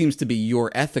what seems to be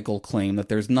your ethical claim that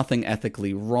there's nothing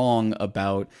ethically wrong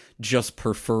about just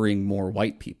preferring more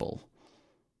white people.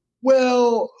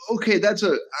 Well, okay,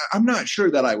 I'm not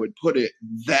sure that I would put it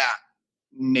that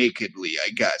nakedly,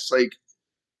 I guess. Like,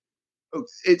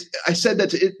 I said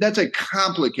that's a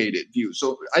complicated view.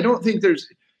 So I don't think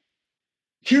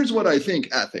here's what I think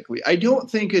ethically. I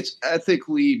don't think it's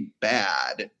ethically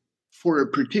bad for a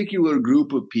particular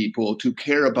group of people to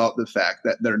care about the fact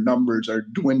that their numbers are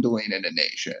dwindling in a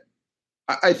nation.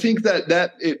 I think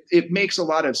that it makes a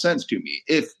lot of sense to me.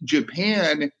 If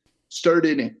Japan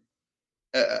started,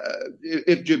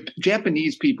 if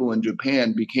Japanese people in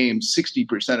Japan became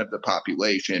 60% of the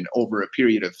population over a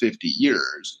period of 50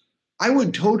 years, I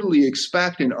would totally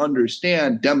expect and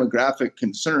understand demographic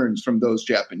concerns from those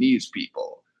Japanese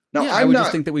people. Now, I would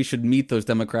just think that we should meet those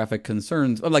demographic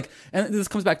concerns. And this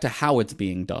comes back to how it's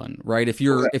being done, right? If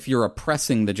you're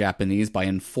oppressing the Japanese by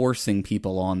enforcing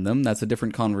people on them, that's a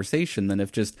different conversation than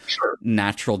if just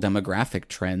natural demographic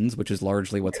trends, which is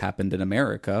largely what's happened in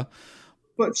America.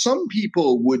 But some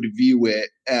people would view it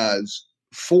as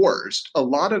forced.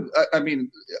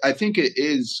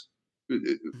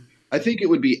 I think it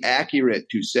would be accurate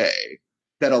to say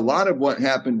that a lot of what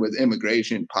happened with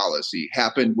immigration policy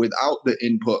happened without the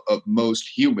input of most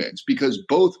humans, because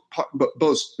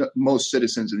most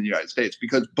citizens in the United States,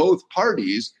 because both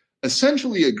parties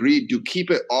essentially agreed to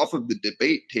keep it off of the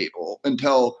debate table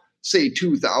until, say,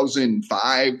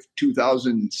 2005,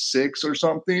 2006 or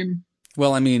something.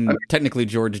 Well, I mean, technically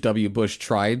George W. Bush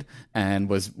tried and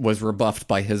was rebuffed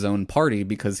by his own party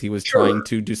because he was trying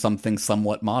to do something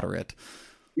somewhat moderate.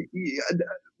 Yeah,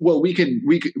 well, we could,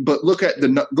 but look at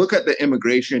the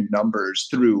immigration numbers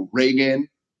through Reagan,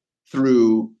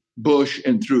 through Bush,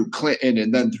 and through Clinton,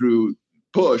 and then through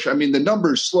Bush. I mean, the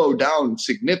numbers slowed down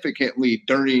significantly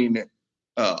during.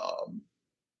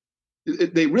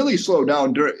 They really slowed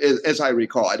down as I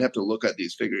recall. I'd have to look at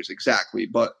these figures exactly,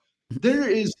 but there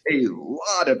is a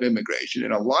lot of immigration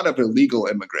and a lot of illegal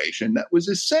immigration that was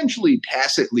essentially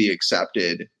tacitly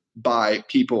accepted by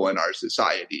people in our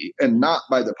society and not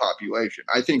by the population.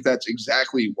 I think that's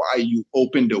exactly why you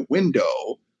opened a window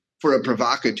for a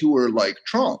provocateur like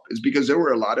Trump, is because there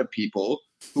were a lot of people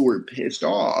who were pissed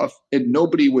off and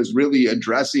nobody was really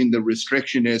addressing the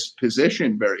restrictionist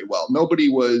position very well.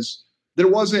 There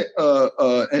wasn't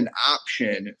an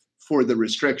option for the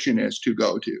restrictionists to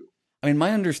go to. I mean,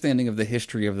 my understanding of the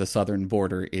history of the southern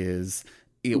border is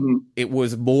it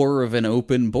was more of an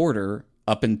open border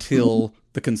up until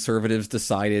the conservatives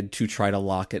decided to try to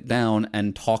lock it down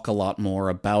and talk a lot more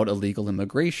about illegal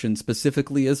immigration,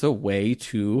 specifically as a way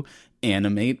to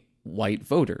animate white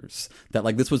voters. That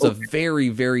like this was a very,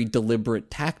 very deliberate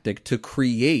tactic to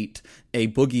create a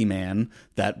boogeyman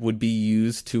that would be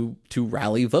used to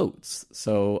rally votes.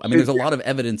 So, I mean, there's a lot of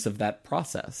evidence of that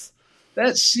process.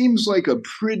 That seems like a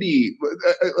pretty,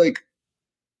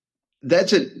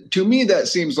 to me, that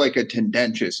seems like a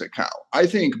tendentious account. I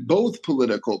think both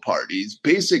political parties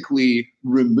basically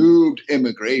removed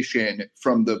immigration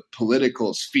from the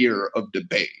political sphere of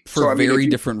debate. For very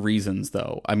different reasons,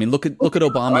 though. I mean, look at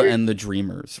Obama and the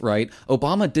Dreamers, right?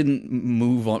 Obama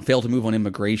didn't fail to move on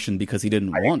immigration because he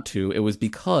didn't want to. It was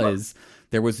because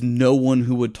there was no one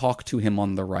who would talk to him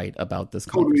on the right about this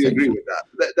conversation. Totally agree with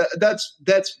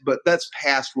that. That's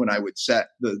past when I would set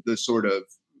the sort of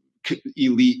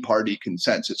elite party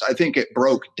consensus. I think it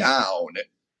broke down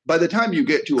by the time you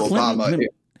get to Obama.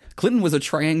 Clinton was a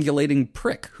triangulating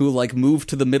prick who like moved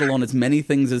to the middle on as many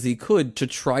things as he could to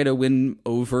try to win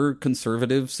over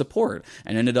conservative support,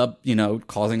 and ended up,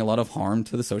 causing a lot of harm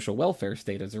to the social welfare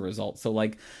state as a result. So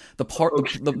like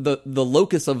the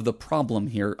locus of the problem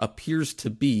here appears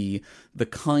to be the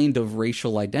kind of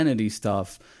racial identity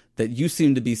stuff that you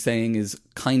seem to be saying is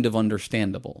kind of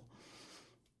understandable.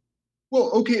 Well,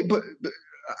 okay, but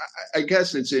I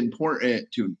guess it's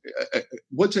important to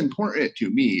what's important to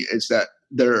me is that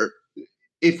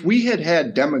if we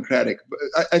had Democratic,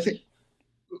 I think,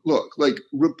 look, like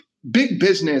big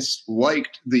business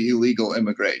liked the illegal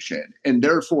immigration, and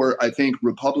therefore I think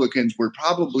Republicans were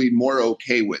probably more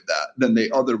okay with that than they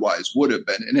otherwise would have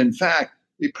been. And in fact,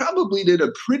 they probably did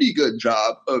a pretty good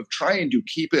job of trying to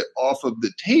keep it off of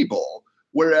the table.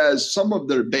 Whereas some of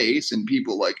their base and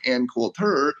people like Ann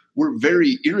Coulter were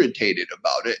very irritated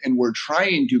about it and were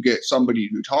trying to get somebody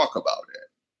to talk about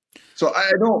it. So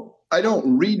I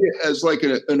don't read it as like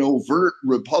an overt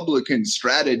Republican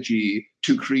strategy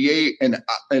to create an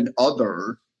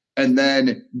other and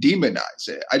then demonize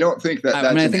it. I don't think that.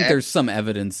 I think there's some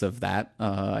evidence of that.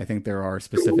 I think there are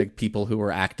specific people who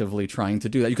are actively trying to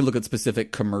do that. You can look at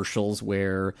specific commercials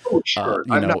where,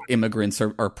 immigrants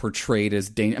are portrayed as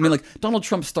dangerous. I mean, like Donald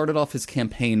Trump started off his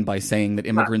campaign by saying that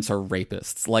immigrants are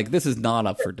rapists. Like this is not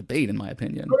up for debate, in my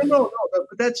opinion. No,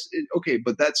 but that's okay.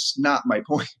 But that's not my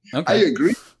point. Okay.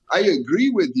 I agree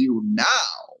with you now.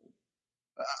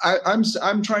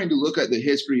 I'm trying to look at the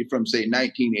history from say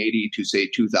 1980 to say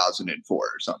 2004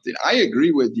 or something. I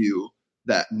agree with you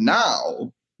that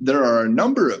now there are a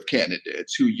number of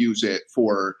candidates who use it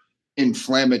for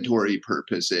inflammatory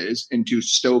purposes and to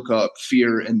stoke up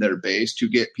fear in their base to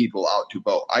get people out to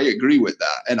vote. I agree with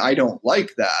that. And I don't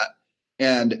like that.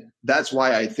 And that's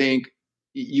why I think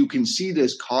you can see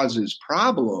this causes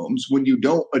problems when you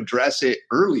don't address it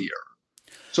earlier.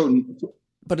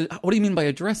 But what do you mean by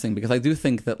addressing? Because I do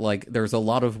think that like there's a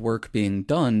lot of work being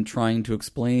done trying to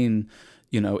explain,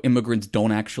 immigrants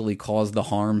don't actually cause the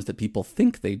harms that people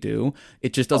think they do.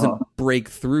 It just doesn't break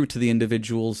through to the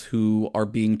individuals who are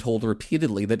being told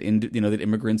repeatedly that that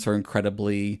immigrants are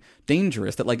incredibly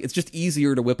dangerous. That like it's just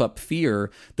easier to whip up fear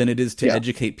than it is to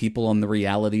educate people on the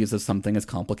realities of something as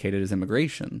complicated as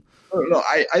immigration. No,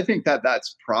 I think that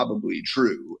that's probably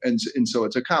true, and so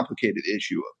it's a complicated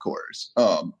issue, of course.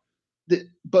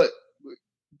 But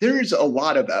there's a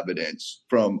lot of evidence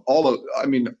from all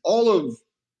of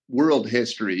world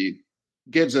history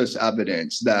gives us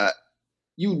evidence that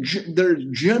there's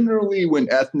generally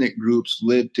when ethnic groups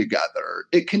live together,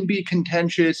 it can be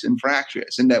contentious and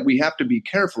fractious, and that we have to be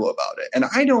careful about it. And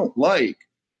I don't like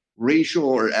racial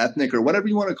or ethnic or whatever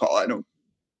you want to call it. I don't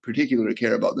particularly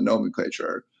care about the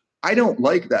nomenclature. I don't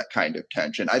like that kind of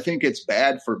tension. I think it's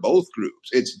bad for both groups.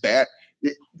 It's bad.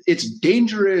 It's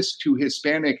dangerous to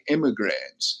Hispanic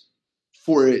immigrants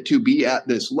for it to be at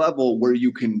this level where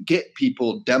you can get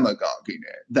people demagoguing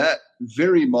it. That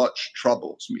very much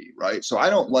troubles me, right? So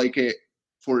I don't like it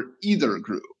for either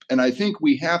group. And I think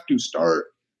we have to start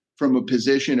from a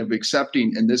position of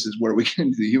accepting, and this is where we get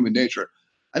into the human nature.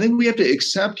 I think we have to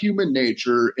accept human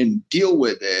nature and deal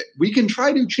with it. We can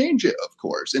try to change it, of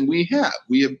course, and we have.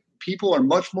 People are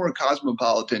much more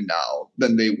cosmopolitan now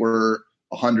than they were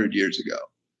 100 years ago.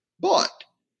 But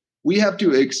we have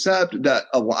to accept that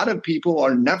a lot of people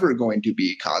are never going to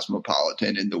be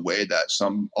cosmopolitan in the way that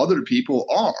some other people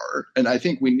are. And I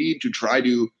think we need to try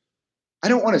to, I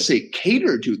don't want to say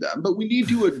cater to them, but we need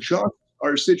to adjust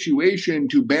our situation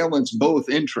to balance both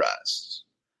interests.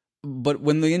 But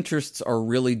when the interests are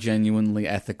really genuinely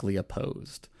ethically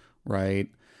opposed, right?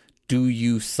 do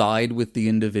you side with the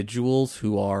individuals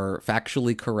who are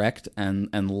factually correct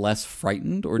and less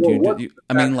frightened, or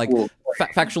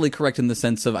factually correct in the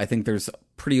sense of, I think there's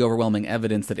pretty overwhelming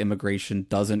evidence that immigration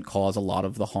doesn't cause a lot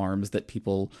of the harms that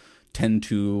people tend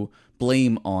to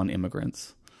blame on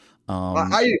immigrants.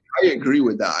 I agree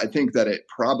with that. I think that it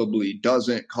probably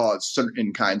doesn't cause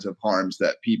certain kinds of harms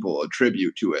that people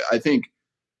attribute to it. I think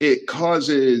it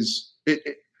causes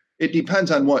it. It depends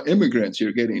on what immigrants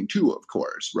you're getting to, of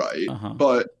course, right?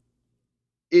 But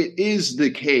it is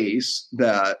the case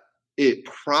that it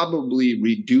probably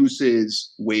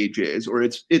reduces wages, or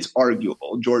it's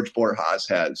arguable. George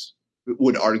Borjas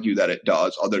would argue that it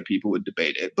does. Other people would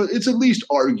debate it, but it's at least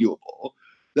arguable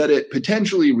that it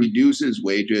potentially reduces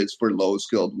wages for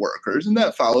low-skilled workers, and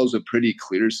that follows a pretty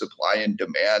clear supply and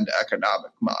demand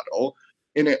economic model.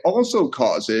 And it also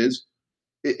causes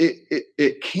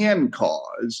it can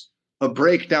cause a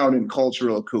breakdown in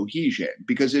cultural cohesion,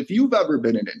 because if you've ever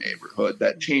been in a neighborhood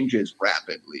that changes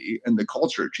rapidly and the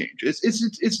culture changes,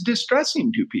 it's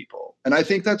distressing to people. And I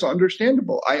think that's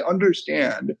understandable. I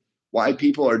understand why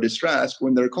people are distressed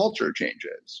when their culture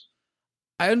changes.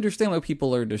 I understand why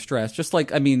people are distressed. Just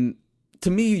like, I mean,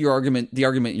 to me, the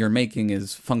argument you're making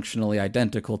is functionally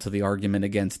identical to the argument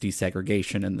against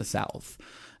desegregation in the South.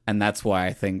 And that's why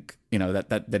I think,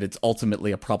 that it's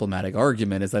ultimately a problematic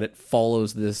argument, is that it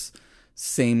follows this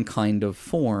same kind of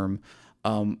form.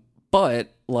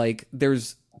 But like,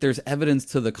 there's evidence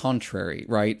to the contrary,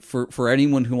 right? For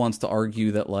anyone who wants to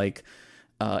argue that like,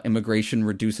 immigration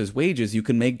reduces wages, you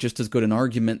can make just as good an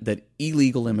argument that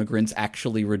illegal immigrants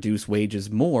actually reduce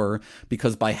wages more,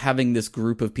 because by having this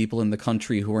group of people in the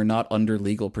country who are not under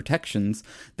legal protections,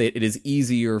 that it is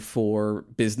easier for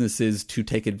businesses to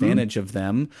take advantage of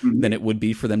them than it would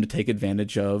be for them to take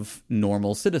advantage of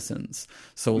normal citizens.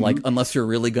 So like, unless you're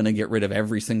really going to get rid of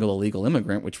every single illegal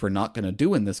immigrant, which we're not going to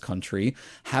do in this country,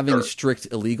 having strict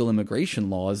illegal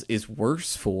immigration laws is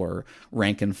worse for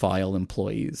rank and file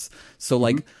employees. So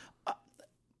like,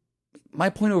 my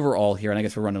point overall here, and I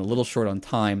guess we're running a little short on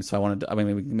time, so I wanted to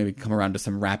maybe come around to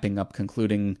some wrapping up,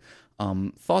 concluding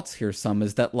thoughts here. Some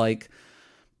is that like,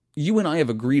 you and I have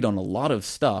agreed on a lot of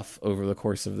stuff over the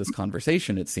course of this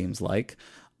conversation, it seems like,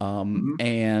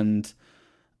 and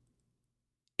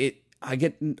I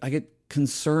get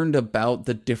concerned about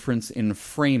the difference in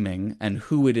framing and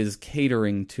who it is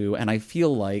catering to, and I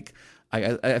feel like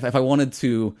if I wanted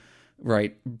to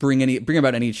bring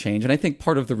about any change, and I think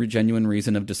part of the genuine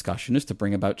reason of discussion is to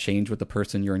bring about change with the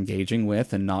person you're engaging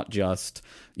with, and not just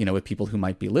with people who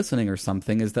might be listening or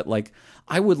something, is that like,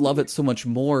 I would love it so much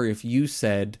more if you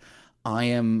said, I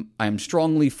am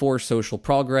strongly for social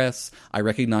progress. I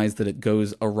recognize that it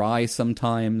goes awry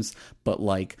sometimes, but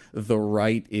like, the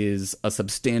right is a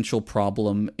substantial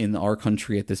problem in our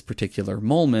country at this particular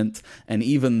moment. And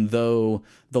even though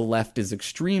the left is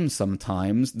extreme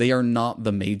sometimes, they are not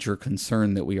the major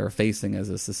concern that we are facing as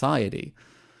a society.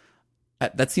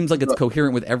 That seems like it's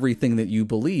coherent with everything that you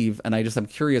believe. And I'm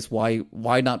curious,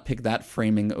 why not pick that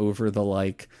framing over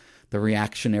the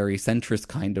reactionary centrist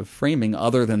kind of framing,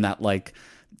 other than that, like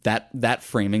that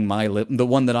framing, the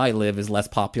one that I live is less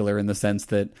popular in the sense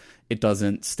that it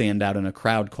doesn't stand out in a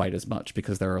crowd quite as much,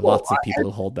 because there are lots of people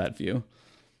who hold that view.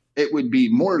 It would be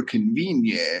more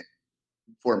convenient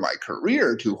for my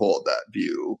career to hold that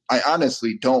view. I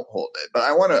honestly don't hold it, but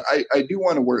I do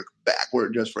want to work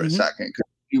backward just for a second,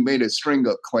 because you made a string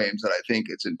of claims that I think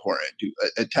it's important to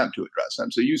attempt to address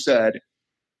them. So you said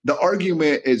the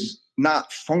argument is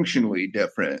not functionally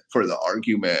different for the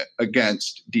argument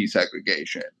against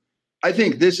desegregation. I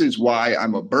think this is why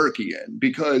I'm a Burkean,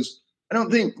 because I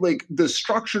don't think like the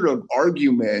structure of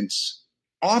arguments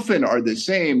often are the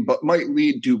same, but might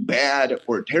lead to bad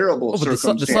or terrible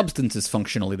circumstances. The substance is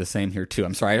functionally the same here too.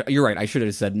 I'm sorry, you're right. I should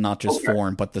have said not just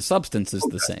form, but the substance is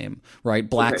the same, right?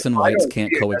 Blacks and whites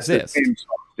can't coexist.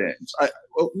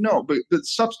 No, but the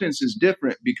substance is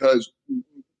different, because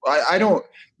I don't.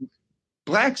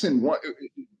 Blacks and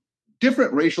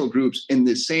different racial groups in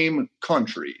the same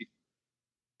country,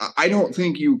 I don't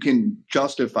think you can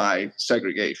justify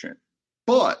segregation.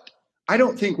 But I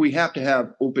don't think we have to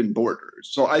have open borders.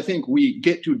 So I think we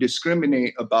get to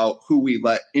discriminate about who we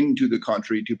let into the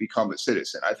country to become a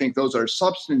citizen. I think those are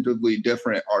substantively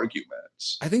different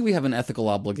arguments. I think we have an ethical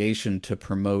obligation to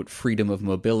promote freedom of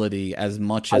mobility as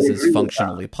much as is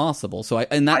functionally possible. So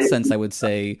in that sense, I would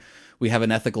say we have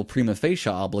an ethical prima facie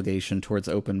obligation towards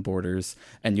open borders,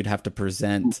 and you'd have to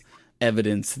present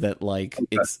evidence that like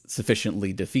it's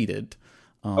sufficiently defeated.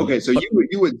 Okay, so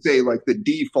you would say like the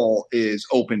default is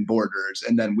open borders,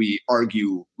 and then we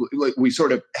argue, like we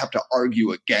sort of have to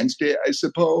argue against it, I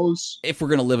suppose. If we're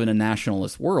going to live in a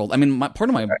nationalist world, I mean, part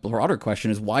of my broader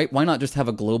question is why not just have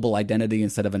a global identity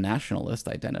instead of a nationalist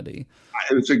identity?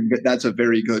 That's a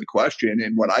very good question,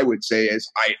 and what I would say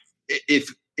is,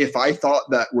 if I thought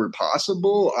that were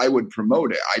possible, I would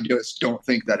promote it. I just don't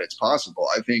think that it's possible.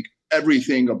 I think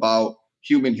everything about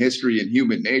human history and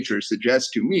human nature suggests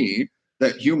to me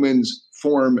that humans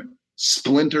form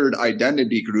splintered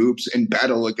identity groups and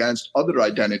battle against other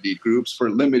identity groups for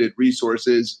limited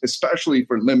resources, especially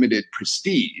for limited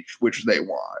prestige, which they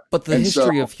want. But the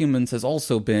history of humans has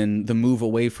also been the move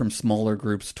away from smaller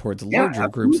groups towards larger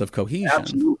groups of cohesion.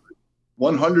 Absolutely.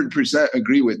 100%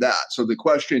 agree with that. So the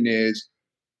question is,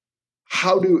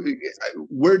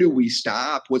 where do we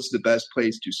stop? What's the best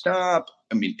place to stop?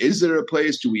 I mean, is there a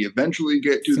place? Do we eventually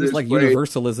get to this? Seems like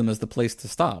universalism is the place to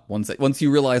stop. Once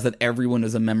you realize that everyone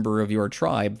is a member of your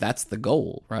tribe, that's the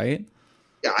goal, right?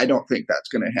 Yeah, I don't think that's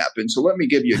going to happen. So let me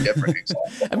give you a different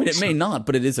example. I mean, it may not,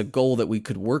 but it is a goal that we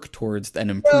could work towards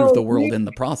and improve the world in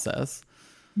the process.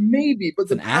 Maybe, but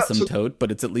it's an asymptote,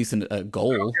 but it's at least a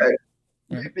goal. Okay.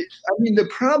 Yeah. I mean, the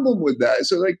problem with that,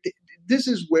 so like this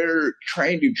is where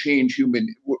trying to change human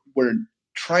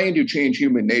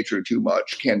nature too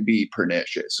much can be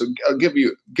pernicious. So I'll give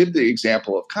the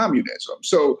example of communism.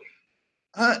 So,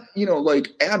 like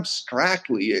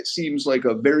abstractly, it seems like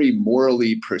a very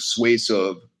morally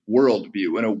persuasive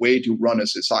worldview and a way to run a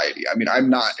society. I mean, I'm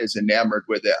not as enamored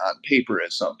with it on paper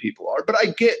as some people are, but I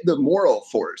get the moral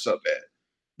force of it.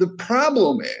 The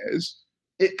problem is,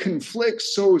 it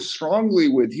conflicts so strongly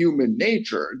with human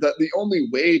nature that the only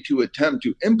way to attempt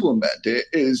to implement it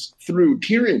is through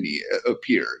tyranny, it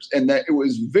appears, and that it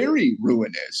was very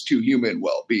ruinous to human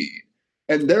well-being.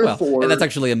 And therefore... and that's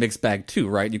actually a mixed bag too,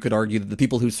 right? You could argue that the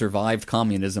people who survived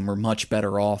communism were much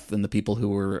better off than the people who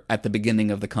were at the beginning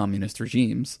of the communist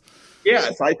regimes.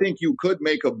 Yes, I think you could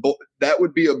make that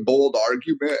would be a bold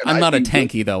argument. I'm not a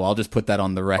tanky though. I'll just put that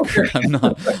on the record.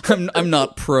 Okay. I'm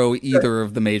not pro either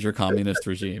of the major communist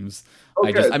regimes.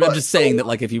 Okay, I'm just saying that,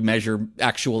 like, if you measure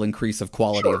actual increase of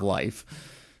quality of life,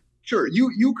 sure,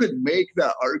 you could make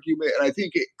that argument, and I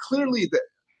think it clearly that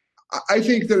I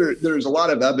think there's a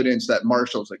lot of evidence that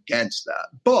marshals against that,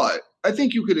 but I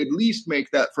think you could at least make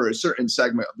that for a certain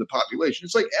segment of the population.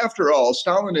 It's like, after all,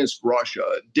 Stalinist Russia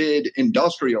did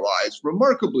industrialize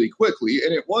remarkably quickly,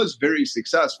 and it was very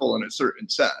successful in a certain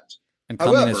sense. And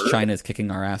communist China is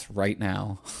kicking our ass right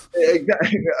now.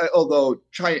 Exactly. Although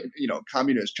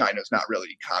communist China is not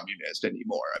really communist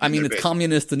anymore. I mean it's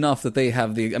communist enough that they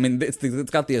have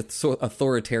it's got the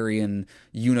authoritarian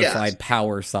unified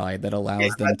power side that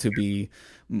allows them to be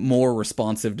more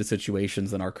responsive to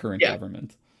situations than our current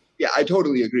government. Yeah, I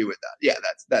totally agree with that. Yeah,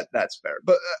 that's fair.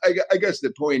 But I guess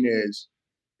the point is,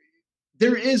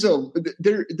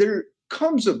 there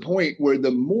comes a point where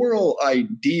the moral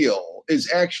ideal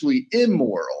is actually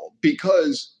immoral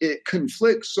because it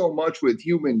conflicts so much with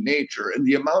human nature, and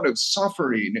the amount of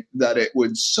suffering that it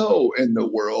would sow in the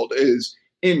world is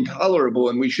intolerable,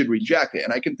 and we should reject it.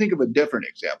 And I can think of a different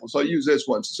example, so I'll use this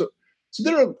one. So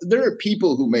there are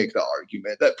people who make the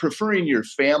argument that preferring your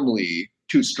family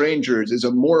to strangers is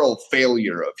a moral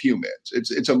failure of humans.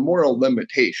 It's a moral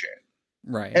limitation.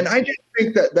 Right. And I just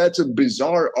think that that's a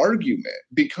bizarre argument,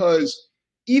 because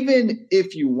even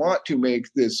if you want to make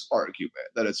this argument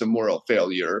that it's a moral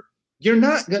failure, you're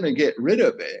not going to get rid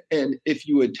of it. And if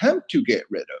you attempt to get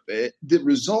rid of it, the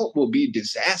result will be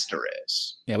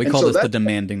disastrous. Yeah, we call this the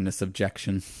demandingness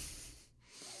objection.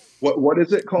 What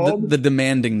is it called? The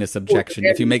demandingness objection.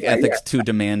 If you make ethics too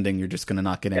demanding, you're just going to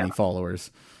not get any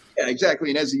followers. Yeah, exactly.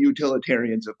 And as the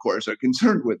utilitarians, of course, are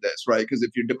concerned with this, right? Because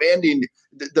if you're demanding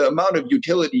the amount of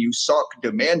utility you suck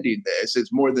demanding this is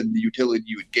more than the utility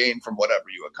you would gain from whatever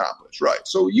you accomplish, right?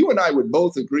 So you and I would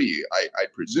both agree, I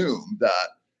presume,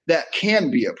 that can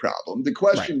be a problem. The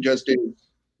question just is,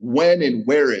 when and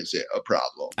where is it a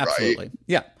problem? Absolutely. Right?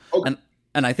 Yeah. Okay.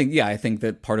 And I think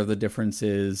that part of the difference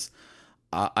is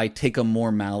I take a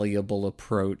more malleable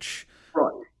approach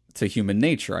to human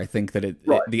nature. I think that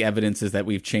the evidence is that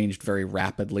we've changed very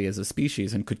rapidly as a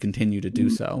species and could continue to do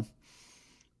so.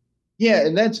 Yeah,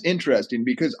 and that's interesting,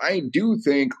 because I do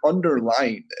think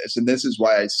underlying this, and this is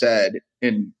why I said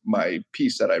in my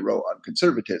piece that I wrote on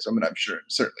conservatism, and I'm sure I'm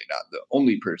certainly not the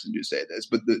only person to say this,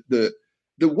 but the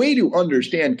the way to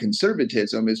understand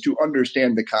conservatism is to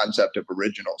understand the concept of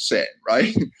original sin,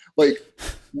 right? Like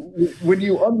when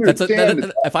you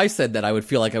understand... if I said that, I would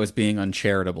feel like I was being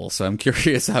uncharitable. So I'm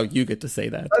curious how you get to say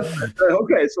that.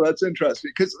 Okay, so that's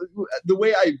interesting, because the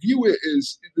way I view it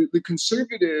is the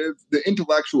conservative, the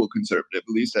intellectual conservative, at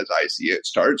least as I see it,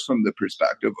 starts from the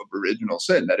perspective of original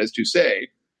sin. That is to say,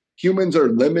 humans are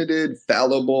limited,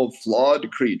 fallible, flawed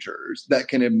creatures that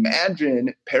can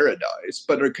imagine paradise,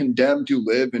 but are condemned to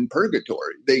live in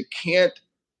purgatory. They can't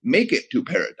make it to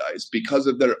paradise because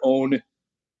of their own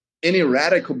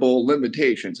ineradicable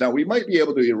limitations. Now, we might be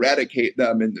able to eradicate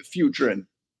them in the future, and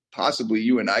possibly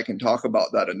you and I can talk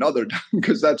about that another time,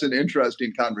 because that's an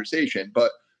interesting conversation.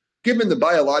 But given the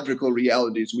biological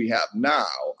realities we have now,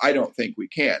 I don't think we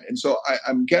can. And so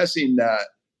I'm guessing that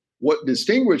what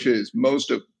distinguishes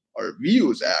most of our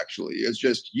views actually is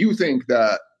just you think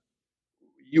that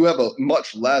you have a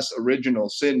much less original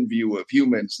sin view of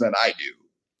humans than I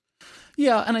do.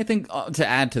 Yeah, and I think to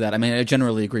add to that, I mean, I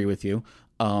generally agree with you.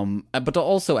 But to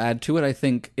also add to it, I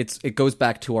think it goes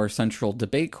back to our central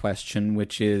debate question,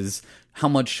 which is how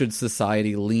much should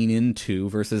society lean into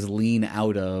versus lean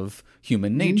out of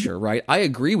human nature, right? I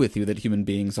agree with you that human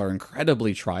beings are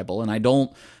incredibly tribal, and I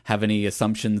don't have any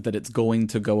assumptions that it's going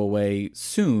to go away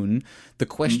soon. The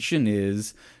question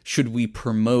is, should we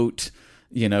promote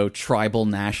tribal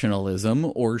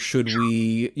nationalism, or should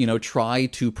we, try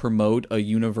to promote a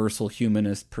universal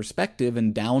humanist perspective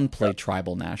and downplay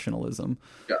tribal nationalism?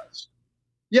 Yes.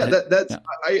 Yeah,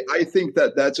 I think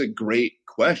that's a great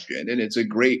question, and it's a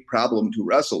great problem to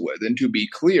wrestle with. And to be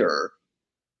clear,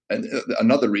 and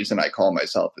another reason I call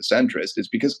myself a centrist is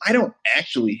because I don't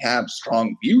actually have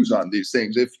strong views on these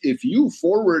things. If you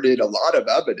forwarded a lot of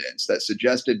evidence that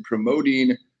suggested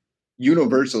promoting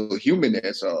universal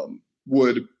humanism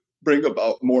would bring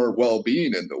about more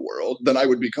well-being in the world, then I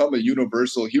would become a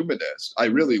universal humanist. I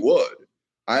really would.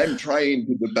 I'm trying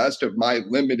to the best of my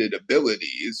limited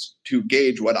abilities to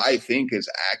gauge what I think is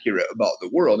accurate about the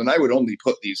world. And I would only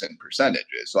put these in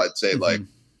percentages. So I'd say like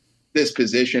this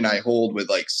position I hold with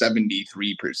like 73%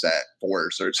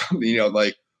 force or something,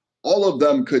 like all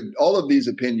of these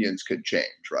opinions could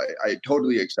change, right? I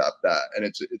totally accept that. And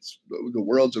it's the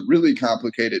world's a really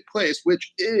complicated place,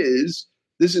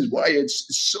 this is why it's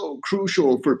so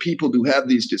crucial for people to have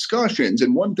these discussions.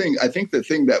 And one thing, I think the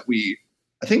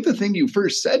thing you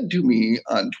first said to me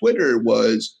on Twitter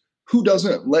was, who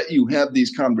doesn't let you have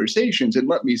these conversations? And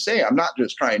let me say, I'm not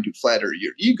just trying to flatter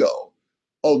your ego.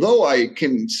 Although I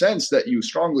can sense that you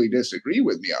strongly disagree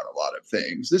with me on a lot of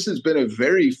things, this has been a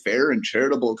very fair and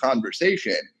charitable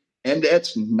conversation. And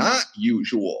that's not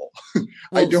usual.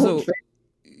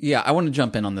 Yeah, I want to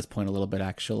jump in on this point a little bit,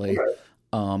 actually. Okay.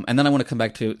 And then I want to come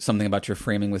back to something about your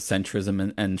framing with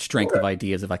centrism and strength of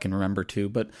ideas, if I can remember to.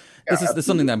 But this is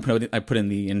something that I put in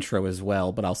the intro as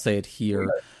well, but I'll say it here.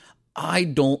 Okay. I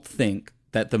don't think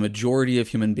that the majority of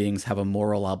human beings have a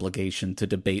moral obligation to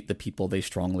debate the people they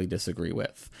strongly disagree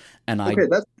with. And I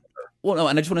just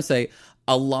want to say,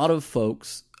 a lot of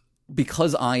folks,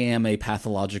 because I am a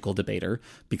pathological debater,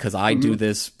 because I do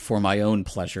this for my own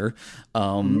pleasure,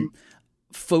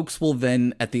 folks will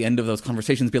then, at the end of those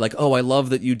conversations, be like, oh, I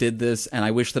love that you did this, and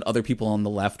I wish that other people on the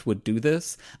left would do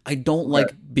this. I don't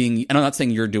like being, and I'm not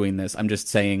saying you're doing this, I'm just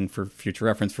saying for future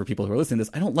reference for people who are listening to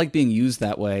this, I don't like being used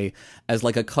that way as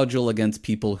like a cudgel against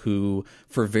people who,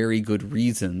 for very good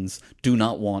reasons, do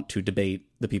not want to debate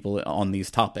the people on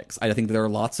these topics. I think there are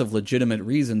lots of legitimate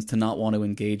reasons to not want to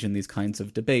engage in these kinds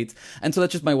of debates. And so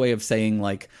that's just my way of saying,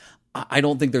 like, I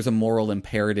don't think there's a moral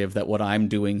imperative that what I'm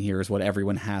doing here is what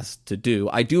everyone has to do.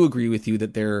 I do agree with you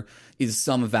that there is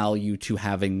some value to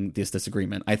having this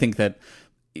disagreement. I think that,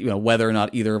 whether or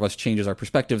not either of us changes our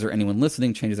perspectives or anyone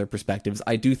listening changes their perspectives,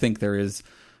 I do think there is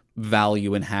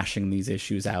value in hashing these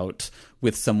issues out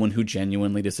with someone who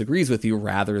genuinely disagrees with you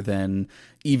rather than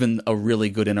even a really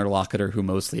good interlocutor who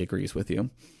mostly agrees with you.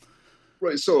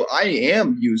 Right. So I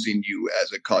am using you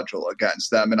as a cudgel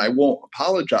against them, and I won't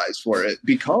apologize for it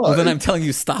because... Well, then I'm telling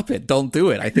you, stop it. Don't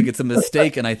do it. I think it's a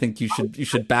mistake, and I think you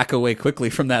should back away quickly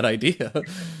from that idea.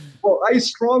 Well, I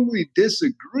strongly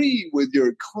disagree with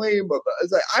your claim of...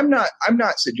 I'm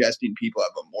not suggesting people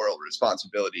have a moral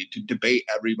responsibility to debate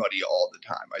everybody all the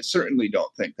time. I certainly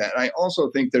don't think that. And I also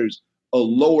think there's a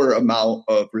lower amount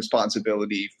of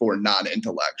responsibility for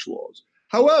non-intellectuals.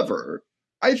 However,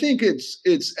 I think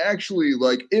it's actually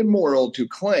like immoral to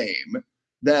claim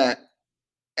that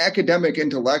academic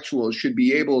intellectuals should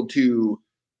be able to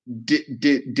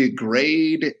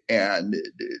degrade and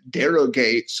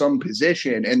derogate some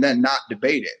position and then not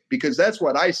debate it, because that's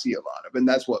what I see a lot of, and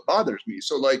that's what bothers me.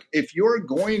 So like, if you're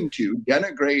going to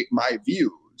denigrate my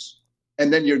views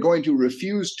and then you're going to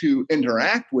refuse to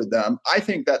interact with them, I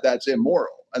think that that's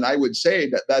immoral. And I would say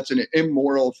that that's an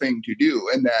immoral thing to do.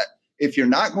 And that if you're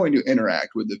not going to interact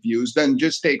with the views, then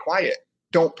just stay quiet.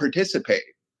 Don't participate.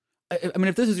 I mean,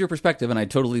 if this is your perspective, and I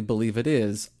totally believe it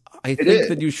is, I think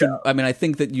that you should, I mean, I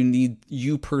think that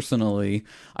you personally,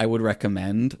 I would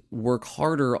recommend work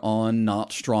harder on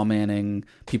not strawmanning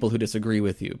people who disagree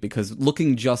with you, because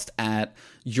looking just at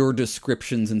your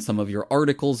descriptions in some of your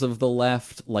articles of the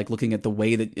left, like looking at the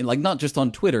way that, like not just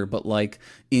on Twitter, but like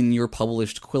in your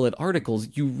published Quillette articles,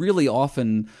 you really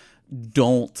often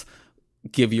don't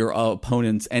give your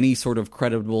opponents any sort of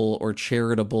credible or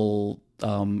charitable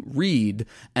read,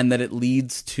 and that it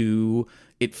leads to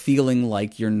it feeling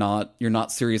like you're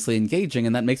not seriously engaging,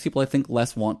 and that makes people, I think,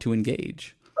 less want to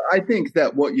engage. I think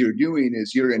that what you're doing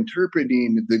is you're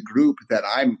interpreting the group that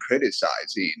I'm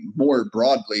criticizing more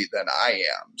broadly than I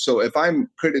am. So if I'm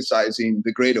criticizing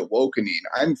the Great Awakening,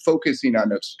 I'm focusing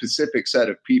on a specific set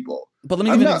of people. But let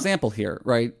me give you an example here,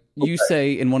 right? You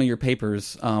say in one of your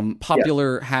papers,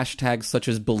 popular hashtags such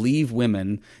as believe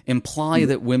women imply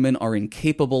that women are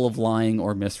incapable of lying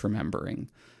or misremembering.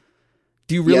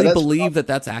 Do you really believe that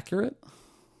that's accurate?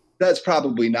 That's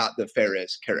probably not the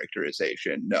fairest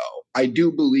characterization, no. I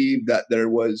do believe that there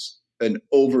was an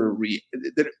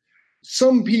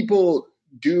some people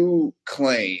do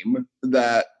claim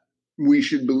that we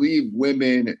should believe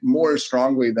women more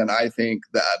strongly than I think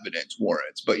the evidence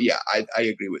warrants. But yeah, I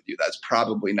agree with you. That's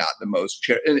probably not the most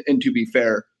and to be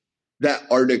fair, that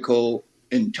article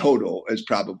in total is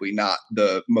probably not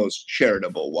the most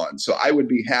charitable one. So I would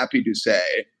be happy to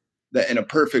say that in a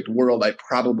perfect world, I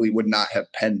probably would not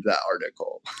have penned that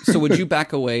article. So would you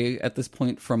back away at this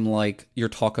point from like your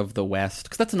talk of the West?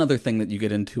 Because that's another thing that you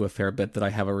get into a fair bit that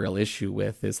I have a real issue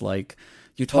with, is like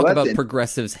you talk about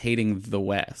progressives hating the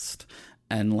West,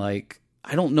 and like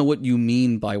I don't know what you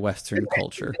mean by Western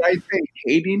culture. Did I say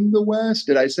hating the West?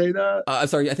 Did I say that?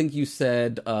 Sorry, I think you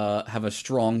said have a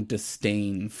strong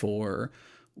disdain for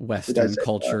Western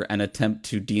culture and attempt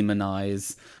to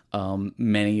demonize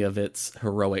many of its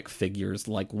heroic figures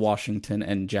like Washington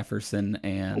and Jefferson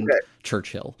and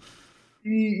Churchill.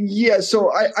 Yeah,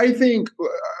 so I think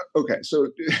so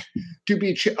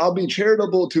I'll be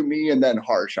charitable to me and then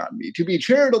harsh on me. To be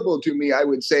charitable to me, I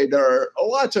would say there are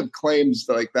lots of claims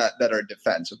like that are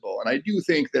defensible, and I do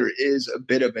think there is a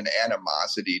bit of an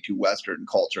animosity to Western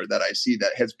culture that I see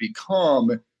that has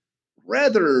become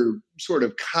rather sort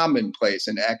of commonplace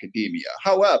in academia.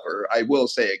 However, I will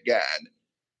say again,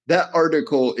 that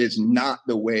article is not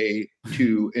the way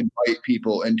to invite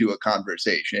people into a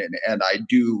conversation. And I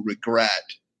do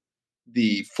regret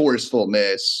the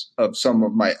forcefulness of some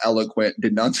of my eloquent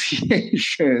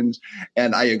denunciations.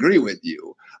 And I agree with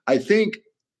you. I think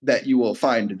that you will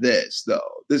find this,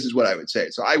 though. This is what I would say.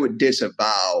 So I would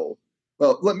disavow.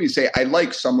 Well, let me say I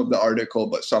like some of the article,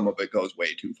 but some of it goes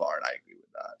way too far. And I agree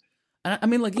with that. I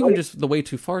mean, like even just the way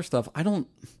too far stuff. I don't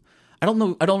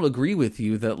know. I don't agree with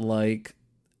you that like.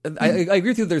 I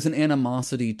agree with you. There's an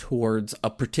animosity towards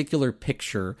a particular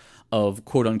picture of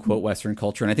quote unquote Western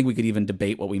culture. And I think we could even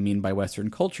debate what we mean by Western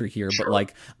culture here. Sure. But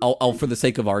like, I'll for the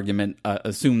sake of argument,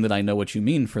 assume that I know what you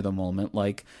mean for the moment.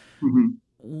 Like,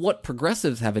 what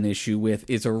progressives have an issue with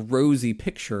is a rosy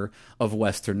picture of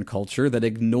Western culture that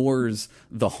ignores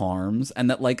the harms, and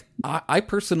that like I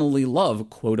personally love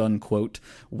quote unquote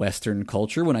Western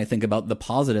culture when I think about the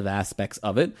positive aspects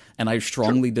of it, and I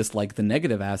strongly dislike the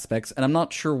negative aspects. And I'm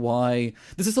not sure why.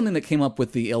 This is something that came up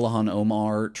with the Ilhan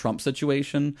Omar Trump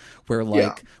situation, where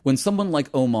like when someone like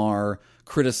Omar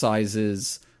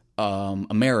criticizes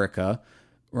America,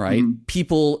 right?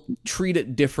 People treat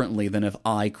it differently than if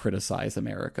I criticize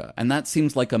America. And that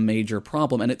seems like a major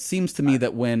problem. And it seems to me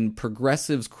that when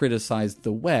progressives criticize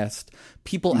the West,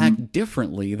 people act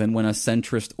differently than when a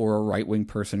centrist or a right-wing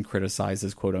person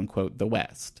criticizes, quote unquote, the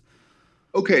West.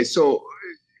 Okay, so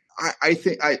I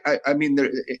think, I mean,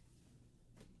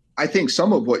 I think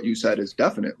some of what you said is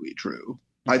definitely true.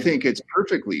 I think it's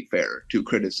perfectly fair to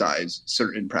criticize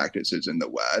certain practices in the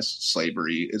West.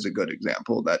 Slavery is a good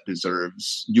example that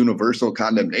deserves universal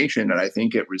condemnation, and I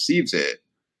think it receives it.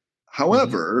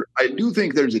 However, I do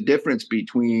think there's a difference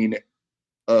between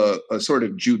a sort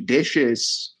of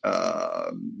judicious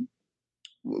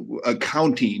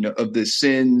accounting of the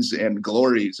sins and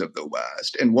glories of the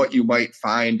West and what you might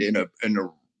find in a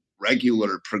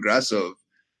regular progressive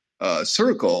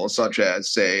circle, such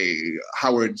as, say,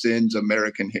 Howard Zinn's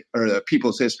The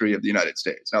People's History of the United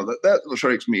States. Now, that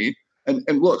strikes me. And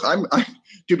look, I'm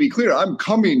to be clear, I'm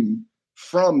coming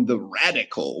from the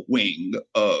radical wing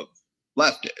of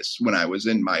leftists when I was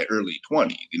in my early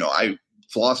 20s. You know, I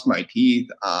flossed my teeth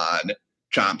on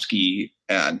Chomsky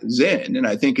and Zinn. And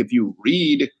I think if you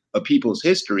read a people's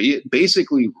history, it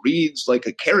basically reads like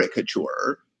a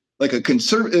caricature, like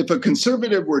if a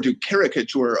conservative were to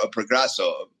caricature a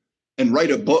progressive and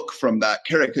write a book from that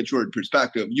caricatured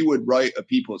perspective, you would write a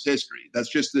people's history. That's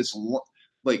just this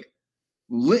like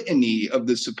litany of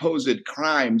the supposed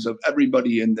crimes of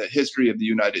everybody in the history of the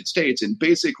United States. And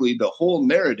basically the whole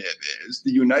narrative is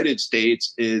the United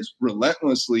States is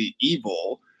relentlessly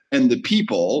evil, and the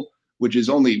people, which is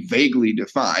only vaguely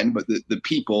defined, but the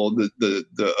people,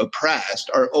 the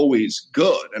oppressed, are always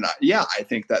good. And I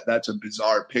think that that's a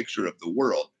bizarre picture of the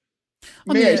world.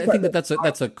 I think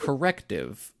that's a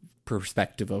corrective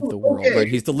perspective of the world, right?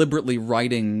 He's deliberately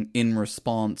writing in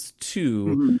response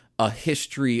to a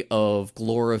history of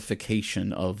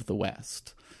glorification of the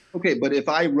West. Okay, but if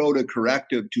I wrote a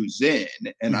corrective to Zinn,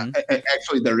 and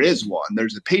actually there is one,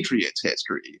 there's a Patriots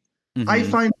history, I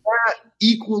find that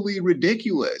equally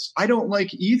ridiculous. I don't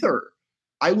like either.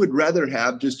 I would rather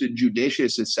have just a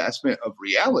judicious assessment of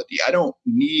reality. I don't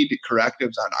need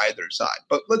correctives on either side.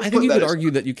 But I think you could argue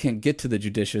that you can't get to the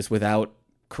judicious without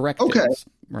correctives,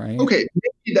 right? Okay,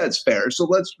 maybe that's fair. So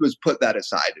let's just put that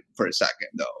aside for a second,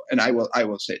 though. And I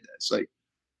will say this: like,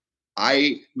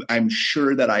 I'm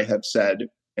sure that I have said.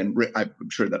 And I'm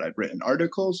sure that I've written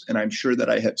articles, and I'm sure that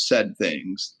I have said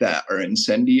things that are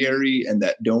incendiary and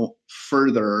that don't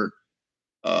further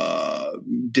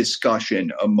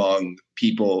discussion among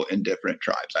people in different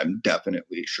tribes. I'm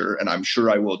definitely sure, and I'm sure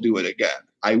I will do it again.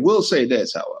 I will say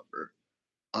this, however.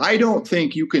 I don't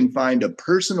think you can find a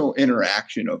personal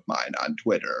interaction of mine on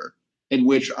Twitter in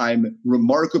which I'm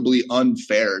remarkably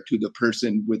unfair to the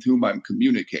person with whom I'm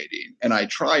communicating. And I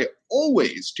try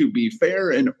always to be fair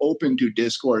and open to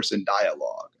discourse and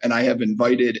dialogue. And I have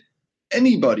invited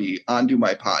anybody onto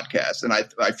my podcast. And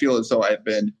I feel as though I've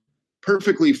been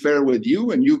perfectly fair with you,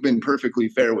 and you've been perfectly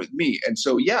fair with me. And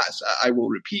so, yes, I will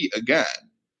repeat again.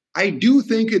 I do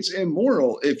think it's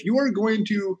immoral if you are going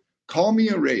to call me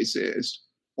a racist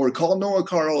or call Noah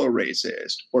Carl a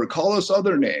racist or call us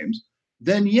other names,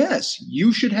 then yes,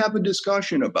 you should have a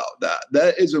discussion about that.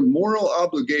 That is a moral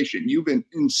obligation. You've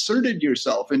inserted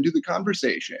yourself into the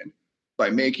conversation by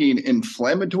making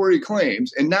inflammatory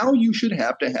claims, and now you should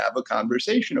have to have a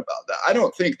conversation about that. I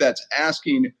don't think that's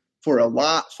asking for a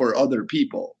lot for other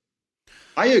people.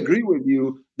 I agree with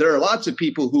you. There are lots of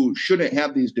people who shouldn't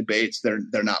have these debates. They're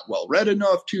not well read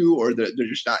enough to, or they're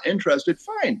just not interested.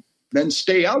 Fine. Then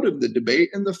stay out of the debate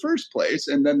in the first place,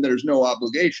 and then there's no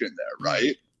obligation there,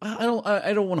 right? I don't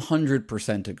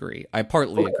 100% agree. I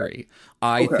partly agree.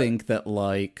 I think that,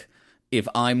 like, if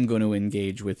I'm going to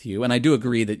engage with you, and I do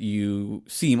agree that you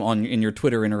seem in your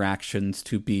Twitter interactions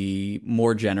to be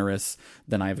more generous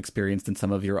than I've experienced in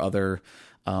some of your other.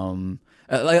 I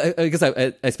guess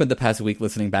I spent the past week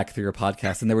listening back through your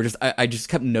podcast, and there were I just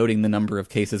kept noting the number of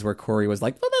cases where Corey was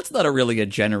like, "Well, that's not really a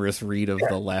generous read of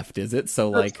the left, is it?"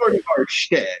 So, that's like, sort of our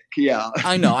shtick, yeah.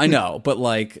 I know, but,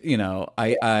 like, you know,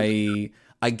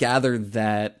 I gather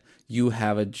that you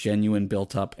have a genuine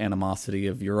built-up animosity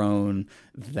of your own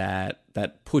that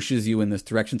pushes you in this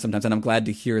direction sometimes, and I'm glad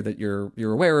to hear that you're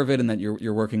aware of it and that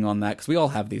you're working on that, because we all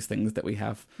have these things that we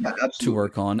have to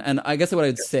work on. And I guess what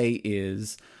I'd say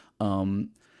is,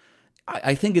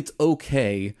 I think it's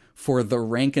okay for the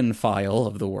rank and file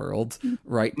of the world,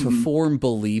 right, to form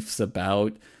beliefs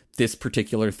about this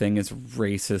particular thing is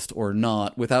racist or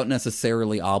not, without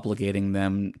necessarily obligating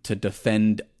them to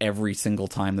defend every single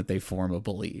time that they form a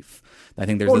belief. I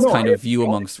think there's kind of view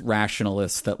amongst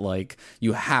rationalists that, like,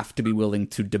 you have to be willing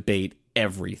to debate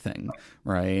everything,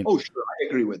 right? Oh, sure. I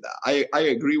agree with that. I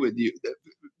agree with you.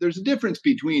 There's a difference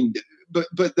between,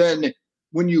 but then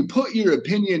when you put your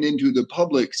opinion into the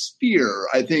public sphere,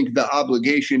 I think the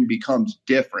obligation becomes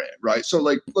different, right? So,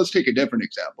 like, let's take a different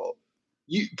example.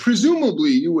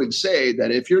 Presumably, you would say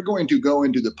that if you're going to go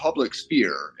into the public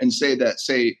sphere and say that,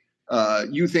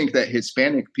 you think that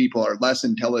Hispanic people are less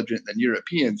intelligent than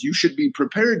Europeans, you should be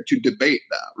prepared to debate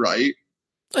that, right?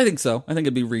 I think so. I think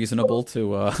it'd be reasonable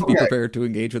to be prepared to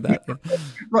engage with that. Yeah.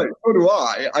 Right. So do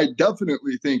I. I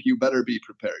definitely think you better be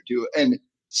prepared to. And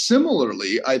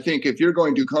similarly, I think if you're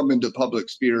going to come into public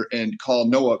sphere and call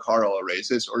Noah Carl a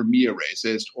racist or me a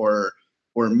racist or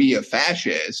me a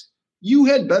fascist, you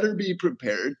had better be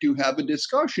prepared to have a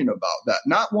discussion about that.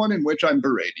 Not one in which I'm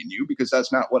berating you, because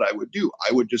that's not what I would do.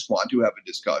 I would just want to have a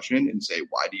discussion and say,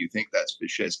 why do you think that's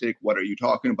fascistic? What are you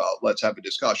talking about? Let's have a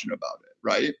discussion about it,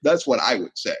 right? That's what I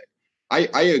would say.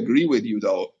 I agree with you,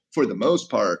 though, for the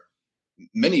most part.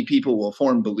 Many people will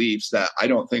form beliefs that I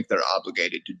don't think they're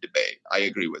obligated to debate. I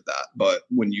agree with that. But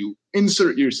when you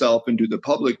insert yourself into the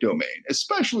public domain,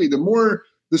 especially the more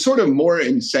the sort of more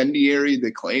incendiary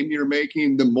the claim you're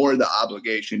making, the more the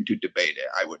obligation to debate it,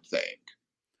 I would think.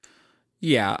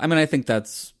 Yeah, I mean, I think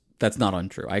that's not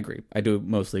untrue. I agree. I do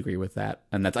mostly agree with that.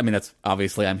 And that's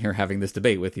obviously I'm here having this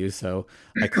debate with you, so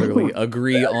I clearly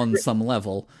agree on some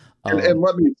level. And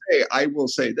let me say, I will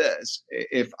say this: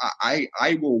 if I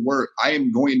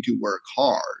am going to work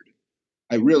hard.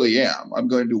 I really am. I'm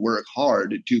going to work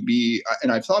hard to be,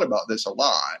 and I've thought about this a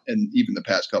lot, and even the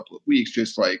past couple of weeks,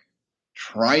 just like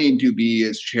trying to be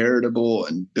as charitable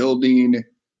and building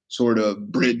sort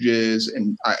of bridges.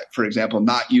 And for example,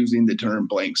 not using the term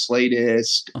blank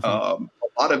slateist. A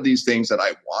lot of these things that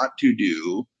I want to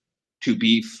do to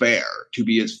be fair, to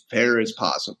be as fair as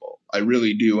possible. I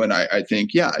really do. And I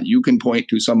think, yeah, you can point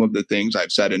to some of the things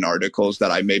I've said in articles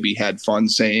that I maybe had fun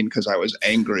saying because I was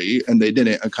angry and they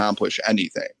didn't accomplish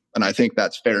anything. And I think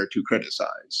that's fair to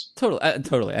criticize.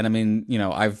 Totally. And I mean,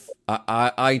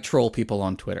 I troll people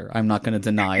on Twitter. I'm not going to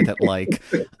deny that, like,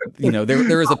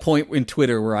 there is a point in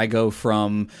Twitter where I go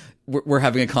from we're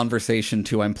having a conversation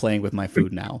to I'm playing with my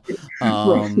food now.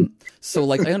 So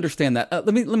like, I understand that.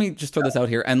 Let me just throw this out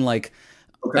here. And like,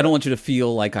 okay. I don't want you to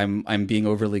feel like I'm being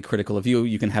overly critical of you.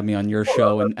 You can have me on your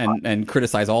show and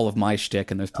criticize all of my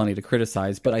shtick, and there's plenty to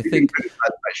criticize. But I think my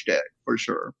shtick for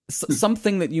sure.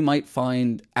 Something that you might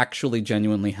find actually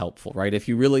genuinely helpful, right? If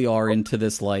you really are into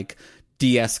this like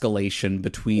de-escalation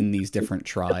between these different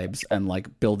tribes and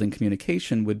like building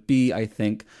communication, would be, I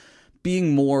think,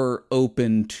 being more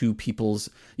open to people's,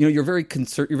 you're very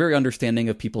understanding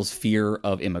of people's fear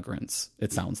of immigrants,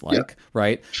 it sounds like,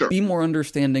 right? Sure. Be more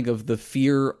understanding of the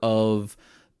fear of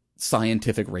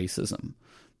scientific racism.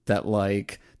 That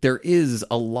like, there is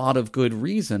a lot of good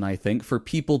reason, I think, for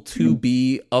people to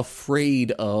be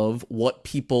afraid of what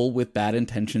people with bad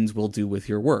intentions will do with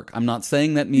your work. I'm not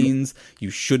saying that means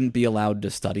you shouldn't be allowed to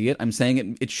study it. I'm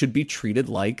saying it should be treated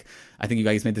like, I think you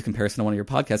guys made the comparison on one of your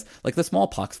podcasts, like the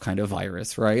smallpox kind of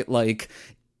virus, right? Like,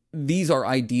 these are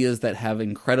ideas that have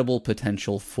incredible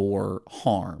potential for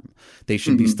harm. They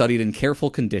should be studied in careful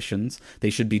conditions. They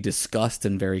should be discussed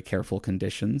in very careful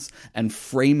conditions. And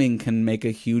framing can make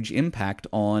a huge impact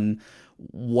on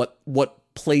what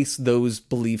place those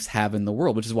beliefs have in the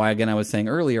world, which is why, again, I was saying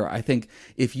earlier, I think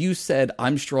if you said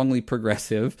I'm strongly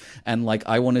progressive and like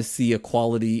I want to see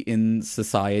equality in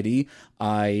society,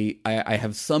 I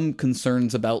have some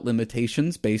concerns about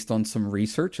limitations based on some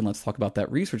research, and let's talk about that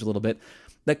research a little bit.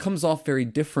 That comes off very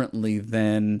differently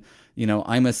than,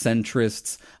 I'm a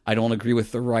centrist, I don't agree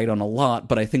with the right on a lot,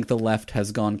 but I think the left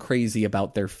has gone crazy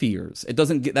about their fears. That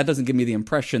doesn't give me the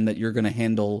impression that you're going to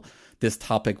handle this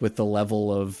topic with the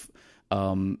level of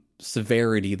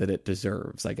severity that it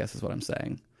deserves, I guess is what I'm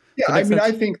saying. Yeah, I mean,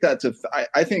 I think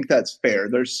that's fair.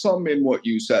 There's some in what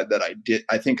you said that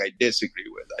I think I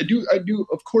disagree with. I do,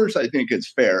 of course, I think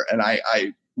it's fair. And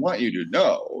I want you to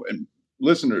know, and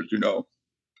listeners to know,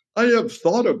 I have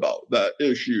thought about that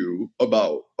issue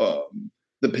about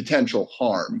the potential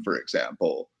harm, for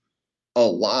example, a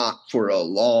lot for a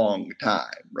long time,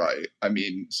 right? I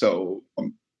mean, so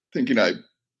I'm thinking I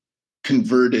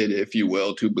converted, if you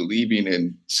will, to believing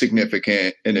in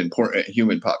significant and important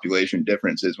human population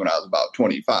differences when I was about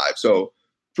 25. So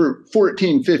for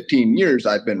 14, 15 years,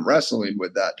 I've been wrestling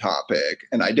with that topic,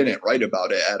 and I didn't write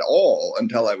about it at all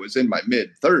until I was in my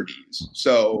mid-30s.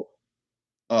 So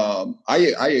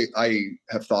I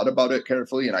have thought about it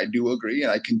carefully, and I do agree,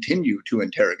 and I continue to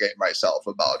interrogate myself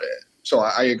about it. So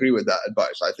I agree with that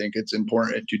advice. I think it's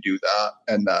important to do that,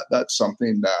 and that's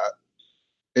something that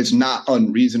is not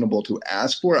unreasonable to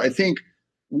ask for. I think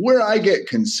where I get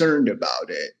concerned about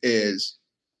it is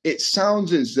it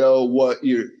sounds as though what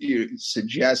you're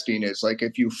suggesting is like,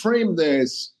 if you frame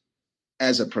this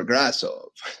as a progressive,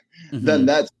 then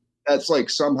that's like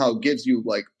somehow gives you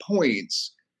like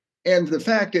points. And the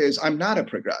fact is, I'm not a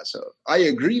progressive. I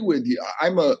agree with you.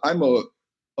 I'm a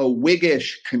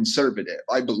Whiggish conservative.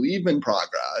 I believe in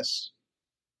progress.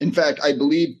 In fact, I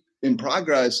believe in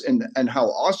progress and how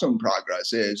awesome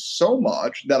progress is so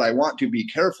much that I want to be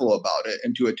careful about it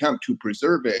and to attempt to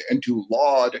preserve it and to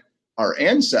laud our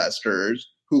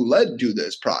ancestors who led to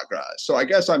this progress. So I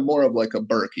guess I'm more of like a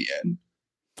Burkean.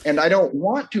 And I don't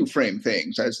want to frame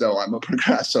things as though I'm a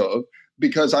progressive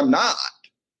because I'm not.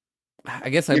 I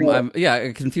guess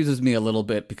it confuses me a little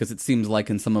bit because it seems like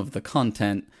in some of the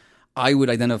content, I would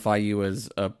identify you as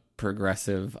a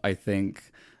progressive. I think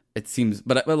it seems,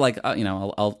 but like,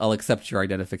 I'll accept your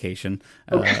identification,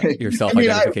 your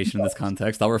self-identification in this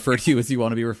context. I'll refer to you as you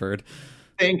want to be referred.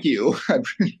 Thank you.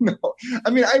 No,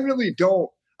 I mean, I really don't.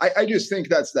 I just think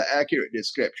that's the accurate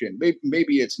description.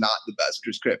 Maybe it's not the best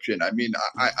description. I mean,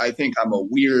 I think I'm a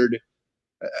weird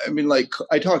I mean, like,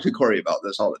 I talk to Corey about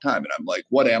this all the time, and I'm like,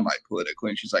 what am I politically?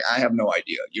 And she's like, I have no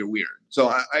idea. You're weird. So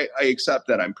I accept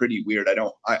that I'm pretty weird.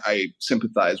 I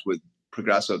sympathize with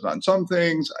progressives on some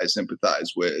things. I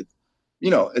sympathize with,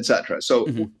 et cetera. So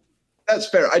that's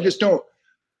fair.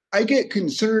 I get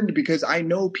concerned because I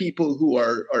know people who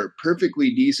are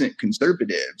perfectly decent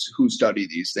conservatives who study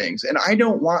these things, and I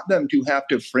don't want them to have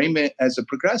to frame it as a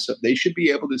progressive. They should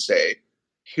be able to say,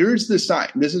 here's the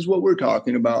science. This is what we're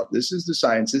talking about. This is the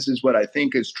science. This is what I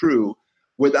think is true,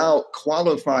 without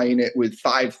qualifying it with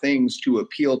 5 things to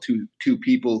appeal to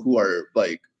people who are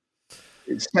like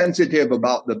sensitive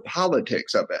about the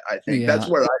politics of it. I think that's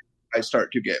where I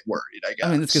start to get worried, I guess.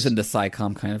 I mean, this gets into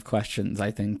SciComm kind of questions.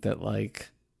 I think that, like,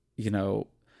 you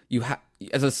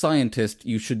as a scientist,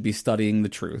 you should be studying the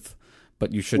truth,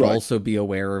 but you should also be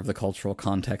aware of the cultural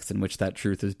context in which that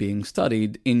truth is being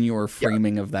studied in your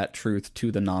framing of that truth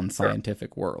to the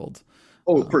non-scientific world.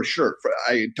 Oh, for sure.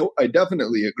 I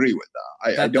definitely agree with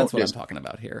that. That's what I'm talking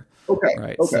about here. Okay.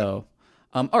 Right. Okay. So,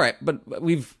 all right. But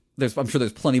I'm sure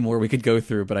there's plenty more we could go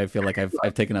through, but I feel like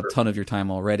I've taken up a ton of your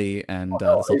time already, and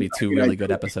this will be 2 really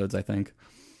good episodes, I think.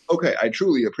 Okay. I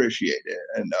truly appreciate it.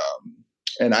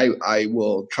 And I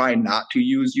will try not to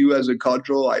use you as a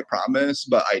cudgel, I promise,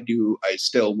 but I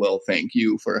still will thank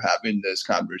you for having this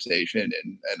conversation,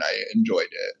 and I enjoyed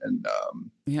it. And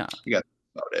that's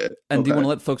about it. And do you want to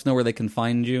let folks know where they can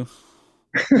find you?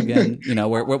 Again,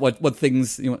 what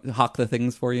things, hawk the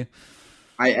things for you?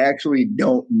 I actually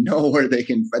don't know where they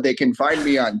can find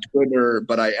me on Twitter,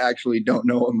 but I actually don't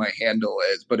know what my handle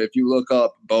is. But if you look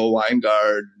up Bo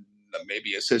Weingard,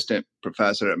 maybe assistant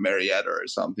professor at Marietta or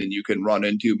something, you can run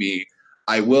into me.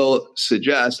 I will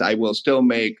suggest I will still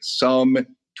make some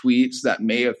tweets that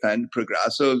may offend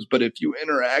progressives, but if you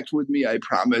interact with me, I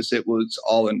promise it was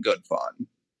all in good fun.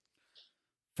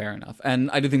 Fair enough.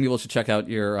 And I do think people should check out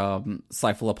your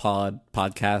Sci-Philopod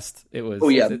podcast. It was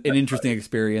an interesting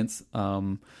experience.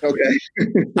 Okay.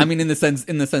 I mean, in the sense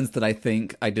that I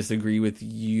think I disagree with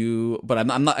you, but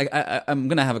I'm not. I'm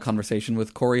going to have a conversation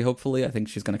with Corey. Hopefully, I think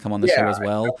she's going to come on the show as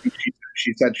well.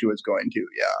 She said she was going to.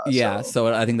 Yeah. Yeah.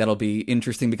 So I think that'll be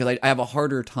interesting because I have a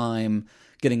harder time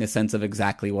getting a sense of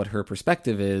exactly what her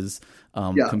perspective is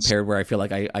compared where I feel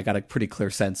like I got a pretty clear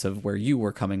sense of where you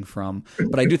were coming from.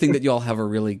 But I do think that you all have a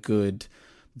really good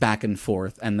back and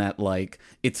forth, and that like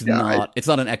it's not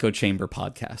an echo chamber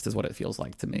podcast is what it feels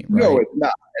like to me. Right? No, it's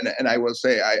not. And I will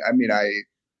say, I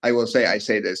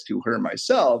say this to her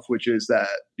myself, which is that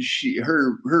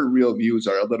her real views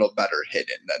are a little better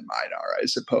hidden than mine are, I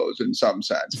suppose, in some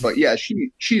sense. But yeah,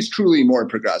 she's truly more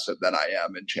progressive than I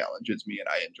am and challenges me, and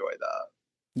I enjoy that.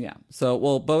 Yeah. So,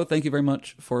 well, Bo, thank you very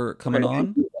much for coming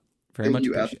on. Very much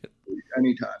appreciate it.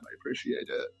 Anytime. I appreciate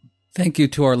it. Thank you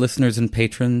to our listeners and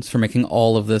patrons for making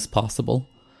all of this possible.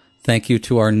 Thank you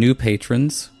to our new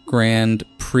patrons, Grand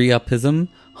Priapism,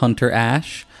 Hunter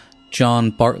Ash,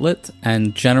 John Bartlett,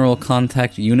 and General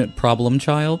Contact Unit Problem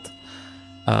Child.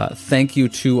 Thank you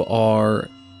to our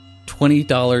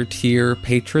 $20 tier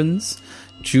patrons,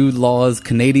 Jude Law's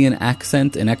Canadian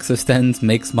accent in Existenz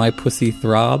makes my pussy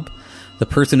throb. The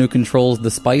person who controls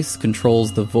the spice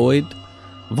controls the void.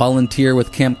 Volunteer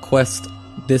with Camp Quest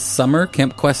this summer,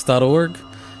 campquest.org.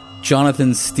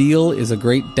 Jonathan Steele is a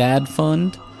great dad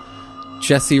fund.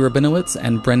 Jesse Rabinowitz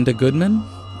and Brenda Goodman.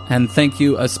 And thank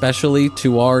you especially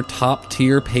to our top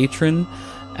tier patron,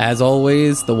 as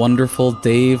always, the wonderful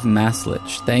Dave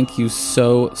Maslich. Thank you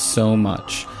so, so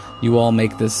much. You all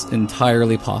make this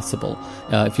entirely possible.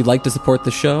 If you'd like to support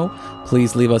the show,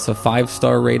 please leave us a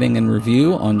 5-star rating and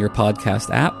review on your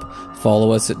podcast app.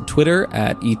 Follow us at Twitter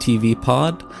at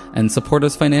ETVPod, and support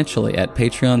us financially at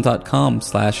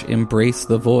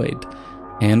patreon.com/embracethevoid.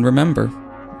 And remember,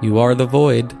 you are the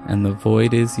void, and the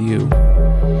void is you.